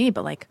fine for me.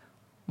 But like,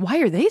 why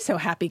are they so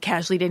happy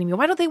casually dating me?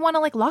 Why don't they want to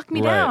like lock me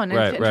down? And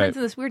it turns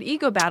into this weird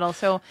ego battle.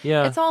 So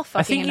it's all fucking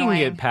I think annoying.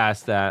 you can get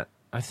past that.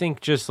 I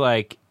think there's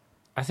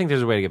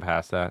a way to get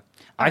past that.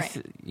 I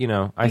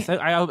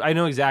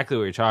know exactly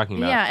what you're talking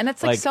about. Yeah, and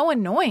it's like so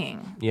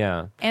annoying.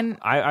 Yeah, and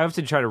I have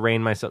to try to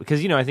rein myself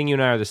because I think you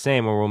and I are the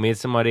same. Where we'll meet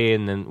somebody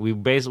and then we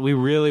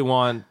really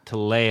want to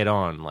lay it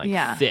on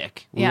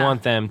thick. We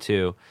want them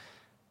to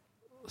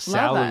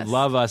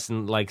love us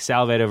and like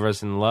salivate over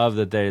us and love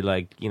that they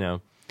like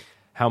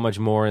how much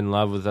more in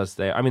love with us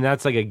they. I mean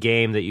that's like a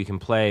game that you can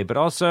play, but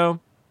also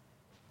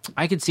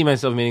I could see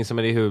myself meeting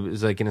somebody who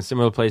is like in a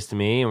similar place to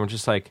me, and we're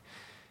just like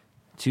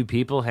two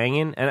people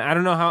hanging, and I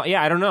don't know how.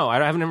 Yeah, I don't know. I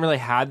haven't really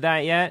had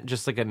that yet.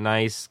 Just like a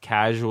nice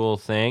casual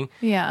thing.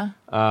 Yeah.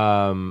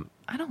 I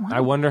don't want. I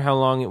wonder how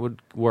long it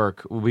would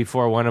work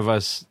before one of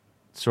us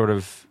sort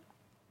of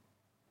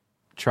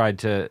tried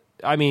to.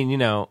 I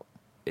mean,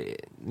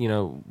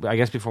 I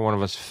guess before one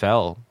of us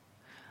fell.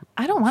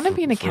 I don't want to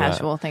be in a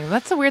casual thing.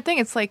 That's the weird thing.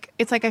 It's like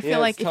I feel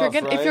like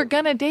if you're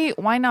gonna date,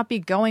 why not be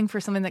going for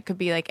something that could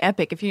be like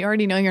epic? If you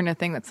already know you're in a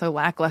thing that's so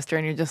lackluster,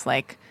 and you're just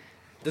like,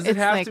 does it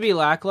have to be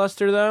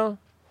lackluster though?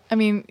 I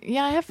mean,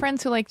 yeah, I have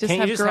friends who like just Can't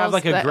have you just girls have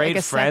like a that, great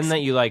like, friend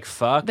that you like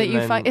fuck that and you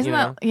then, fuck? Isn't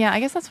that? Yeah,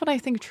 I guess that's what I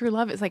think true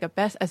love is, like a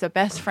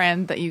best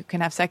friend that you can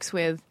have sex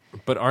with.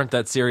 But aren't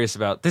that serious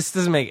about? This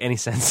doesn't make any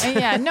sense.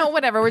 Yeah, no,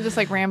 whatever. We're just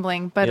like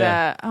rambling.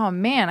 But oh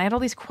man, I had all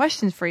these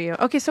questions for you.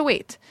 Okay, so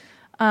wait.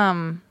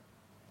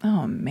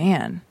 Oh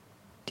man,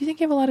 do you think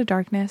you have a lot of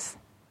darkness?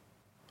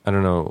 I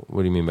don't know.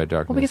 What do you mean by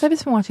darkness? Well, because I've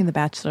just been watching The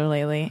Bachelor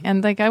lately,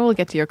 and like I will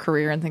get to your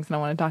career and things that I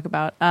want to talk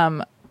about.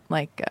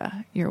 Like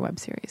your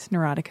web series,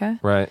 Neurotica,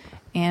 right,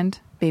 and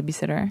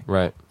Babysitter,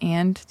 right,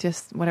 and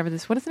just what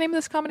is the name of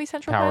this Comedy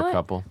Central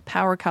pilot?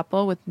 Power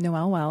Couple with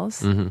Noelle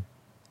Wells. Mm-hmm.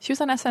 She was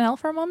on SNL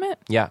for a moment.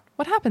 Yeah.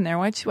 What happened there?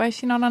 Why is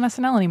she not on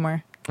SNL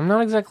anymore? I'm not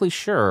exactly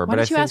sure. Why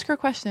don't you ask her a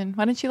question?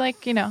 Why don't you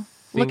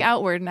look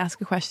outward and ask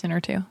a question or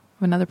two of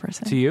another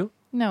person? To you?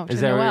 No, to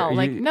Noelle.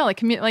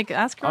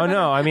 Ask her. Oh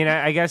no, I mean,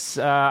 I guess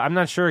I'm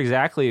not sure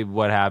exactly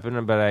what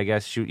happened, but I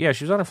guess she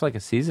was on it for like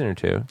a season or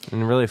two,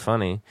 and really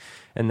funny.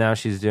 And now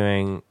she's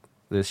doing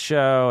this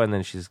show, and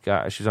then she's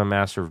on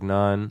Master of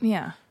None.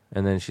 Yeah.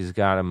 And then she's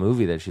got a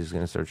movie that she's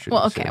going to start shooting.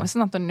 Well, okay, it's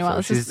not the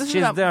Noelle. So she's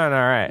done all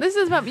right. This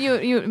is about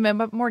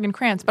about Morgan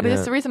Krantz. But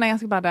the reason I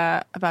ask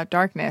about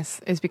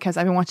darkness is because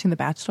I've been watching The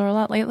Bachelor a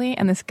lot lately,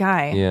 and this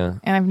guy. Yeah.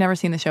 And I've never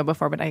seen the show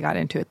before, but I got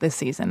into it this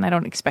season. I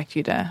don't expect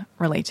you to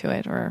relate to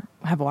it or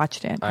have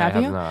watched it. Have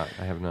you? I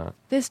have not.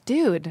 This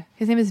dude,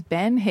 his name is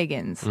Ben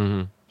Higgins.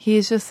 Mm-hmm.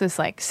 He's just this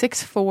like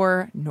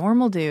 6'4"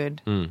 normal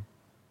dude. Mm.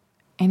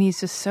 And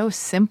he's just so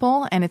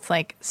simple, and it's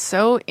like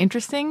so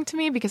interesting to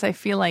me because I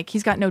feel like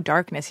he's got no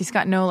darkness. He's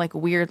got no like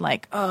weird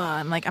like, oh,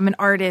 I'm an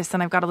artist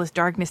and I've got all this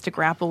darkness to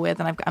grapple with,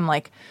 and I'm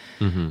like,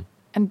 mm-hmm.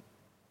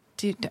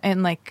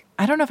 and like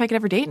I don't know if I could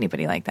ever date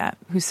anybody like that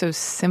who's so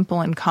simple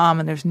and calm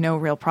and there's no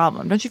real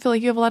problem. Don't you feel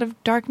like you have a lot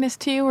of darkness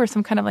to you, or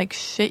some kind of like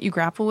shit you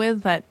grapple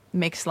with that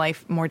makes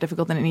life more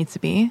difficult than it needs to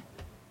be?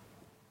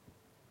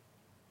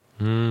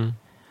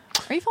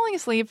 Are you falling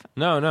asleep?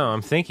 No,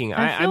 I'm thinking.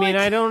 I mean,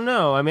 I don't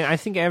know. I mean, I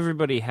think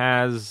everybody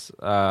has.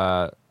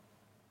 I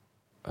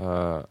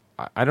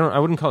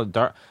wouldn't call it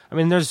dark. I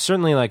mean, there's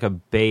certainly like a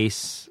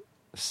base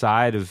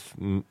side of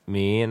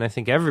me, and I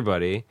think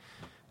everybody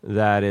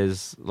that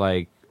is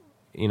like,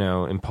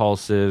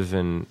 impulsive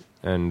and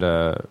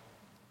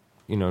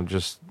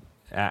just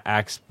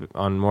acts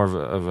on more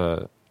of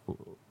a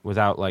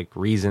without like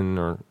reason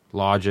or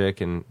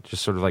logic, and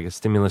just sort of like a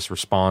stimulus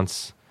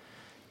response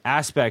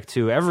aspect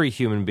to every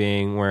human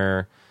being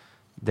where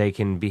they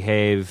can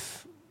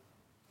behave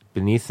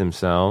beneath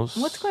themselves.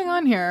 What's going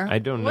on here? I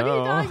don't know. What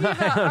are you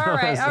talking about?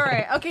 All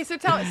right. Okay, so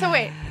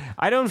wait.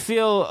 I don't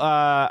feel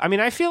I mean,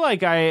 I feel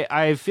like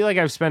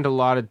I've spent a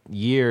lot of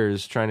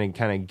years trying to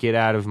kind of get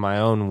out of my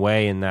own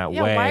way in that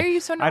way. Why are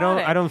you so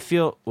neurotic? I don't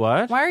feel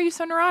what? Why are you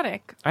so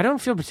neurotic? I don't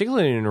feel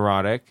particularly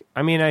neurotic.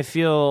 I mean, I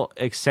feel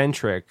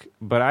eccentric,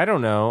 but I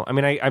don't know. I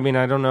mean,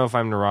 I don't know if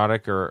I'm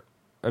neurotic or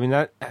I don't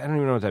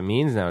even know what that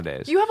means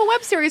nowadays. You have a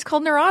web series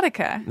called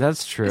Neurotica.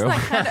 That's true. Isn't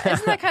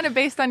that kind of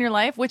based on your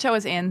life, which I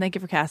was in? Thank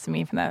you for casting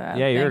me from that.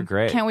 Yeah, you're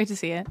great. Can't wait to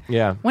see it.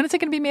 Yeah. When is it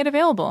going to be made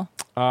available?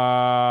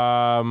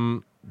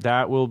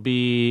 That will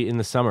be in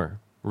the summer.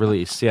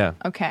 release. Yeah.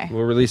 Okay.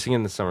 We're releasing it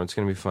in the summer. It's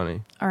going to be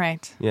funny. All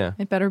right. Yeah.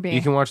 It better be.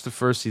 You can watch the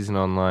first season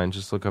online.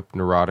 Just look up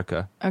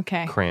Neurotica.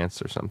 Okay.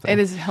 Krantz or something. It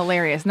is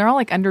hilarious. And they're all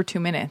like under 2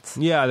 minutes.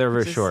 Yeah, they're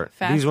very Which is short.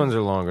 fast These and- ones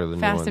are longer than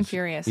Fast new ones. and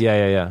Furious.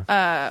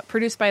 Yeah.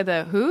 Produced by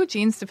the who?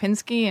 Gene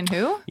Stupinski and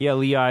who? Yeah,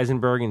 Lee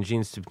Eisenberg and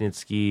Gene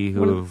Stupnitsky,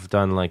 who have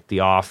done like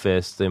The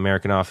Office, The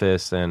American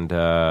Office, and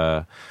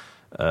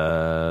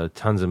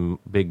tons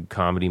of big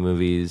comedy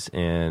movies.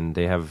 And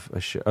they have a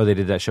show. Oh, they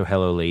did that show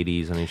Hello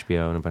Ladies on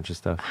HBO and a bunch of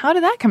stuff. How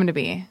did that come to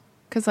be?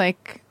 Because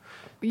like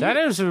That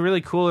is a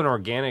really cool and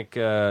organic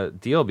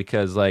deal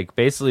because, like,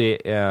 basically,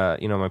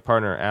 my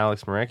partner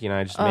Alex Marecki and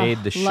I just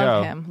made the show.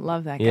 Love him.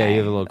 Love that guy. Yeah, you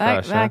have a little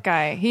crush, huh? That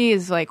guy. He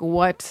is like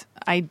what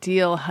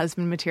ideal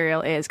husband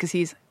material is because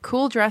he's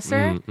cool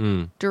dresser,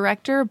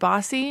 director,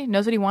 bossy,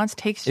 knows what he wants,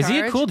 takes charge. Is he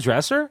a cool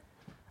dresser?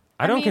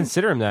 I don't mean-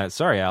 consider him that.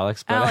 Sorry,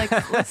 Alex. But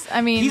Alex, I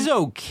mean, he's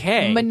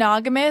okay.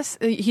 monogamous.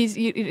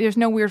 There's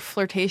no weird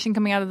flirtation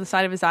coming out of the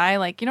side of his eye.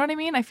 Like, you know what I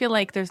mean? I feel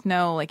like there's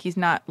no, like, he's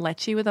not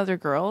lechy with other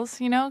girls,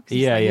 you know? 'Cause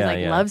he's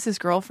Yeah. loves his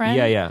girlfriend.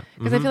 Yeah.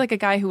 Because I feel like a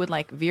guy who would,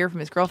 like, veer from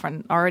his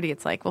girlfriend already,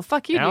 it's like, well,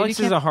 fuck you, Alex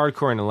dude. is a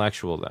hardcore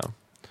intellectual, though.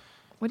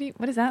 What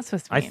is that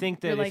supposed to I mean? think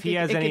that You're if like, he it-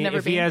 has it could any never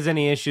if he be? has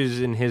any issues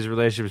in his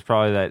relationship, it's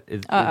probably that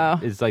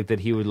it's like that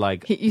he would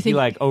like You think-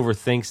 like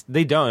overthinks.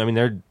 They don't. I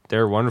mean,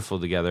 they're wonderful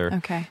together.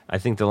 Okay. I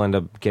think they'll end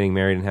up getting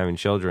married and having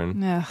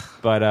children. Ugh,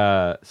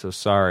 But so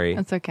sorry.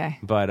 that's okay.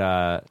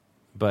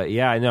 But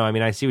yeah, no, I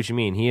mean, I see what you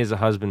mean. He is a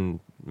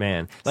husband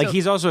man. Like So-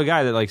 he's also a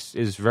guy that like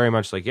is very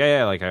much like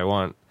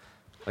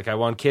like I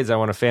want kids, I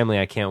want a family.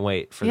 I can't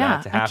wait for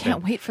that to I happen.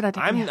 can't wait for that to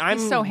happen. I'm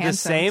He's so the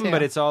handsome, same, too.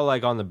 but it's all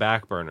like on the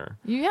back burner.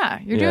 Yeah,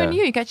 you're Yeah. doing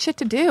you. You got shit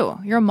to do.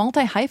 You're a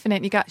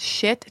multi-hyphenate. You got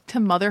shit to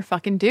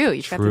motherfucking do.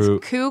 You've got True.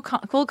 this cool.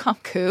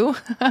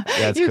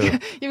 That's you've, cool.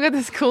 got, you've got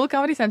this cool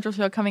Comedy Central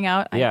show coming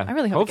out. Yeah. I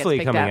really hope Hopefully it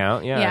gets picked coming up.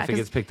 out. Yeah, if it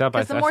gets picked up, I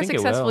because the I more think it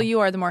successful will. you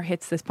are, the more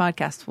hits this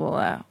podcast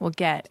will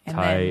get. And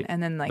Tight.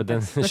 then like but then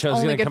that's, the that's show's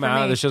only gonna good come for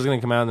out. me. The show's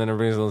gonna come out, and then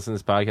everybody's gonna listen to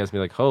this podcast and be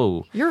like,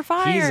 "Oh, You're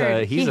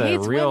fired. He's He a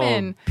hates real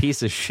women."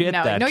 piece of shit."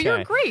 No, that no, guy.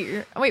 you're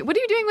great. Wait, what are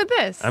you doing with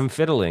this? I'm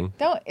fiddling.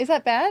 Is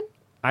that bad?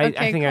 I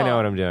Okay, think I know cool.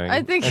 what I'm doing.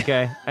 I think-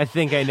 Okay. I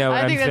think I know what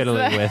I I'm think that's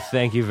fiddling the- with.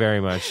 Thank you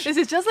very much. This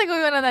is just like when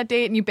we went on that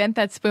date and you bent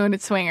that spoon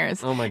at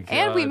Swingers. Oh my God.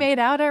 And we made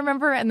out, I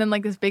remember, and then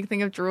like this big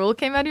thing of drool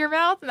came out of your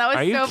mouth, and that was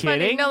Are you so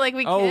kidding? funny. No, like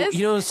we oh,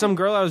 kissed. some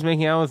girl I was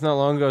making out with not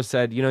long ago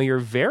said, you're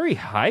very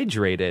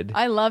hydrated.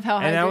 I love how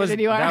and hydrated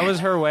you are. that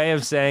was her way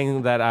of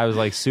saying that I was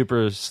like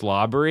super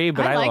slobbery,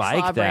 but I like like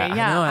slobbery. that.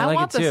 Yeah, I know, I like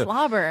want it too. the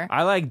slobber.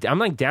 I'm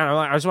like down.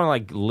 I just want to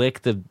like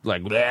lick the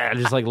like, bleh,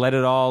 just like let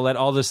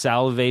all the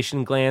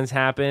salivation glands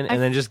happen, and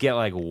then just get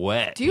like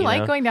wet. Do you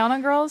like know? going down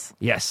on girls?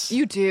 Yes,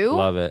 You do?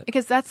 Love it.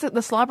 Because that's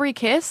the slobbery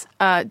kiss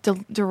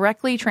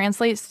directly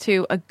translates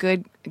to a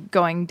good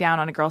going down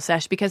on a girl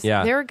sesh. Because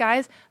Yeah. there are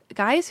guys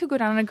who go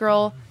down on a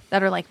girl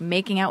that are like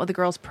making out with the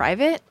girls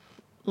private.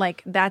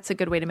 Like that's a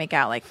good way to make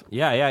out. Like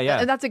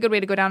Yeah. that's a good way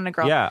to go down on a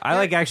girl. Yeah, I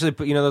like actually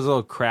put those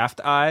little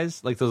craft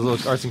eyes, like those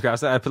little arts and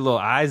crafts. I put little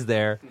eyes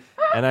there,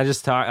 and I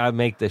just talk. I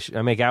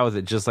make out with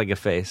it just like a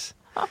face.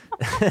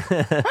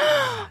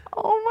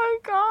 Oh my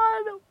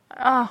god.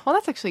 Well,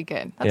 that's actually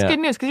good. That's Yeah. good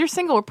news because you're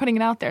single. We're putting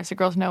it out there so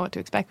girls know what to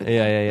expect with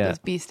Yeah. those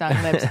bee stung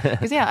lips.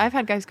 Because I've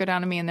had guys go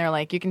down to me and they're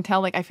like, you can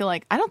tell. Like I feel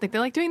like I don't think they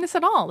like doing this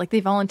at all. Like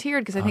they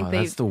volunteered because I think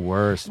That's the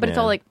worst. But it's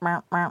all like,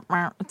 "Meow, meow,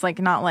 meow." It's like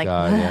not like.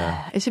 God, "Bleh."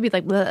 yeah. It should be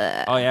like.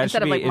 Bleh, Oh yeah, it instead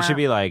should of be. like, It should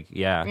be "Meow." like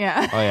yeah.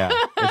 Yeah. Oh yeah.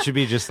 It should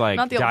be just like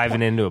Not the old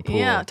diving into a pool.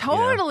 Yeah, you know?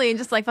 totally.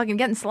 Just like fucking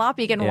getting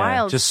sloppy, getting Yeah,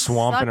 wild, just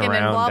swamping sucking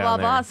around and blah down blah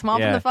there. blah,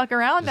 swamping Yeah. the fuck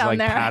around Just down like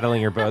there.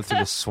 paddling your boat through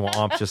the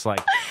swamp, just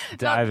like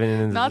diving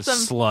into not the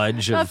some-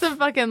 sludge not of some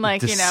fucking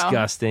like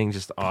disgusting,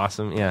 just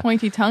awesome. Yeah.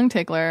 pointy tongue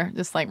tickler,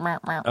 just like. Meow,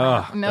 meow,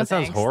 meow. Oh, No that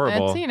sounds thanks.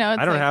 horrible. It's, it's I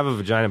don't like, have a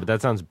vagina, but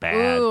that sounds bad.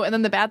 Ooh, and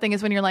then the bad thing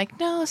is when you're like,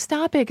 no,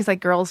 stop it, because like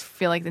girls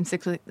feel like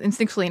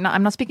instinctually. Not,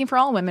 I'm not speaking for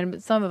all women,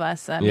 but some of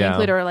us, me Yeah.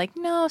 included, are like,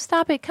 no,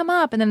 stop it, come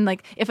up. And then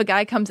like if a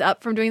guy comes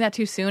up from doing that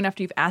too soon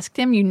after you've asked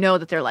him, you know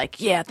that they're like,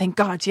 yeah, thank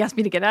God she asked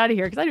me to get out of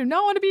here because I do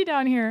not want to be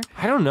down here.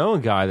 I don't know a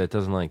guy that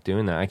doesn't like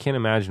doing that. I can't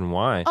imagine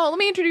why. Oh, let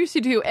me introduce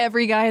you to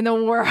every guy in the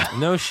world.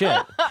 No shit.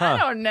 Huh. I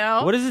don't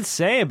know. What does it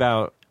say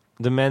about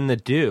the men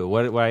that do?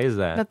 Why is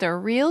that? That they're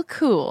real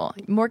cool.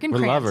 Morgan We're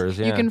Krantz. lovers.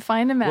 Yeah. You can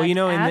find him at.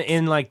 Well, at-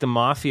 in like the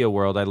mafia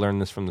world, I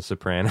learned this from The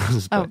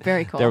Sopranos. Oh, but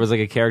very cool. There was like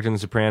a character in The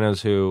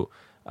Sopranos who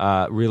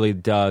really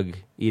dug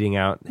eating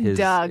out his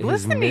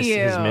listen to you.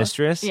 his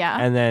mistress. Yeah.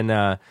 And then,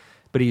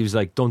 but he was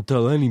like, "Don't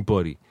tell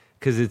anybody,"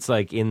 because it's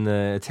like in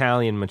the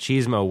Italian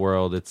machismo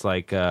world, it's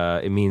like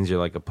it means you're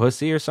like a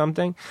pussy or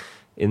something.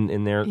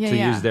 In their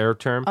use their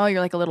term. Oh,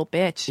 you're like a little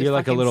bitch. You're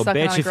like a little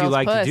sucking on bitch a if you girl's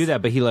like to puss. do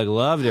that, but he like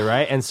loved it,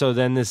 right? And so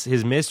then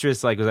his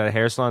mistress like was at a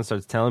hair salon,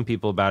 starts telling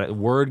people about it.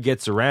 Word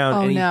gets around,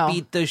 Oh, and he no.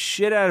 beat the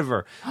shit out of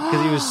her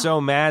because he was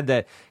so mad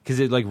that because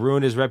it like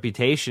ruined his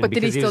reputation. But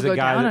did he because still was the go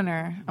guy down that- on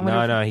her? I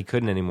wonder No, if- he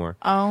couldn't anymore.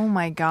 Oh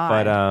my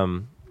God.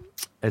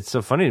 But it's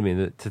so funny to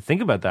me to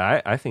think about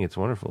that. I think it's a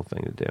wonderful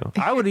thing to do.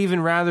 I would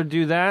even rather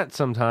do that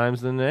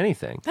sometimes than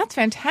anything. That's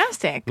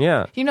fantastic.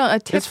 Yeah. You know, a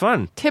tip. It's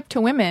fun. Tip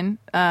to women.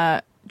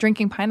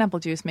 drinking pineapple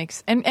juice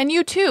makes, and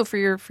you too for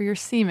your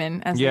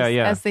semen, as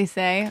as they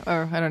say,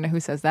 or I don't know who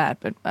says that,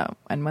 but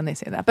and when they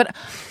say that, but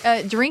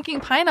drinking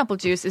pineapple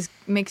juice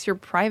makes your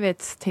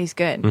privates taste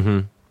good. Mm-hmm.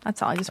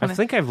 That's all. I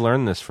think I've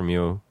learned this from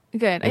you.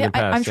 Good.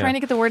 I'm trying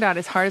to get the word out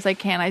as hard as I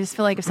can. I just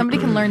feel like if somebody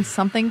can learn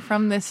something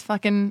from this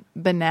fucking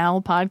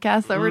banal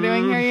podcast that we're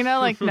doing here,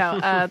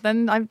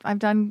 then I've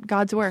done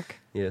God's work.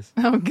 Yes.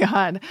 Oh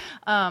God.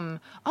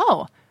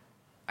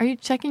 Are you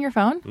checking your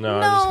phone? No,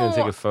 I'm just gonna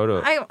take a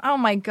photo. Oh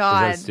my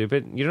God. Is that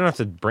stupid? You don't have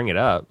to bring it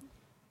up.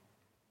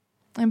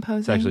 I'm posing.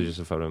 It's actually just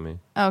a photo of me.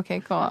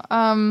 Okay, cool.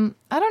 I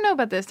don't know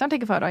about this. Don't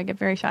take a photo. I get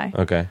very shy.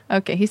 Okay.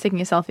 Okay, he's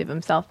taking a selfie of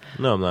himself.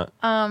 No, I'm not.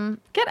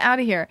 Get out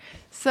of here.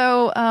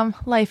 So,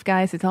 life,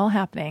 guys, it's all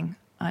happening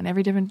on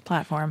every different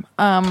platform.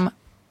 Oh,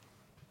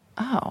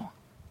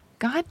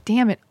 God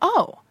damn it.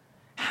 Oh,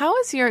 how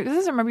is your? This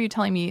is. I remember you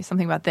telling me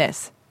something about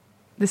this.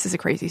 This is a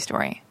crazy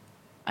story.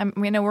 I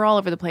know we're all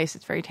over the place.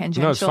 It's very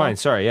tangential. No, it's fine.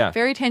 Sorry, yeah.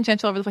 Very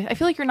tangential over the place. I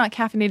feel like you're not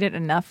caffeinated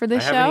enough for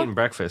this show. I haven't eaten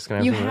breakfast. Can I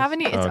have You some of this?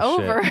 haven't eaten. It's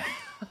Oh, over. shit.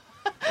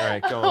 All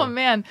right, go on. Oh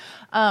man,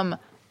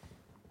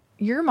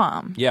 your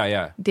mom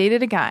Yeah.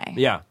 dated a guy.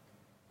 Yeah.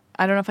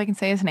 I don't know if I can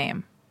say his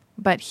name,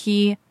 but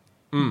he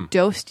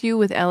dosed you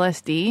with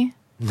LSD.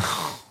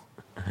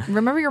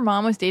 Remember your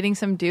mom was dating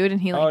some dude and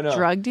he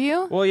drugged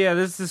you? Well, yeah,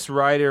 this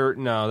writer.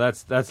 No,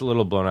 that's a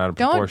little blown out of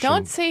proportion.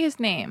 Don't say his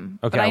name.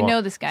 Okay, but I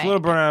know this guy. It's a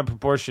little blown out of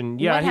proportion.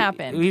 Yeah, What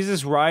happened? He's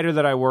this writer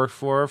that I worked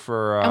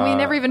for. And we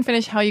never even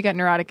finished how you got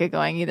Neurotica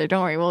going either.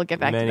 Don't worry, we'll get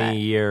back to that. Many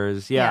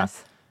years. Yeah.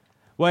 Yes.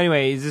 Well,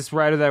 anyway, he's this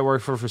writer that I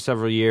worked for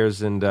several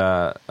years, and when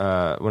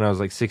I was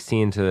like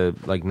 16 to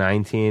like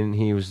 19,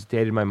 he was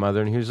dated my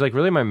mother, and he was like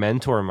really my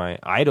mentor, my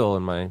idol,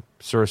 and my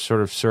sort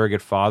of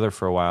surrogate father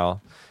for a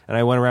while. And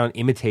I went around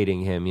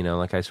imitating him,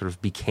 like I sort of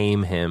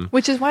became him.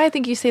 Which is why I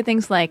think you say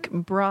things like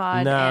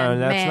broad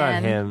and that's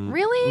man. not him.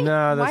 Really?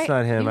 No, that's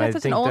not him. You got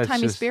such an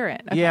old-timey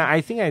spirit. Okay. Yeah, I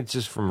think it's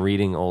just from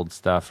reading old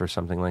stuff or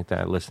something like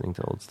that, listening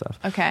to old stuff.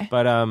 Okay.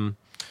 But,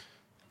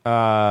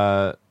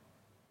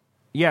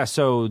 yeah,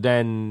 so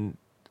then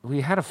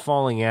we had a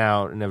falling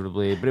out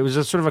inevitably, but it was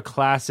a sort of a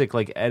classic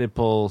like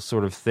Oedipal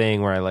sort of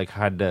thing where I like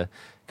had to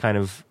kind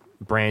of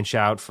branch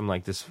out from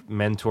like this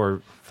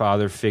mentor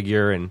father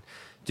figure and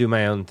do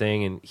my own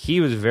thing, and he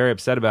was very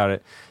upset about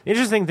it. The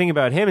interesting thing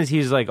about him is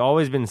he's like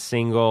always been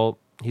single.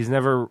 He's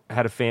never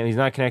had a family. He's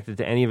not connected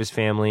to any of his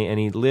family, and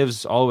he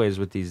lives always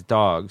with these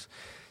dogs.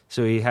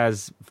 So he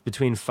has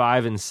between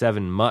 5 and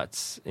 7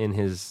 mutts in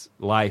his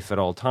life at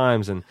all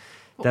times, and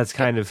that's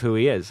kind of who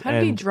he is. How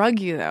did he drug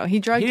you, though? He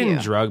drugged you. He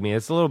didn't drug me.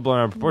 It's a little blown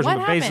out of proportion. What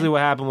but happened? basically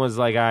what happened was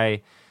like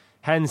I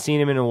hadn't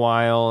seen him in a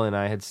while, and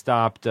I had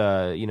stopped,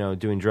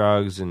 doing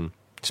drugs and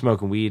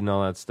smoking weed and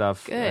all that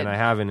stuff. Good. And I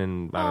haven't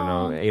in, I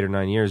don't know, 8 or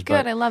 9 years. Good,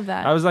 But I love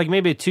that. I was like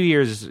maybe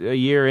a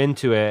year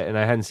into it, and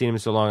I hadn't seen him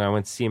so long. I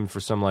went to see him for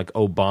some like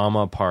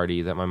Obama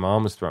party that my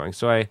mom was throwing.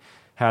 So I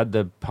had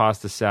the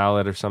pasta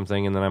salad or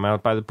something, and then I'm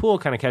out by the pool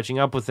kind of catching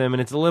up with him, and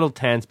it's a little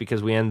tense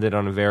because we ended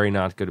on a very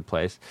not good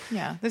place.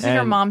 Yeah, this is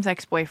your mom's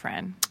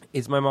ex-boyfriend.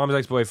 It's my mom's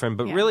ex-boyfriend,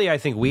 but Yeah. really I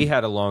think we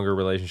had a longer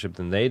relationship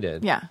than they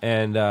did. Yeah.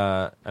 And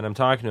I'm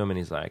talking to him, and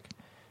he's like,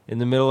 in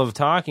the middle of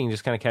talking,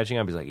 just kind of catching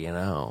up, he's like,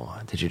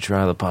 did you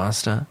try the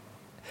pasta?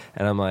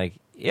 And I'm like,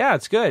 yeah,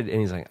 it's good. And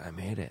he's like, I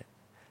made it.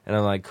 And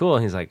I'm like, cool.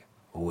 And he's like,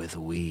 with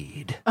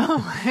weed. Oh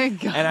my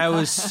God. And I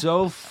was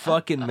so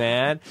fucking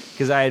mad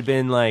because I had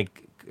been like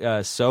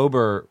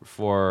sober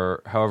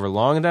for however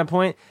long at that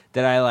point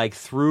that I like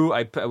we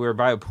were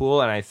by a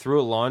pool and I threw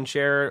a lawn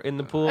chair in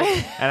the pool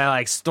and I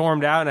like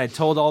stormed out and I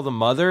told all the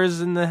mothers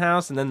in the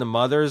house, and then the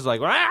mothers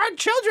like, well, our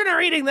children are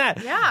eating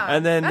that. Yeah,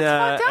 and then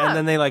that's fucked up. and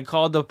then they like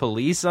called the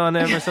police on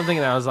him or something,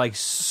 and I was like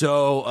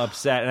so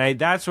upset, and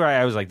that's where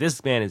I was like,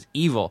 this man is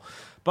evil.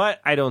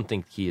 But I don't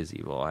think he is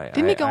evil.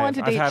 Didn't he go on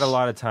to date? I've had a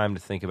lot of time to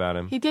think about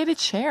him. He dated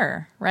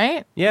Cher,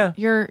 right? Yeah.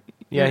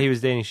 Yeah, He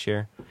was dating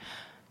Cher,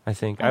 I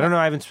think. I don't know.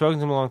 I haven't spoken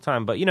to him in a long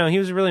time. But, he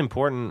was a really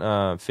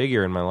important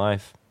figure in my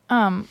life.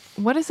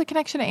 What is the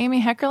connection to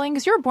Amy Heckerling?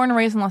 Because you were born and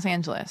raised in Los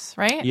Angeles,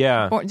 right?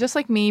 Yeah. Just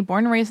like me,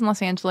 born and raised in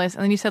Los Angeles.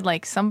 And then you said,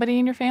 like, somebody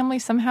in your family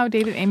somehow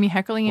dated Amy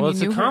Heckerling and Well, you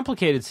it's knew a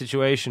complicated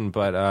situation,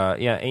 but,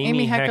 yeah,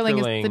 Amy Heckerling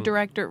is the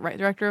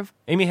director of...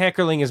 Amy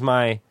Heckerling is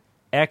my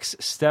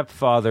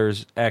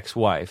ex-stepfather's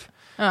ex-wife.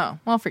 Oh,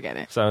 well, forget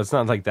it. So it's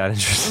not like that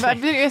interesting. But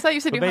I thought you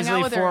said But you hung out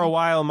basically, with for her. a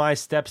while, my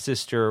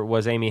stepsister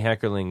was Amy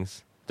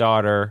Heckerling's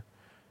daughter.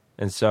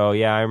 And so,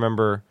 yeah, I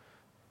remember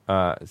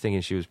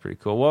thinking she was pretty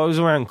cool. Well, it was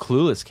around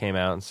Clueless came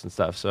out and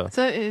stuff. So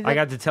I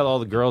got to tell all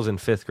the girls in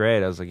 5th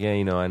grade. I was like, yeah,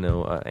 I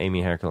know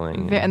Amy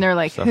Heckerling. And they're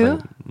like, stuff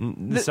who?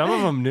 Some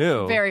of them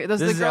knew. Those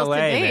this are the is girls LA,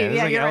 to date. man. This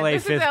Yeah, is you're like LA right.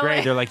 This is 5th LA.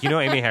 grade. They're like,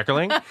 Amy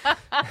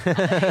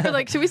Heckerling? You're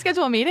like, should we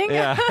schedule a meeting?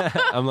 Yeah.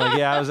 I'm like,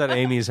 yeah, I was at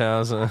Amy's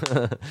house.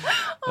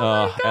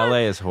 God.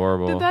 LA is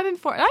horrible. Did that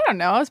inform? I don't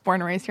know. I was born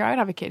and raised here. I would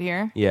have a kid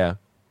here Yeah.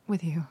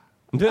 with you.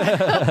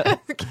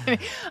 Kidding.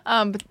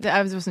 But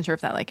I wasn't sure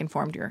if that like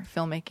informed your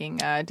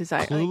filmmaking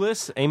desire.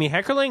 Clueless? Amy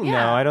Heckerling? Yeah.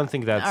 No, I don't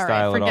think that All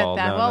style right, forget at all.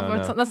 that. No, Well,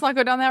 no, no. let's not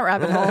go down that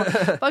rabbit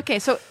hole. Okay,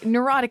 so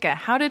Neurotica.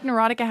 How did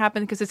Neurotica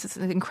happen? Because it's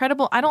an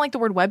incredible. I don't like the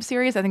word web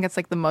series. I think it's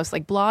like the most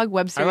like blog,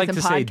 web I series, like and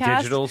to podcast. say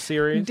digital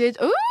series.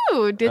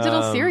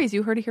 Digital series.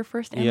 You heard it here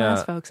first and yeah.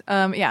 last, folks.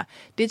 Yeah,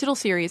 digital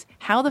series.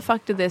 How the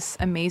fuck did this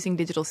amazing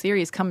digital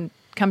series come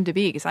to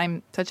be? Because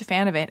I'm such a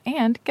fan of it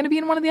and going to be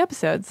in one of the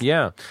episodes.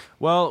 Yeah.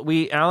 Well,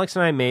 Alex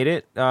and I made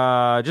it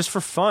just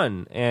for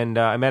fun. And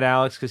I met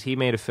Alex because he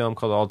made a film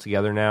called All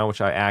Together Now,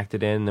 which I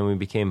acted in. Then we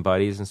became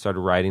buddies and started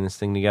writing this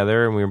thing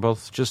together. And we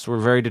were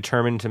very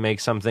determined to make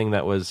something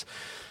that was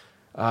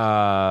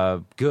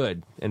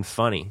good and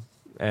funny.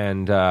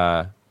 And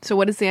So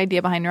what is the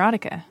idea behind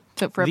Neurotica?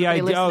 So for the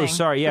everybody idea. listening, Oh,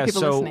 sorry. Yeah. for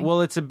people So, listening.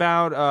 well, it's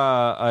about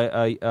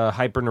a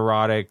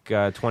hyper-neurotic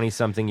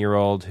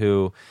 20-something-year-old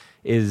who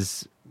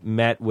is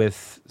met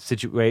with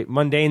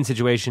mundane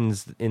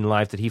situations in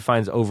life that he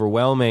finds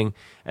overwhelming,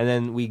 and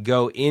then we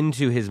go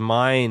into his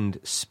mind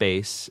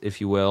space, if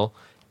you will,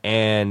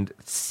 and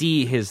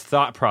see his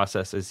thought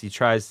process as he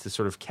tries to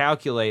sort of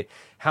calculate,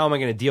 how am I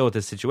going to deal with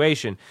this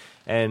situation?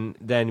 And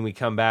then we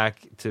come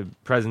back to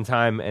present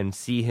time and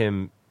see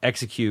him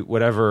execute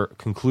whatever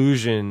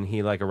conclusion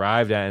he like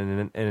arrived at,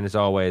 and it's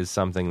always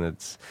something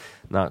that's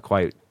not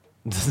quite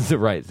the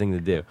right thing to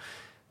do.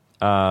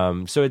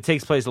 So it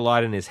takes place a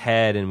lot in his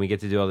head, and we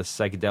get to do all this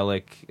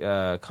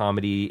psychedelic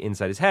comedy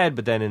inside his head.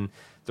 But then in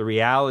the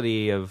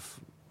reality of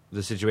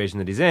the situation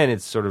that he's in,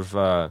 it's sort of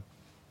a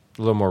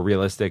little more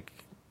realistic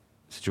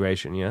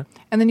situation, yeah?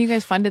 And then you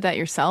guys funded that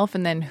yourself,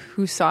 and then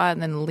who saw it?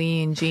 And then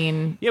Lee and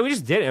Gene. Yeah, we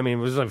just did it. I mean,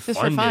 it was like Just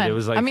for funded. fun. It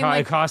was like, I mean,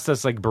 it cost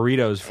us like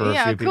burritos for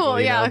Yeah, a few people. cool.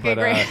 you Yeah, know? okay,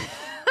 but, great.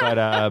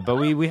 But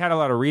we had a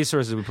lot of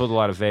resources. We pulled a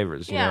lot of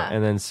favors, you Yeah. know?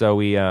 And then so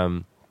we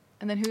And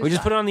then who? just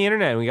saw put it on the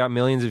internet, and we got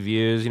millions of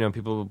views. You know,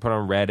 people put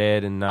on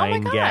Reddit and Oh my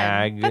God,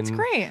 9gag. that's and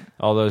great.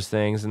 all those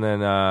things, and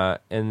then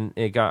and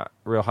it got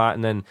real hot,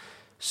 and then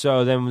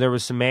there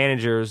was some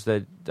managers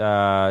that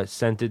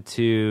sent it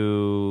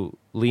to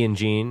Lee and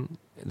Gene,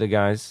 the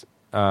guys,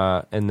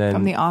 and then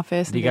From The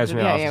Office. the and guys from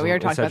The yeah, Office, yeah, we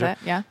already talked about etc.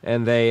 that. Yeah.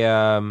 and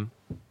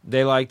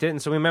they liked it,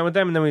 and so we met with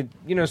them, and then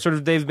we sort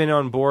of they've been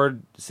on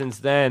board since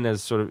then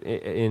as sort of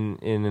in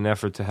an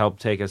effort to help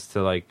take us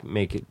to like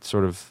make it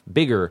sort of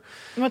bigger.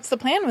 What's the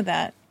plan with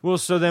that? Well,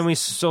 so then we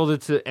sold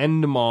it to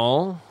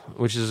Endemol,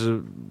 which is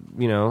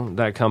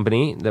that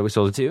company that we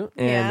sold it to,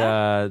 and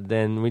Yeah.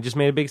 then we just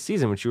made a big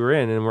season, which you were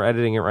in, and we're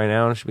editing it right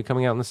now, and it should be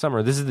coming out in the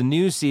summer. This is the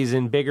new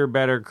season: bigger,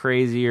 better,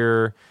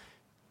 crazier,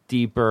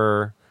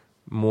 deeper,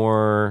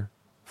 more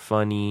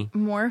funny,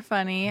 More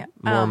funny.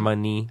 more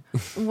money.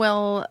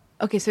 Well,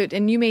 okay. So,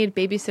 and you made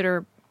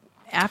Babysitter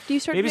after you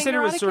started doing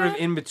Babysitter was sort of Neurotica?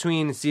 in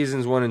between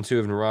seasons 1 and 2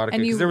 of Neurotica,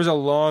 And you- because there was a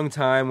long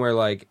time where,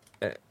 like,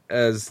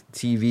 as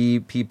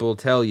TV people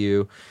tell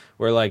you,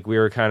 where like we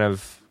were kind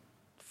of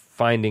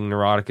finding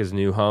Neurotica's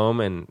new home,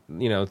 and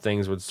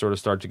things would sort of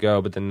start to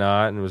go, but then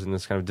not, and it was in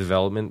this kind of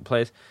development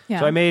place. Yeah.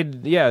 So I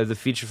made the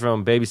feature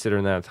film Babysitter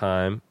in that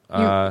time,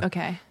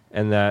 Okay.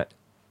 and that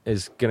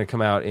is going to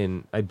come out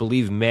in, I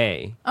believe,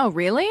 May. Oh,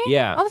 really?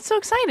 Yeah. Oh, that's so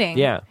exciting.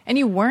 Yeah. And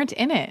you weren't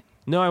in it.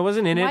 No, I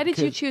wasn't in it. Why did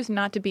you 'cause- choose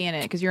not to be in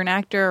it? Because you're an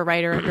actor, a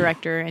writer, a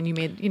director, and you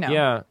made,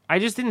 Yeah, I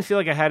just didn't feel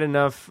like I had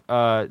enough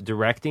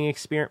directing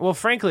experience. Well,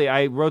 frankly,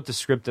 I wrote the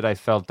script that I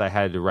felt I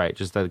had to write,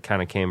 just that it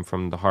kind of came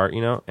from the heart,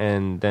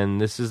 And then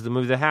this is the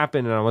movie that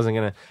happened, and I wasn't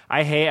gonna.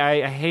 I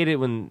hate it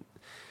when,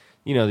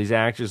 these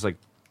actors like,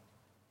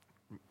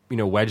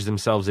 wedge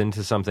themselves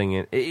into something.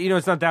 And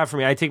it's not that for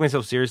me. I take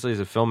myself seriously as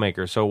a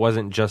filmmaker, so it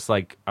wasn't just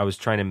like I was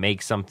trying to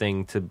make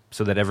something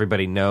so that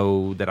everybody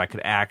know that I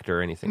could act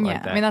or anything Yeah,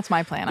 like that. I mean, that's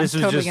my plan. This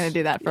I'm was totally just- going to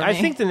do that for I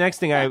me. think the next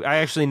thing I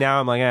actually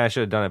now I'm like, I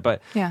should have done it,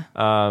 but Yeah.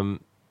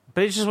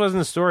 but it just wasn't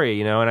the story,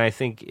 and I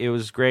think it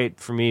was great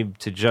for me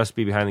to just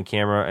be behind the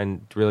camera and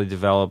really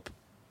develop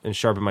and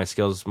sharpen my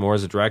skills more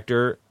as a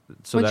director,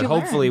 so What'd that you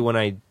hopefully learn? when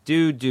I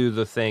do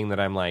the thing that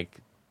I'm like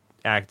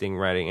acting,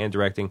 writing, and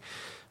directing,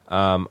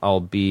 I'll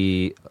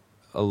be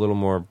a little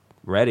more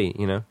ready,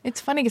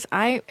 It's funny because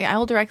I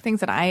will direct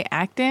things that I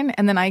act in,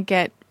 and then I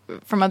get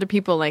from other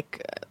people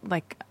like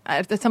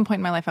at some point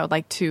in my life I would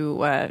like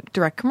to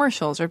direct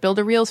commercials or build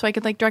a reel so I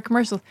could like direct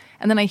commercials,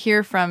 and then I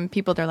hear from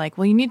people they're like,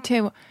 well, you need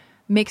to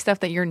make stuff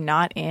that you're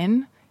not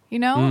in.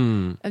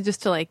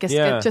 Just to like,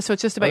 Yeah. just so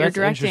it's just about Oh, your that's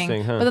directing.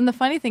 interesting, huh? But then the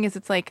funny thing is,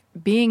 it's like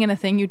being in a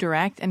thing you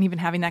direct and even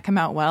having that come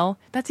out well.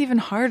 That's even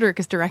harder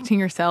because directing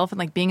yourself and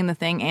like being in the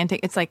thing and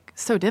it's like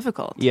so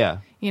difficult. Yeah.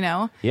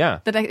 Yeah.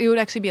 That It would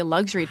actually be a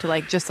luxury to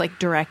like just like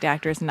direct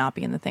actors and not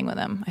be in the thing with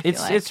them. I feel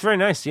like. It's very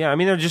nice. Yeah, I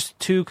mean, they're just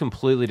two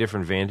completely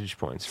different vantage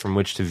points from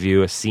which to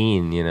view a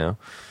scene.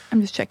 I'm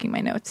just checking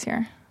my notes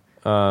here.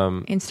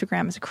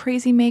 Instagram is a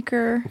crazy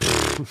maker.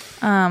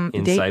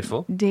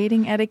 Insightful.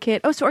 Dating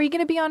etiquette. Oh, so are you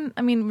going to be on?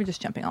 I mean,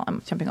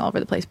 I'm jumping all over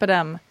the place. But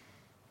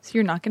so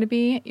you're not going to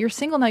be. You're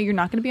single now. You're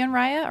not going to be on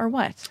Raya or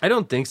what? I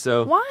don't think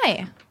so.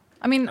 Why?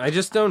 I mean, I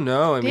just don't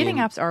know. dating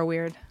apps are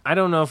weird. I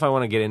don't know if I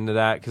want to get into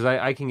that because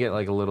I can get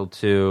like a little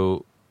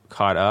too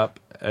caught up,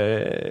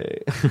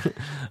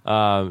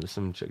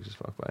 Some chick just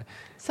walked by.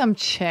 Some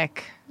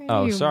chick.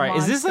 Oh, You sorry.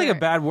 Is this like a monster.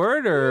 bad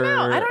word or?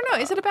 No, I don't know.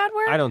 Is it a bad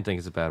word? I don't think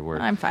it's a bad word.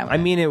 I'm fine with I it.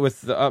 mean it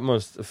with the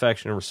utmost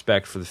affection and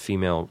respect for the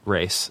female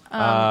race. Go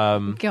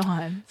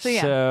on.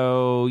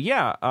 So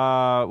yeah.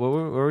 What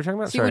were we talking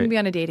about? So you wouldn't be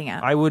on a dating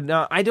app. I would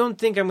not. I don't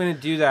think I'm going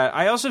to do that.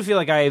 I also feel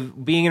like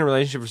being in a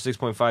relationship for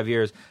 6.5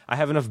 years, I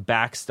have enough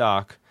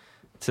backstock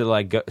to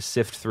like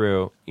sift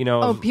through. You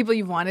know. Oh, people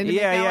you've wanted to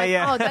Yeah, make out yeah, with?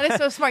 yeah. Oh, that is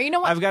so smart. You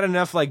know what? I've got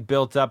enough like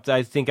built up that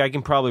I think I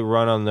can probably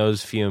run on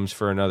those fumes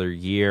for another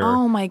year.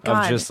 Oh my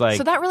God. Of just like,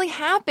 so that really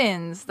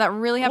happens. That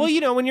really happens. well,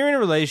 you know, when you're in a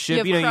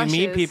relationship, You you have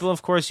meet crushes. people.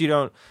 Of course,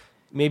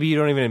 maybe you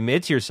don't even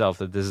admit to yourself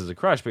that this is a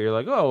crush, but you're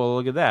like, oh, well,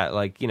 look at that.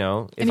 Like, you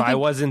know, if you I think-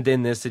 wasn't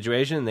in this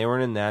situation and they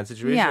weren't in that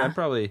situation, Yeah. I'd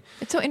probably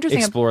It's so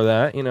interesting. explore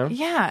that, you know?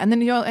 Yeah, and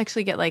then you'll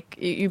actually get like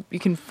you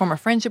can form a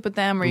friendship with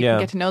them, or you Yeah. can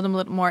get to know them a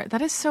little more.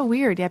 That is so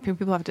weird. Yeah,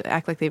 people have to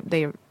act like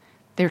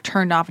they're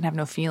turned off and have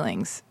no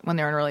feelings when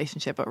they're in a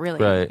relationship, but really,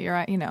 Right.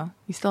 you're you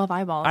you still have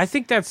eyeballs. I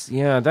think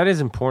that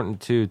is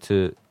important too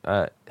to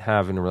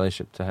have in a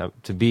relationship,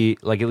 to be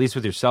like at least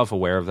with yourself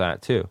aware of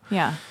that too.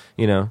 Yeah,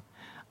 You know?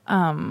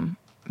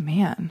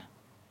 man.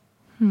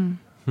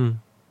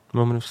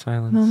 Moment of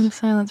silence. Moment of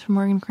silence from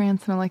Morgan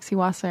Krantz and Alexi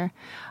Wasser.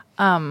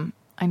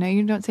 I know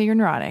you don't say you're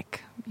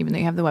neurotic, even though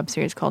you have the web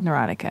series called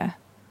Neurotica.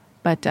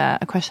 But a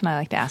question I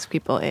like to ask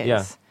people is,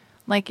 Yeah.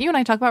 like, you and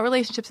I talk about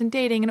relationships and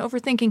dating and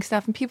overthinking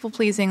stuff and people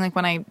pleasing. Like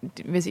when I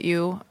visit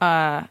you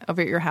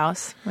over at your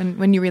house,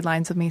 when you read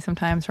lines with me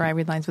sometimes, or I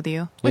read lines with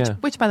you. Yeah.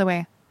 Which, by the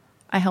way,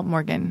 I helped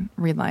Morgan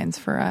read lines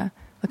for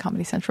the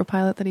Comedy Central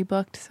pilot that he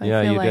booked. So Yeah,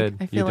 I feel you like did.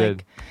 I feel You like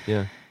did.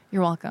 Yeah.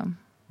 you're welcome.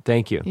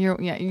 Thank you. You're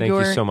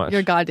you so much.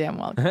 You're goddamn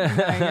welcome. You're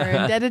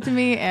indebted to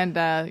me, and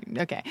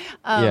okay.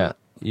 Yeah.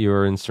 You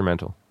were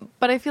instrumental.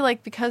 But I feel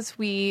like because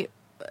we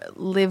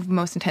live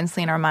most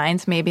intensely in our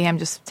minds, maybe I'm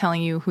just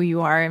telling you who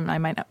you are, and I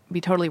might not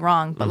be totally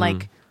wrong. But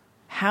like,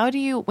 how do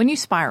you, when you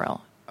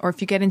spiral, or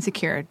if you get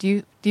insecure,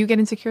 do you get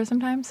insecure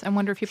sometimes? I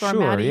wonder if people are Sure,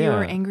 mad at you yeah.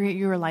 or angry at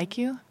you or like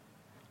you.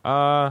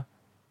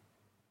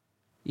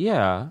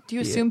 Yeah. Do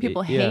you assume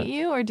people yeah. hate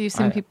you, or do you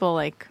assume people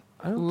like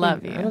I don't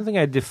love think, you? I don't think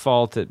I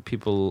default at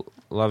people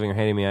loving or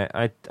hating me.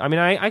 I mean,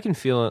 I can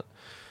feel it.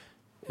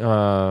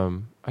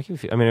 I can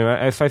feel. I mean,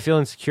 if I feel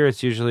insecure,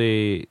 it's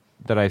usually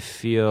that I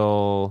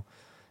feel,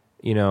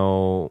 you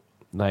know,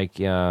 like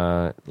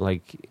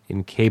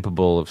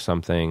incapable of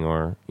something,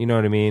 or you know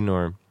what I mean,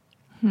 or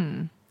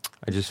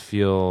I just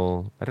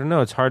feel. I don't know.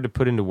 It's hard to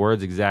put into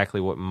words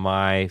exactly what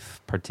my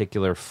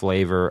particular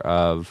flavor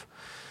of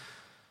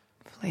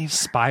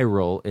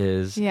spiral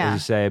is, Yeah. as you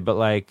say. But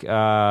like,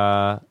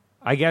 I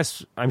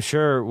guess I'm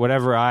sure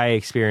whatever I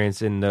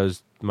experience in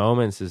those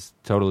moments is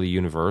totally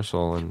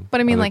universal, and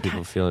But I mean, other like,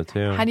 people feel it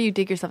too. How do you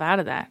dig yourself out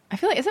of that? I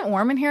feel like, is it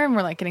warm in here and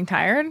we're like getting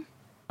tired?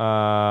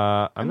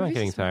 I'm not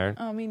getting tired,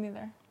 Oh, me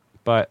neither.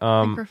 but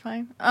I think we're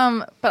fine.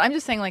 But I'm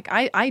just saying, like,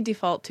 I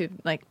default to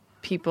like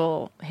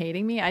people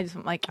hating me. I just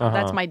like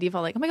that's my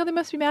default. Like, oh my god, they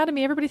must be mad at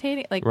me. Everybody's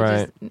hating. Like,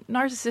 Right. which is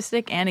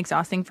narcissistic and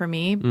exhausting for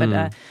me.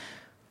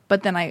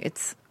 But then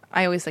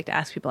I always like to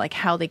ask people like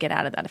how they get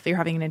out of that. If you're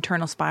having an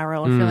internal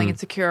spiral or feeling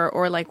insecure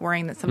or like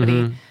worrying that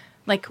somebody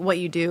like what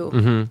you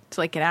do to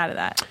like get out of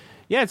that.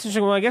 yeah, it's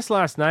interesting. Well, I guess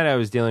last night I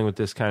was dealing with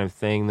this kind of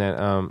thing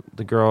that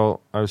the girl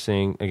I was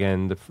seeing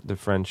again, the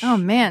French. Oh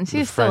man,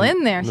 she's the still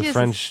in there. The She's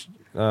French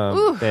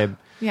babe.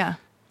 yeah.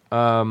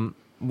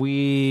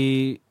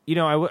 We, you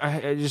know,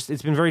 I just,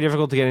 it's been very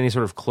difficult to get any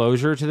sort of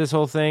closure to this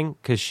whole thing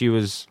because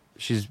she's,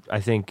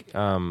 I think,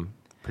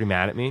 pretty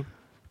mad at me,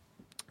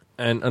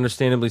 and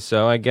understandably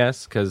so, I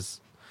guess, because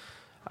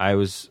I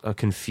was a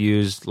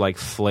confused, like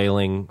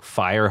flailing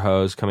fire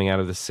hose coming out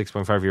of this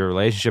 6.5-year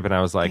relationship, and I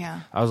was like,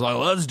 Yeah.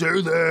 let's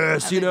do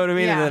this, you know what I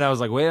mean? Yeah. And then I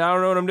was like, wait, I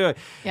don't know what I'm doing.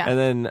 Yeah. And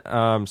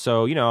then,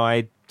 so you know,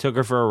 I took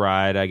her for a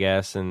ride, I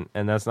guess, and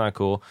that's not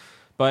cool.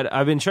 But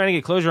I've been trying to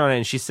get closure on it,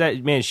 and she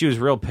said, man, she was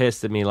real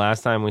pissed at me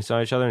last time we saw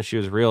each other, and she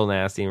was real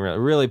nasty and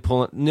really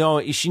pulling.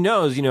 No, she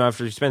knows, you know,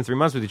 after you spend 3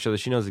 months with each other,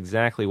 she knows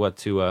exactly what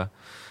to.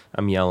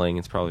 I'm yelling.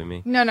 It's probably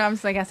me. No, I'm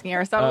just like asking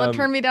Aristotle to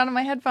turn me down on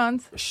my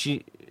headphones.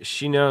 She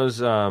knows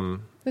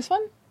This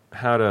one?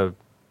 how to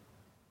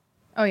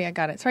Oh yeah,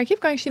 got it. Sorry, keep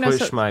going. She knows.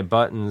 push my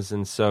buttons,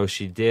 and so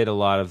she did a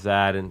lot of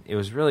that, and it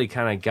was really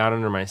kind of got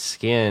under my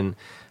skin.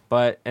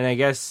 And I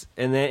guess,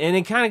 and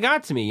it kind of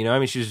got to me, you know. I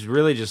mean, she was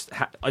really just,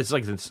 it's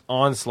like this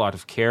onslaught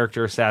of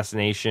character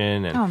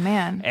assassination and Oh,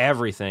 man.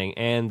 everything.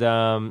 And,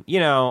 you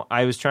know,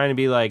 I was trying to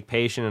be like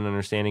patient and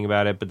understanding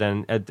about it, but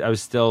then I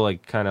was still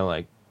like kind of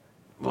like,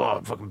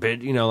 oh, fucking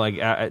bitch, you know, like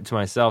to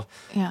myself.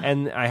 Yeah.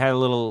 And I had a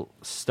little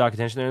stuck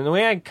attention there. And the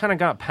way I kind of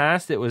got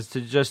past it was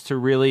to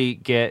really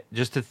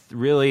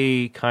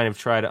kind of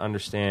try to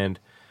understand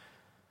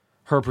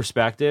her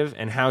perspective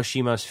and how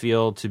she must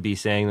feel to be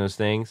saying those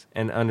things,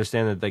 and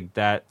understand that like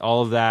that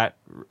all of that,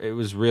 it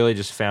was really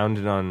just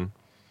founded on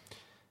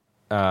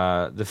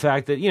the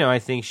fact that, you know, I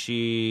think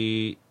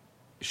she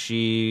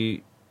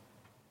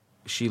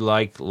she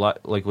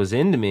was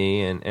into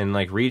me and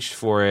like reached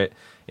for it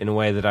in a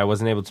way that I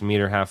wasn't able to meet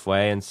her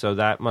halfway. And so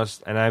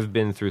and I've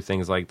been through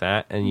things like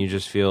that, and you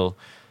just feel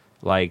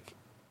like,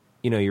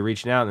 you're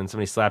reaching out and then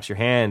somebody slaps your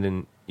hand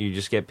and you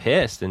just get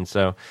pissed. And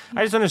so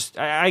I just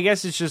understand. I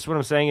guess it's just what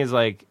I'm saying is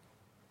like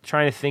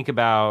trying to think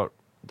about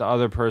the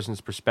other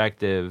person's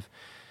perspective,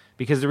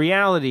 because the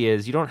reality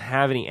is you don't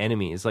have any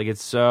enemies. Like,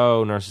 it's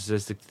so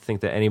narcissistic to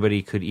think that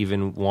anybody could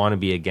even want to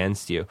be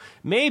against you.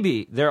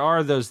 Maybe there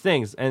are those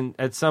things, and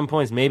at some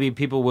points maybe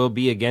people will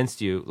be against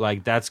you.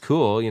 Like, that's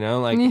cool,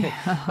 like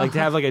like to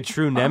have like a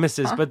true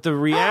nemesis. But the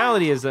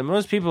reality is that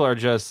most people are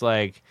just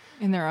like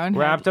in their own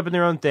wrapped up in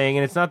their own thing,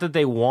 and it's not that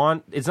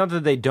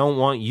they don't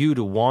want you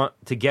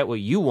to get what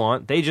you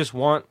want. They just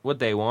want what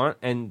they want,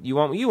 and you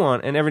want what you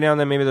want. And every now and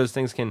then maybe those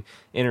things can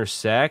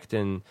intersect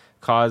and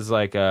cause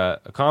like a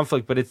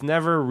conflict, but it's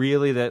never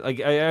really that.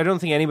 Like, I don't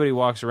think anybody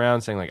walks around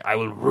saying like, I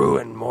will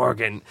ruin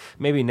Morgan.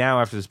 Maybe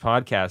now after this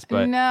podcast,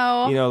 but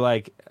no,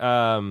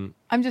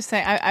 I'm just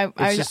saying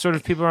it's just sort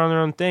of people are on their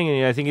own thing,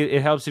 and I think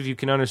it helps if you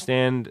can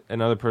understand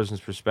another person's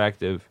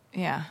perspective.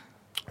 Yeah.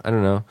 I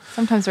don't know.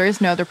 Sometimes there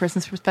is no other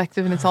person's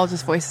perspective, and it's all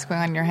just voices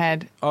going on in your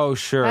head. Oh,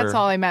 sure. That's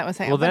all I meant was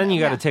saying. Well, then you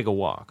got to take a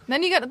walk.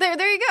 Then you got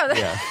there. You go.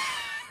 Yeah.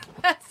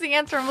 That's the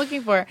answer I'm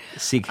looking for.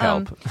 Seek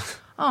help.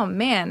 Oh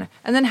man!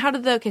 And then how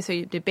did so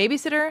you did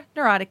babysitter,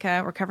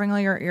 neurotica. We're covering all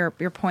your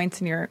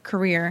points in your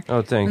career.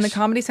 Oh, thanks. And the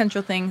Comedy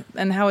Central thing.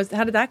 And how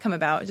did that come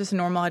about? Just a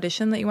normal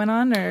audition that you went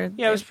on, or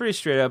yeah, it was pretty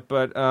straight up.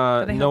 But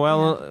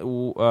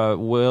Noella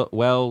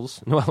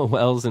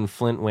Wells and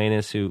Flint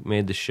Wainus, who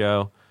made the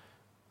show,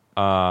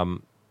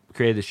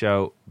 created the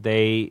show.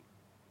 They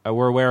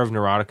were aware of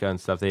Neurotica and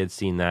stuff. They had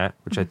seen that,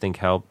 which I think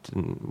helped.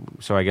 And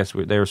so I guess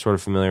they were sort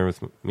of familiar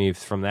with me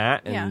from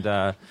that.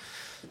 And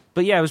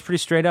but yeah, it was pretty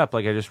straight up.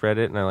 Like, I just read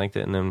it and I liked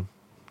it, and then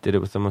did it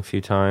with them a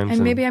few times.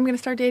 And maybe I'm going to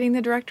start dating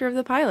the director of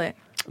the pilot.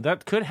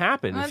 That could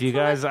happen if you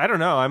guys. I don't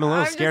know. I'm a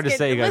little scared to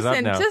set you guys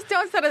up now. Just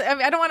don't set it.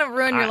 I don't want to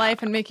ruin your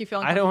life and make you feel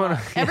uncomfortable. I don't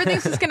want to.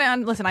 Everything's just going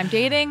to. Listen, I'm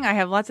dating. I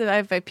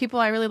have people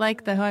I really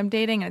like who I'm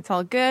dating, and it's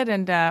all good.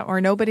 And or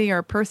nobody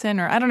or person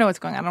or I don't know what's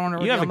going on. I don't want to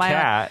reveal you have a my.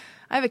 Cat.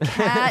 I have a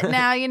cat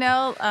now.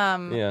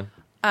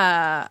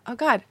 Yeah. Oh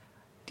God.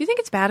 Do you think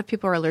it's bad if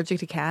people are allergic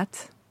to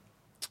cats?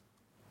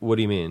 What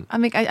do you mean? I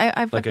mean,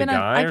 I've been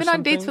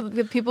on dates something?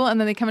 with people,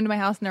 and then they come into my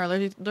house and they're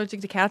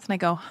allergic to cats, and I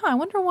go, I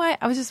wonder why.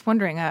 I was just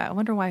wondering. I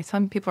wonder why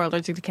some people are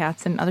allergic to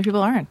cats and other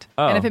people aren't,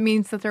 and if it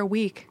means that they're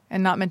weak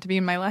and not meant to be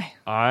in my life.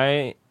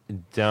 I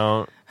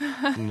don't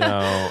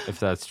know if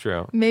that's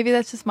true. Maybe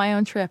that's just my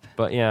own trip.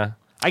 But yeah,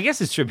 I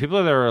guess it's true.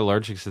 People that are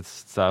allergic to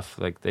stuff,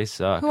 like, they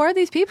suck. Who are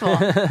these people?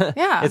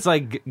 Yeah, it's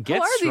like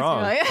get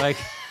strong. Like.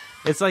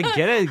 It's like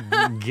get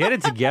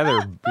it together. You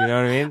know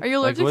what I mean? Are you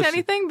allergic to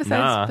anything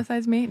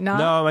besides me? No,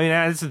 I mean,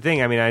 that's the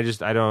thing. I mean, I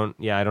don't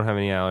have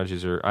any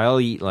allergies, or I'll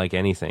eat like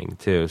anything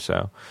too.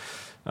 So,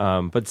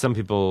 but some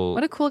people.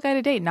 What a cool guy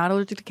to date. Not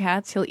allergic to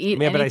cats. He'll eat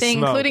but anything,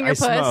 including your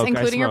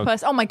puss. Your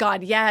puss. Oh my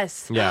God,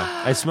 yes.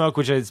 Yeah, I smoke,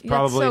 which is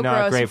probably so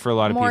not gross. great for a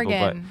lot of Morgan,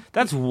 people. But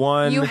that's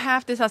one. You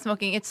have to stop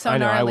smoking. It's so I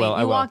know, gnarly.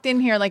 I will. Walked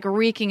in here like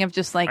reeking of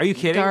just like. Are you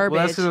kidding? Garbage.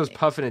 Well, that's because I was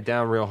puffing it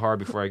down real hard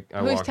before I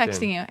Who's walked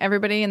texting you?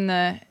 Everybody in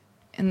the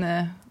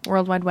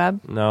World Wide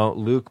Web? No,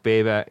 Luke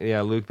Bayback.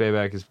 Yeah, Luke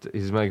Bayback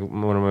he's like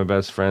one of my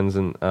best friends,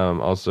 and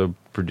also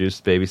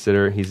produced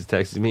Babysitter. He's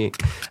texted me.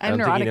 I don't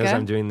think he knows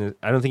I'm doing this.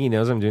 I don't think he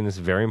knows I'm doing this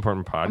very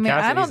important podcast.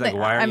 And he's like,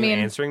 "Why aren't you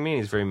answering me?"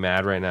 And he's very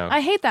mad right now.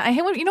 I hate that. I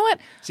hate when, you know what?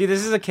 See,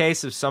 this is a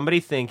case of somebody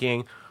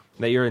thinking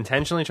that you're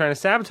intentionally trying to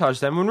sabotage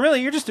them when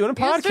really you're just doing a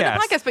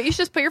podcast. But you should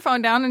just put your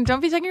phone down and don't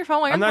be checking your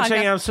phone while you're on the podcast. I'm not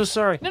checking. I'm so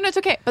sorry. No, it's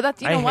okay. But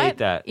that's, you know what? I hate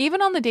that.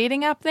 Even on the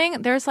dating app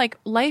thing, there's like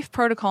life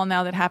protocol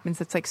now that happens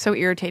that's like so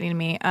irritating to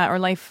me, or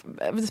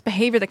this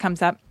behavior that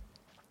comes up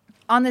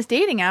on this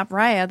dating app,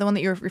 Raya, the one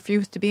that you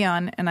refused to be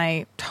on, and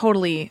I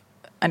totally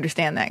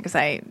understand that because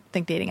I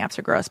think dating apps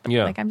are gross. But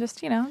like, I'm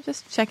just,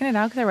 just checking it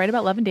out because I write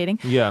about love and dating.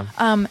 Yeah.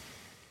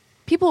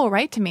 People will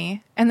write to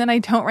me, and then I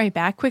don't write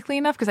back quickly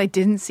enough because I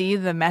didn't see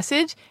the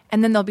message,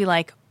 and then they'll be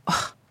like,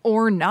 ugh,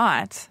 or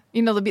not.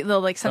 They'll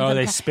like send. Oh,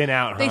 they spin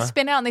out. They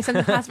spin out, and they send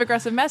a passive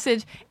aggressive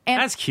message.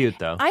 And that's cute,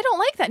 though. I don't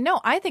like that. No,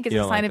 I think it's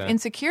a sign of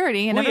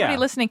insecurity, and everybody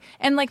listening.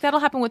 And like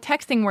that'll happen with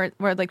texting,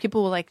 where like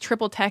people will like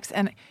triple text,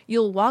 and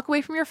you'll walk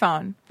away from your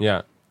phone.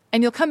 Yeah.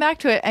 And you'll come back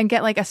to it and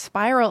get like a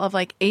spiral of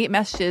like 8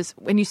 messages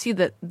when you see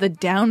the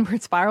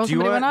downward spiral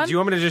somebody went on. Do you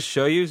want me to just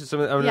show you? I'm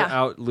going to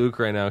out Luke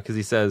right now because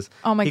he says,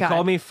 "Oh my God, he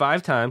called me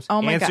 5 times.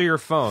 Oh my answer God. your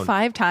phone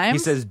 5 times." He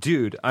says,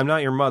 "Dude, I'm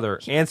not your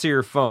mother. Answer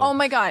your phone." Oh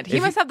my God, he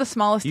must have the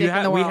smallest dick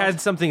in the world. We had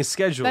something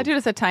scheduled. That dude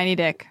is a tiny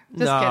dick.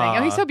 Just kidding.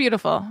 Oh, he's so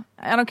beautiful.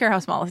 I don't care how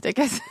small his dick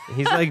is.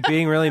 He's like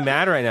being really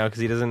mad right now because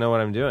he doesn't know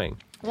what I'm doing.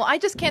 Well, I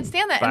just can't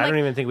stand that. But I don't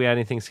even think we had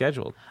anything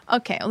scheduled.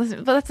 Okay, well,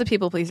 listen, but that's the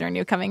people pleaser in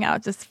you coming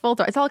out. Just full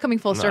throw. It's all coming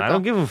full circle. I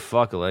don't give a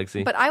fuck,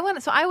 Alexi. But I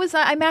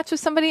matched with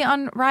somebody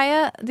on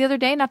Raya the other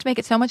day. Not to make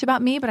it so much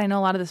about me, but I know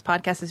a lot of this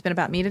podcast has been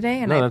about me today,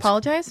 and I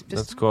apologize.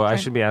 That's cool. I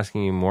should be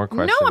asking you more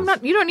questions. No, I'm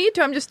not. You don't need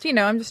to. I'm just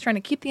trying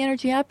to keep the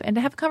energy up and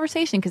to have a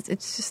conversation because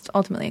it's just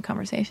ultimately a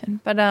conversation.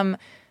 But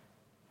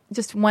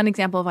just one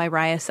example of why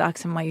Raya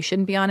sucks and why you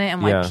shouldn't be on it,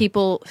 and why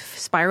people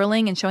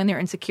spiraling and showing their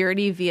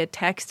insecurity via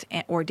text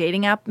or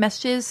dating app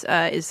messages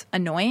is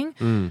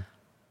annoying.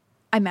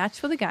 I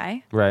matched with a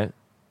guy. Right.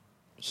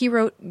 He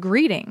wrote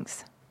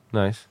greetings.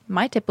 Nice.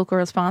 My typical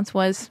response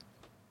was,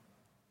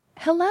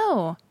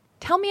 hello,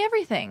 tell me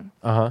everything.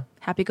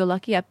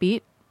 Happy-go-lucky,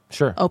 upbeat.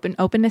 Sure.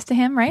 Openness to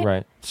him, right?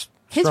 Right.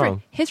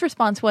 His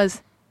response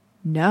was,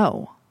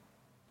 no.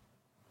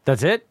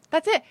 That's it?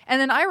 That's it. And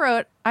then I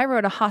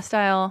wrote a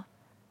hostile,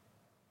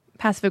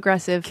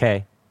 passive-aggressive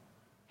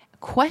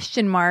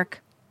question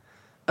mark.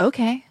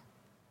 Okay.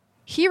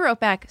 He wrote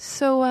back,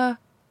 so,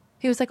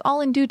 he was like,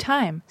 all in due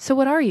time. So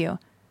what are you?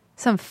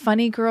 Some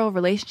funny girl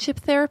relationship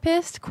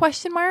therapist?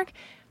 Question mark.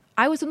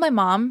 I was with my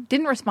mom.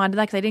 Didn't respond to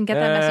that because I didn't get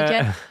that message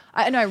yet.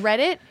 I read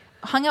it.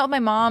 Hung out with my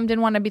mom.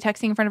 Didn't want to be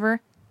texting in front of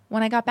her.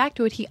 When I got back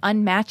to it, he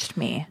unmatched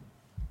me.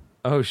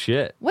 Oh,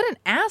 shit. What an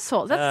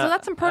asshole. So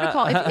that's some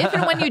protocol. If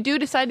and when you do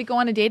decide to go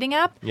on a dating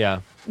app,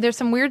 there's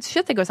some weird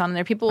shit that goes on in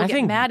there. People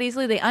get mad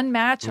easily. They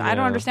unmatch. I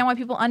don't understand why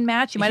people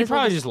unmatch. He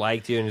probably just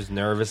liked you and is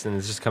nervous and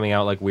is just coming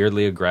out like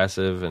weirdly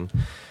aggressive. And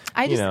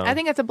I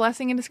think that's a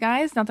blessing in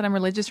disguise. Not that I'm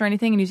religious or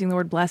anything and using the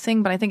word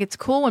blessing, but I think it's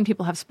cool when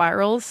people have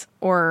spirals,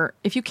 or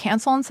if you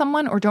cancel on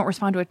someone or don't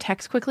respond to a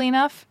text quickly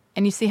enough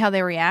and you see how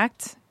they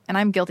react. And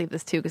I'm guilty of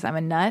this too because I'm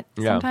a nut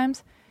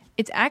sometimes.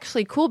 It's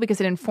actually cool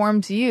because it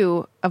informs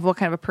you of what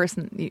kind of a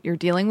person you're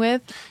dealing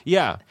with.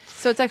 Yeah.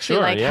 So it's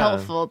actually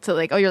helpful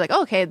to you're like,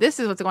 oh, okay, this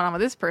is what's going on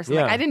with this person.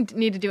 Yeah. Like I didn't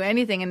need to do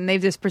anything and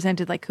they've just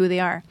presented like who they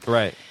are.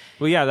 Right.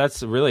 Well, yeah,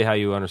 that's really how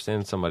you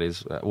understand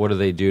somebody's, what do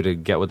they do to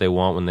get what they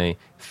want when they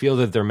feel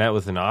that they're met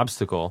with an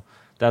obstacle.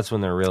 That's when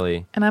they're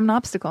really... And I'm an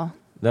obstacle.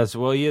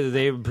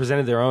 They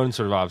presented their own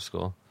sort of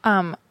obstacle.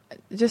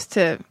 Just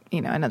to,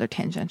 another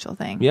tangential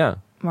thing. Yeah.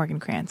 Morgan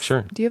Krantz.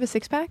 Sure. Do you have a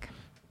six-pack?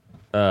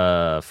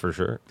 For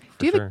sure.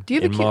 Do you have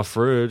a in my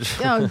fridge?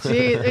 Oh,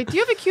 gee. Do you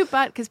have a cute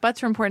butt? Because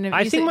butts are important.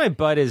 I think my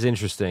butt is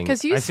interesting.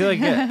 Because I feel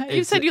like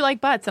you said you like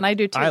butts, and I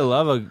do too. I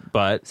love a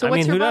butt. So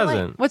who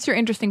doesn't? Like? What's your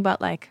interesting butt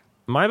like?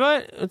 My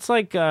butt? It's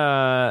like 2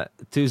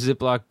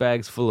 Ziploc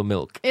bags full of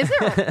milk. Is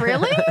it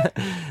really?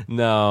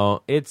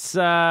 No, it's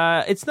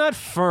not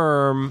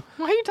firm.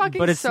 Why are you talking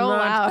but it's so not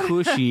loud?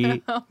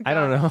 Cushy. Oh, I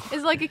don't know.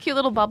 Is it like a cute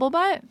little bubble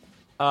butt?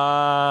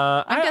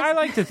 I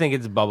like to think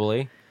it's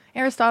bubbly.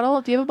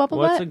 Aristotle, do you have a bubble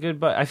butt? What's a good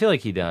butt? I feel like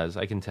he does.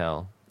 I can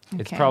tell.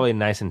 Okay. It's probably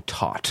nice and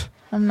taut.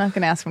 I'm not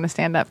going to ask him to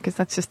stand up because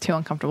that's just too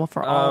uncomfortable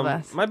for all of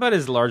us. My butt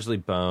is largely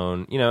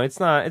bone. It's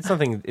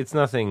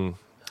nothing.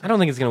 I don't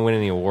think it's going to win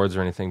any awards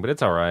or anything, but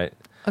it's all right.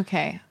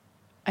 Okay.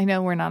 I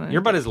know we're not. Your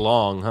butt is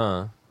long,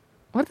 huh?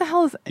 What the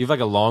hell is? You have like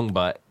a long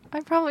butt.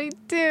 I probably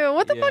do.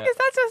 What the fuck is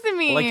that supposed to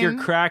mean? Like your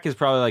crack is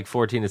probably like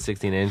 14 to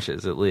 16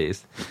 inches at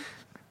least.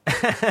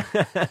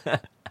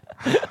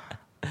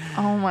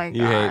 Oh my god.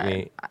 You hate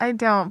me. I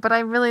don't, but I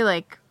really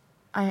like.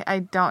 I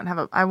don't have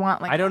a. I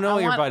want like. I don't know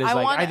what your butt is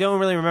like. I don't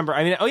really remember.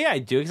 I mean, oh yeah, I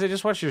do because I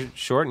just watched your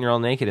short and you're all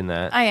naked in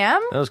that. I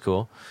am. That was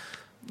cool.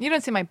 You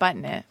don't see my butt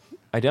in it.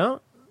 I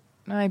don't.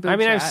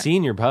 I've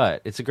seen your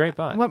butt. It's a great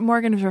butt. What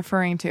Morgan is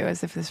referring to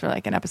is if this were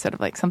like an episode of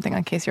like something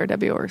on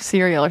KCRW or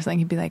Serial or something,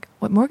 he'd be like,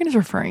 what Morgan is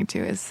referring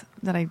to is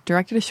that I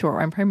directed a short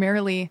where I'm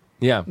primarily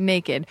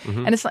naked.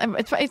 Mm-hmm. And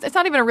it's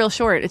not even a real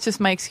short. It's just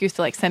my excuse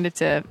to like send it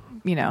to,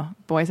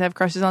 boys I have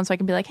crushes on so I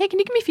can be like, hey, can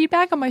you give me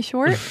feedback on my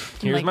short?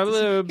 Here's my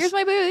boobs. Here's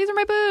my boobs. These are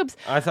my boobs.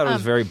 I thought it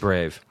was very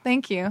brave.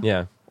 Thank you.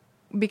 Yeah.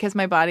 Because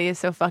my body is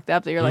so fucked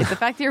up that you're like, the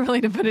fact that you're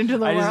willing to put into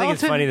the world. I just think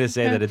it's funny to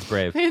say that it's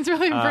brave. It's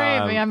really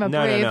brave. I'm a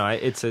brave. No.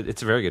 It's a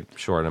very good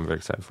short. I'm very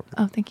excited for it.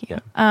 Oh, thank you.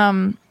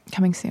 Yeah.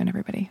 Coming soon,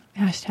 everybody.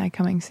 #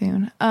 coming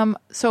soon.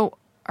 So,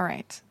 all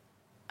right.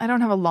 I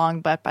don't have a long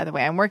butt, by the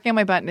way. I'm working on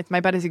my butt, and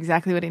my butt is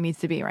exactly what it needs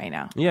to be right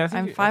now. Yeah,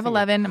 I'm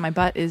 5'11", and my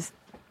butt is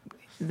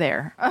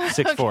there.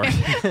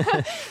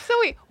 6'4". So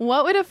wait,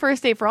 what would a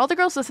first date for all the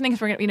girls listening?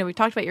 Because we're gonna, we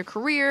talked about your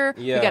career.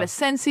 Yeah. We got a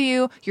sense of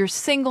you. You're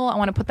single. I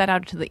want to put that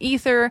out into the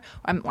ether.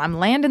 I'm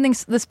landing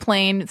this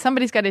plane.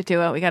 Somebody's got to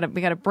do it. We got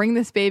to bring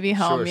this baby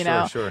home.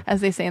 Sure.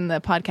 As they say in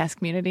the podcast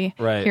community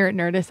right. here at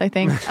Nerdist, I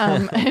think.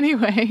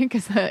 Anyway,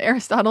 because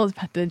Aristotle is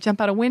about to jump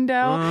out a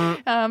window.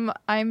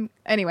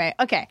 Anyway.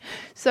 Okay,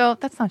 so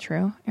that's not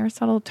true.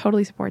 Aristotle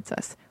totally supports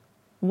us.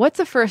 What's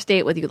a first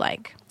date with you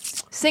like?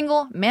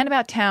 Single, man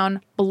about town,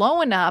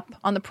 blowing up,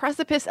 on the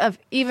precipice of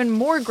even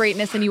more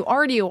greatness than you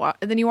already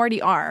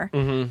are,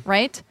 mm-hmm.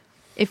 right?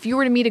 If you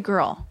were to meet a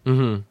girl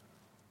mm-hmm.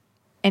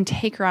 and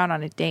take her out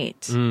on a date,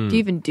 do you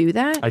even do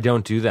that? I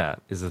don't do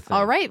that, is the thing.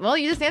 All right, well,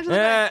 you just answered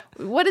the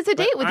question. What is a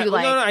date with you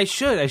like? No, I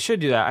should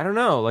do that. I don't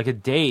know, like a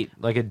date.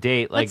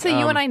 Let's say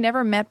you and I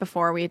never met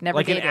before, we had never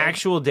dated. Like an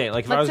actual date.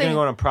 Like if I was going to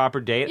go on a proper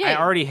date, I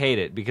already hate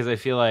it because I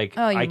feel like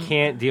I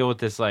can't deal with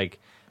this like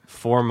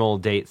formal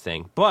date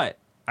thing. But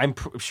I'm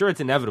sure it's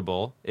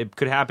inevitable. It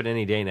could happen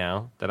any day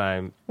now that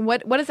I'm...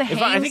 What is a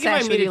hang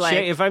sesh with you like?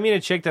 If I meet a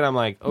chick that I'm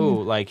like,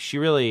 like she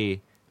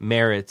really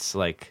merits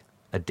like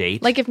a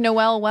date. Like if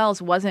Noelle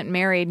Wells wasn't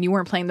married and you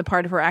weren't playing the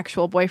part of her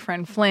actual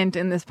boyfriend Flint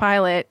in this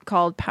pilot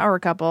called Power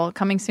Couple,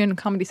 coming soon to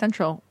Comedy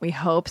Central, we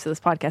hope, so this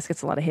podcast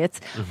gets a lot of hits.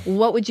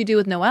 What would you do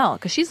with Noelle?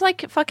 Because she's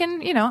like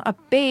fucking, a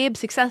babe,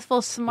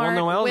 successful, smart.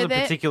 Well, Noelle's with a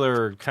it.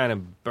 particular kind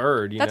of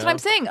bird. That's what I'm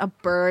saying. A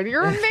bird.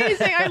 You're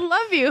amazing. I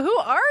love you. Who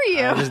are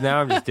you?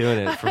 I'm just doing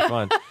it for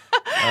fun.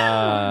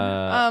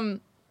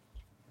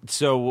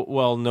 So,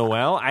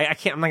 Noelle, I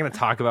can't. I'm not going to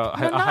talk about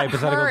a not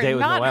hypothetical her, date with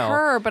not Noelle.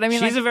 her, but I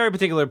mean, she's like- a very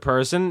particular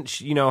person.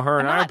 Her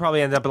and I would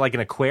probably end up in like an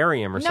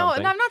aquarium or No,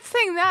 something. I'm not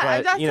saying that.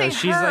 I'm But not saying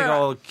she's her. like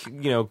all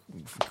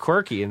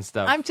quirky and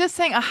stuff. I'm just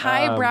saying a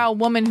highbrow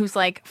woman who's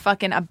like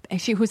fucking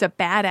who's a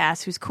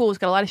badass, who's cool, who's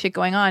got a lot of shit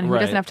going on, who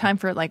Right. doesn't have time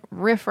for like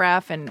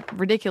riffraff and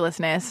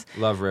ridiculousness.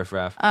 Love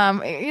riffraff.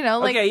 Like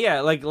okay,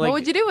 yeah, like what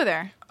would you do with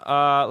her?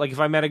 like if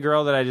I met a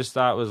girl that I just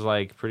thought was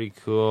like pretty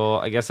cool,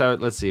 I guess I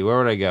would. Let's see, where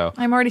would I go?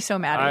 I'm already so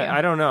mad at you.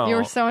 I don't know. You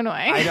were so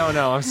annoying. I don't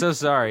know. I'm so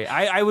sorry.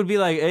 I would be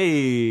like,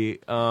 hey,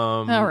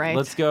 all right.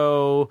 let's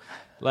go,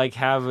 like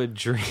have a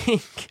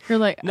drink. You're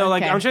like, no,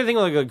 like okay. I'm trying to think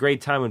of like a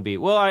great time would be.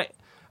 Well,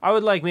 I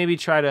would like maybe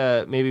try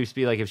to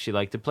be like if she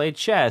liked to play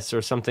chess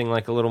or something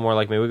like a little more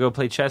like maybe we go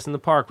play chess in the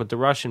park with the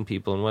Russian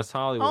people in West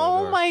Hollywood.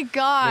 Oh or my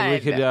god.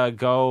 maybe we could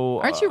go.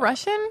 Aren't you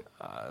Russian?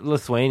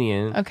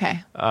 Lithuanian.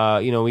 Okay.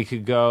 We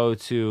could go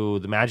to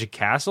the Magic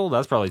Castle.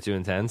 That's probably too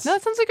intense. No,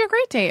 that sounds like a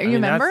great date. Are you a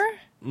mean, that's- member?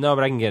 No,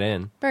 but I can get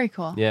in. Very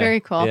cool. Yeah. Very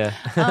cool. Yeah.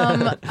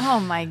 Oh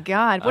my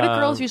god. What do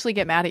girls usually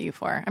get mad at you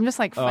for? I'm just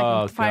like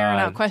fucking firing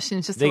God. out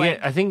questions just They to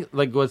get. I think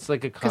like what's like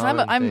a because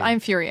common thing. I'm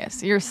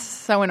furious. You're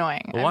so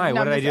annoying. Why?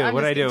 No, What did I do? I'm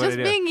What did I do? What Just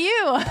did I do? being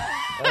you.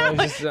 I'm No, I'm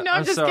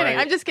I'm just sorry. kidding.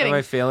 I'm just kidding. Am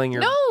I failing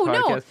your No.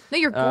 podcast? No,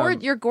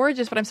 you're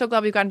gorgeous, but I'm so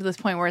glad we've gotten to this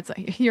point where it's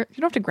like you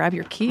don't have to grab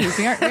your keys.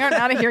 We aren't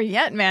out of here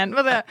yet, man.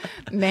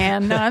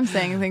 Man, no, I'm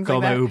saying things Call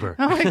like that. my Uber.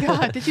 Oh my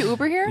god, did you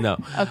Uber here? No.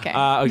 Okay.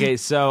 Okay.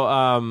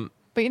 So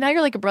But now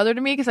you're like a brother to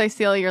me because I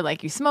feel you're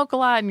like you smoke a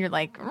lot and you're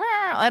like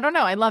I don't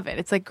know. I love it.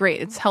 It's like great.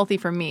 It's healthy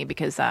for me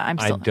because I'm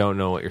I still. don't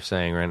know what you're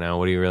saying right now.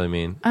 What do you really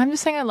mean? I'm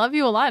just saying I love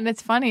you a lot and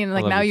it's funny and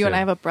like love now you you and too. I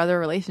have a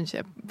brother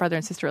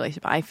and sister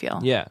relationship. I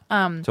feel. Yeah.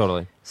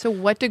 Totally. So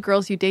what do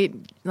girls you date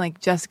like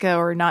Jessica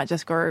or not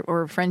Jessica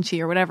or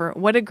Frenchie or whatever?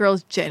 What do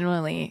girls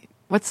genuinely?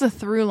 What's the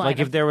through line? Like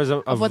if there was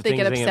of what they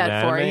get things upset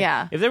mad for? at me,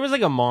 Yeah. If there was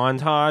like a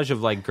montage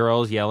of like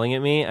girls yelling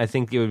at me, I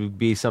think it would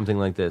be something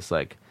like this,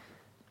 like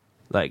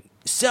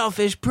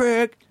selfish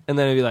prick, and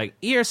then it'd be like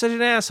you're such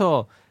an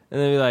asshole, and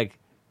then it'd be like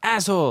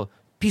asshole,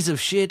 piece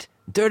of shit,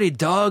 dirty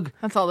dog.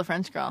 That's all the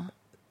French girl.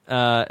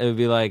 It would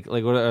be like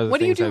what are the What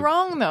do you things do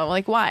wrong though?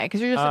 Like why?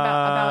 Because you're just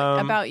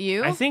about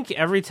you. I think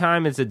every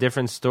time it's a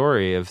different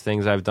story of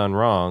things I've done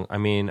wrong. I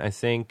mean, I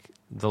think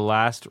the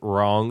last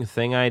wrong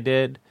thing I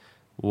did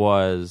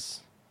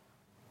was,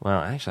 well,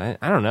 actually,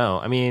 I don't know.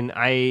 I mean,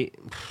 I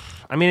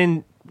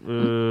can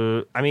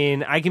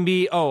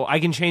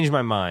change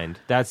my mind.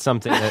 That's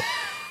something that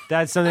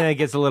that's something that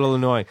gets a little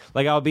annoying.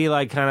 Like I'll be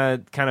like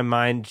kind of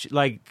mind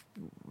like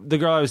the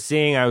girl I was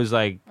seeing. I was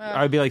like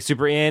I'd be like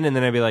super in, and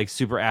then I'd be like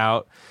super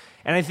out.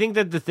 And I think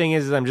that the thing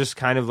is I'm just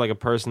kind of like a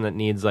person that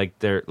needs like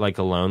their like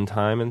alone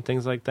time and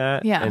things like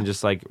that. Yeah. And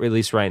just like at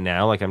least right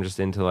now, like I'm just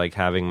into like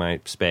having my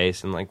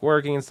space and like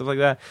working and stuff like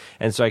that.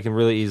 And so I can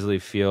really easily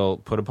feel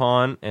put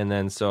upon, and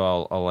then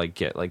so I'll like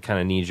get like kind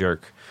of knee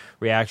jerk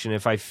reaction.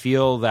 If I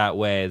feel that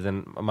way,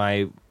 then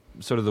my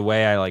sort of the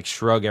way I like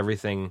shrug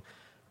everything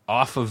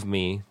off of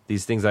me,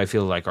 these things I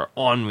feel like are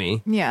on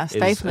me, Yeah, is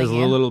stifling a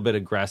you. little bit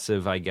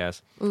aggressive, I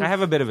guess. I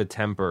have a bit of a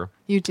temper.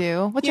 You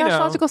do. What's You your know.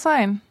 astrological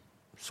sign?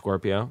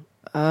 Scorpio.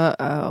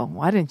 Oh,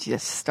 why didn't you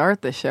just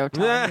start the show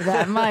telling me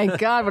that? My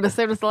God, would have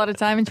saved us a lot of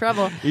time and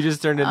trouble. You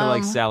just turned into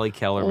like Sally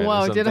Kellerman or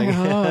Whoa, something. did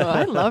I? Oh,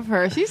 I love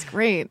her. She's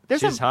great.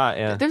 She's hot,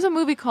 yeah. There's a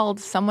movie called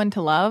Someone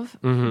to Love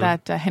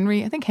that I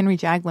think Henry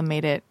Jaglom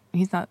made it.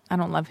 He's not. I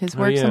don't love his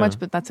work so yeah. much,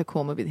 but that's a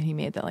cool movie that he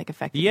made that like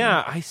affected me.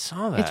 Yeah, I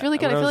saw that. It's really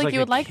good. when I feel was, like you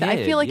would a like that. I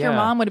kid. feel like your Yeah.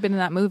 mom would have been in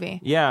that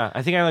movie Yeah,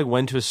 I think I like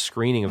went to a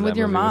screening of with that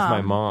your movie mom, with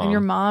my mom. and your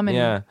mom and,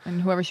 yeah,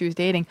 and whoever she was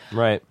dating.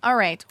 right. All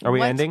right. Are we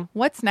what's, ending?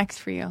 What's next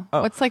for you?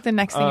 Oh, What's like the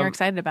next thing you're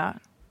excited about?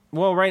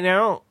 Well, right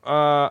now,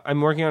 I'm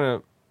working on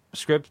a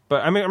script,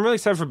 but I'm really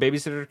excited for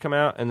Babysitter to come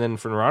out, and then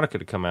for Neurotica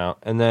to come out,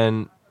 and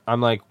then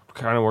I'm like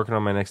kind of working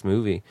on my next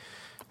movie,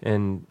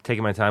 and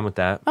taking my time with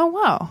that, Oh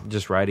wow.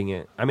 just writing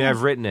it. I mean,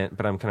 I've written it,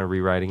 but I'm kind of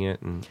rewriting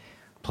it and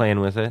playing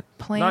with it.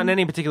 Playing- Not in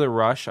any particular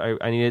rush. I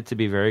need it to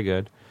be very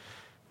good,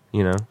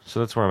 so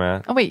that's where I'm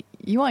at. Oh wait,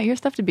 you want your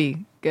stuff to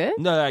be good?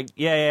 No, like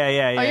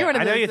yeah. Oh, you're one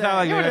of I know those, you thought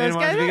like you're I one of didn't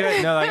those want it to be guys.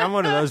 good. No, like I'm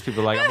one of those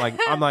people. Like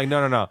I'm like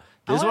no.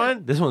 This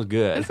one's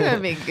good. It's gonna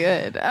be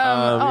good.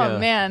 yeah.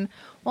 Man.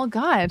 Well,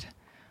 God,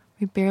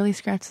 we barely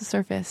scratched the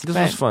surface. This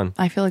but was fun.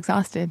 I feel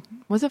exhausted.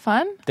 Was it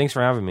fun? Thanks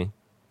for having me.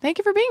 Thank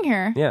you for being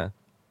here. Yeah.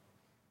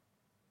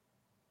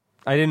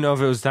 I didn't know if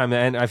it was time to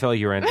end. I felt like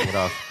you were ending it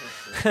off.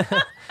 No,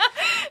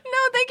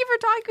 thank you for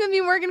talking with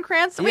me, Morgan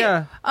Krantz. Wait,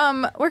 Yeah.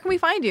 where can we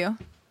find you?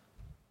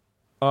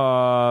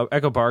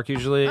 Echo Park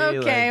usually.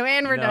 Okay,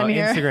 and we're done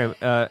here.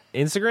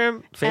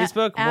 Instagram,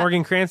 Facebook, at-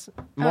 Morgan Krantz.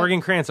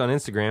 Morgan Krantz on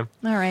Instagram.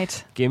 All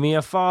right. Give me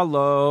a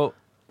follow.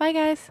 Bye,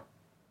 guys.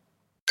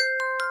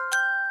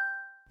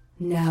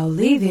 Now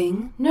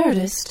leaving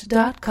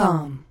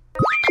Nerdist.com.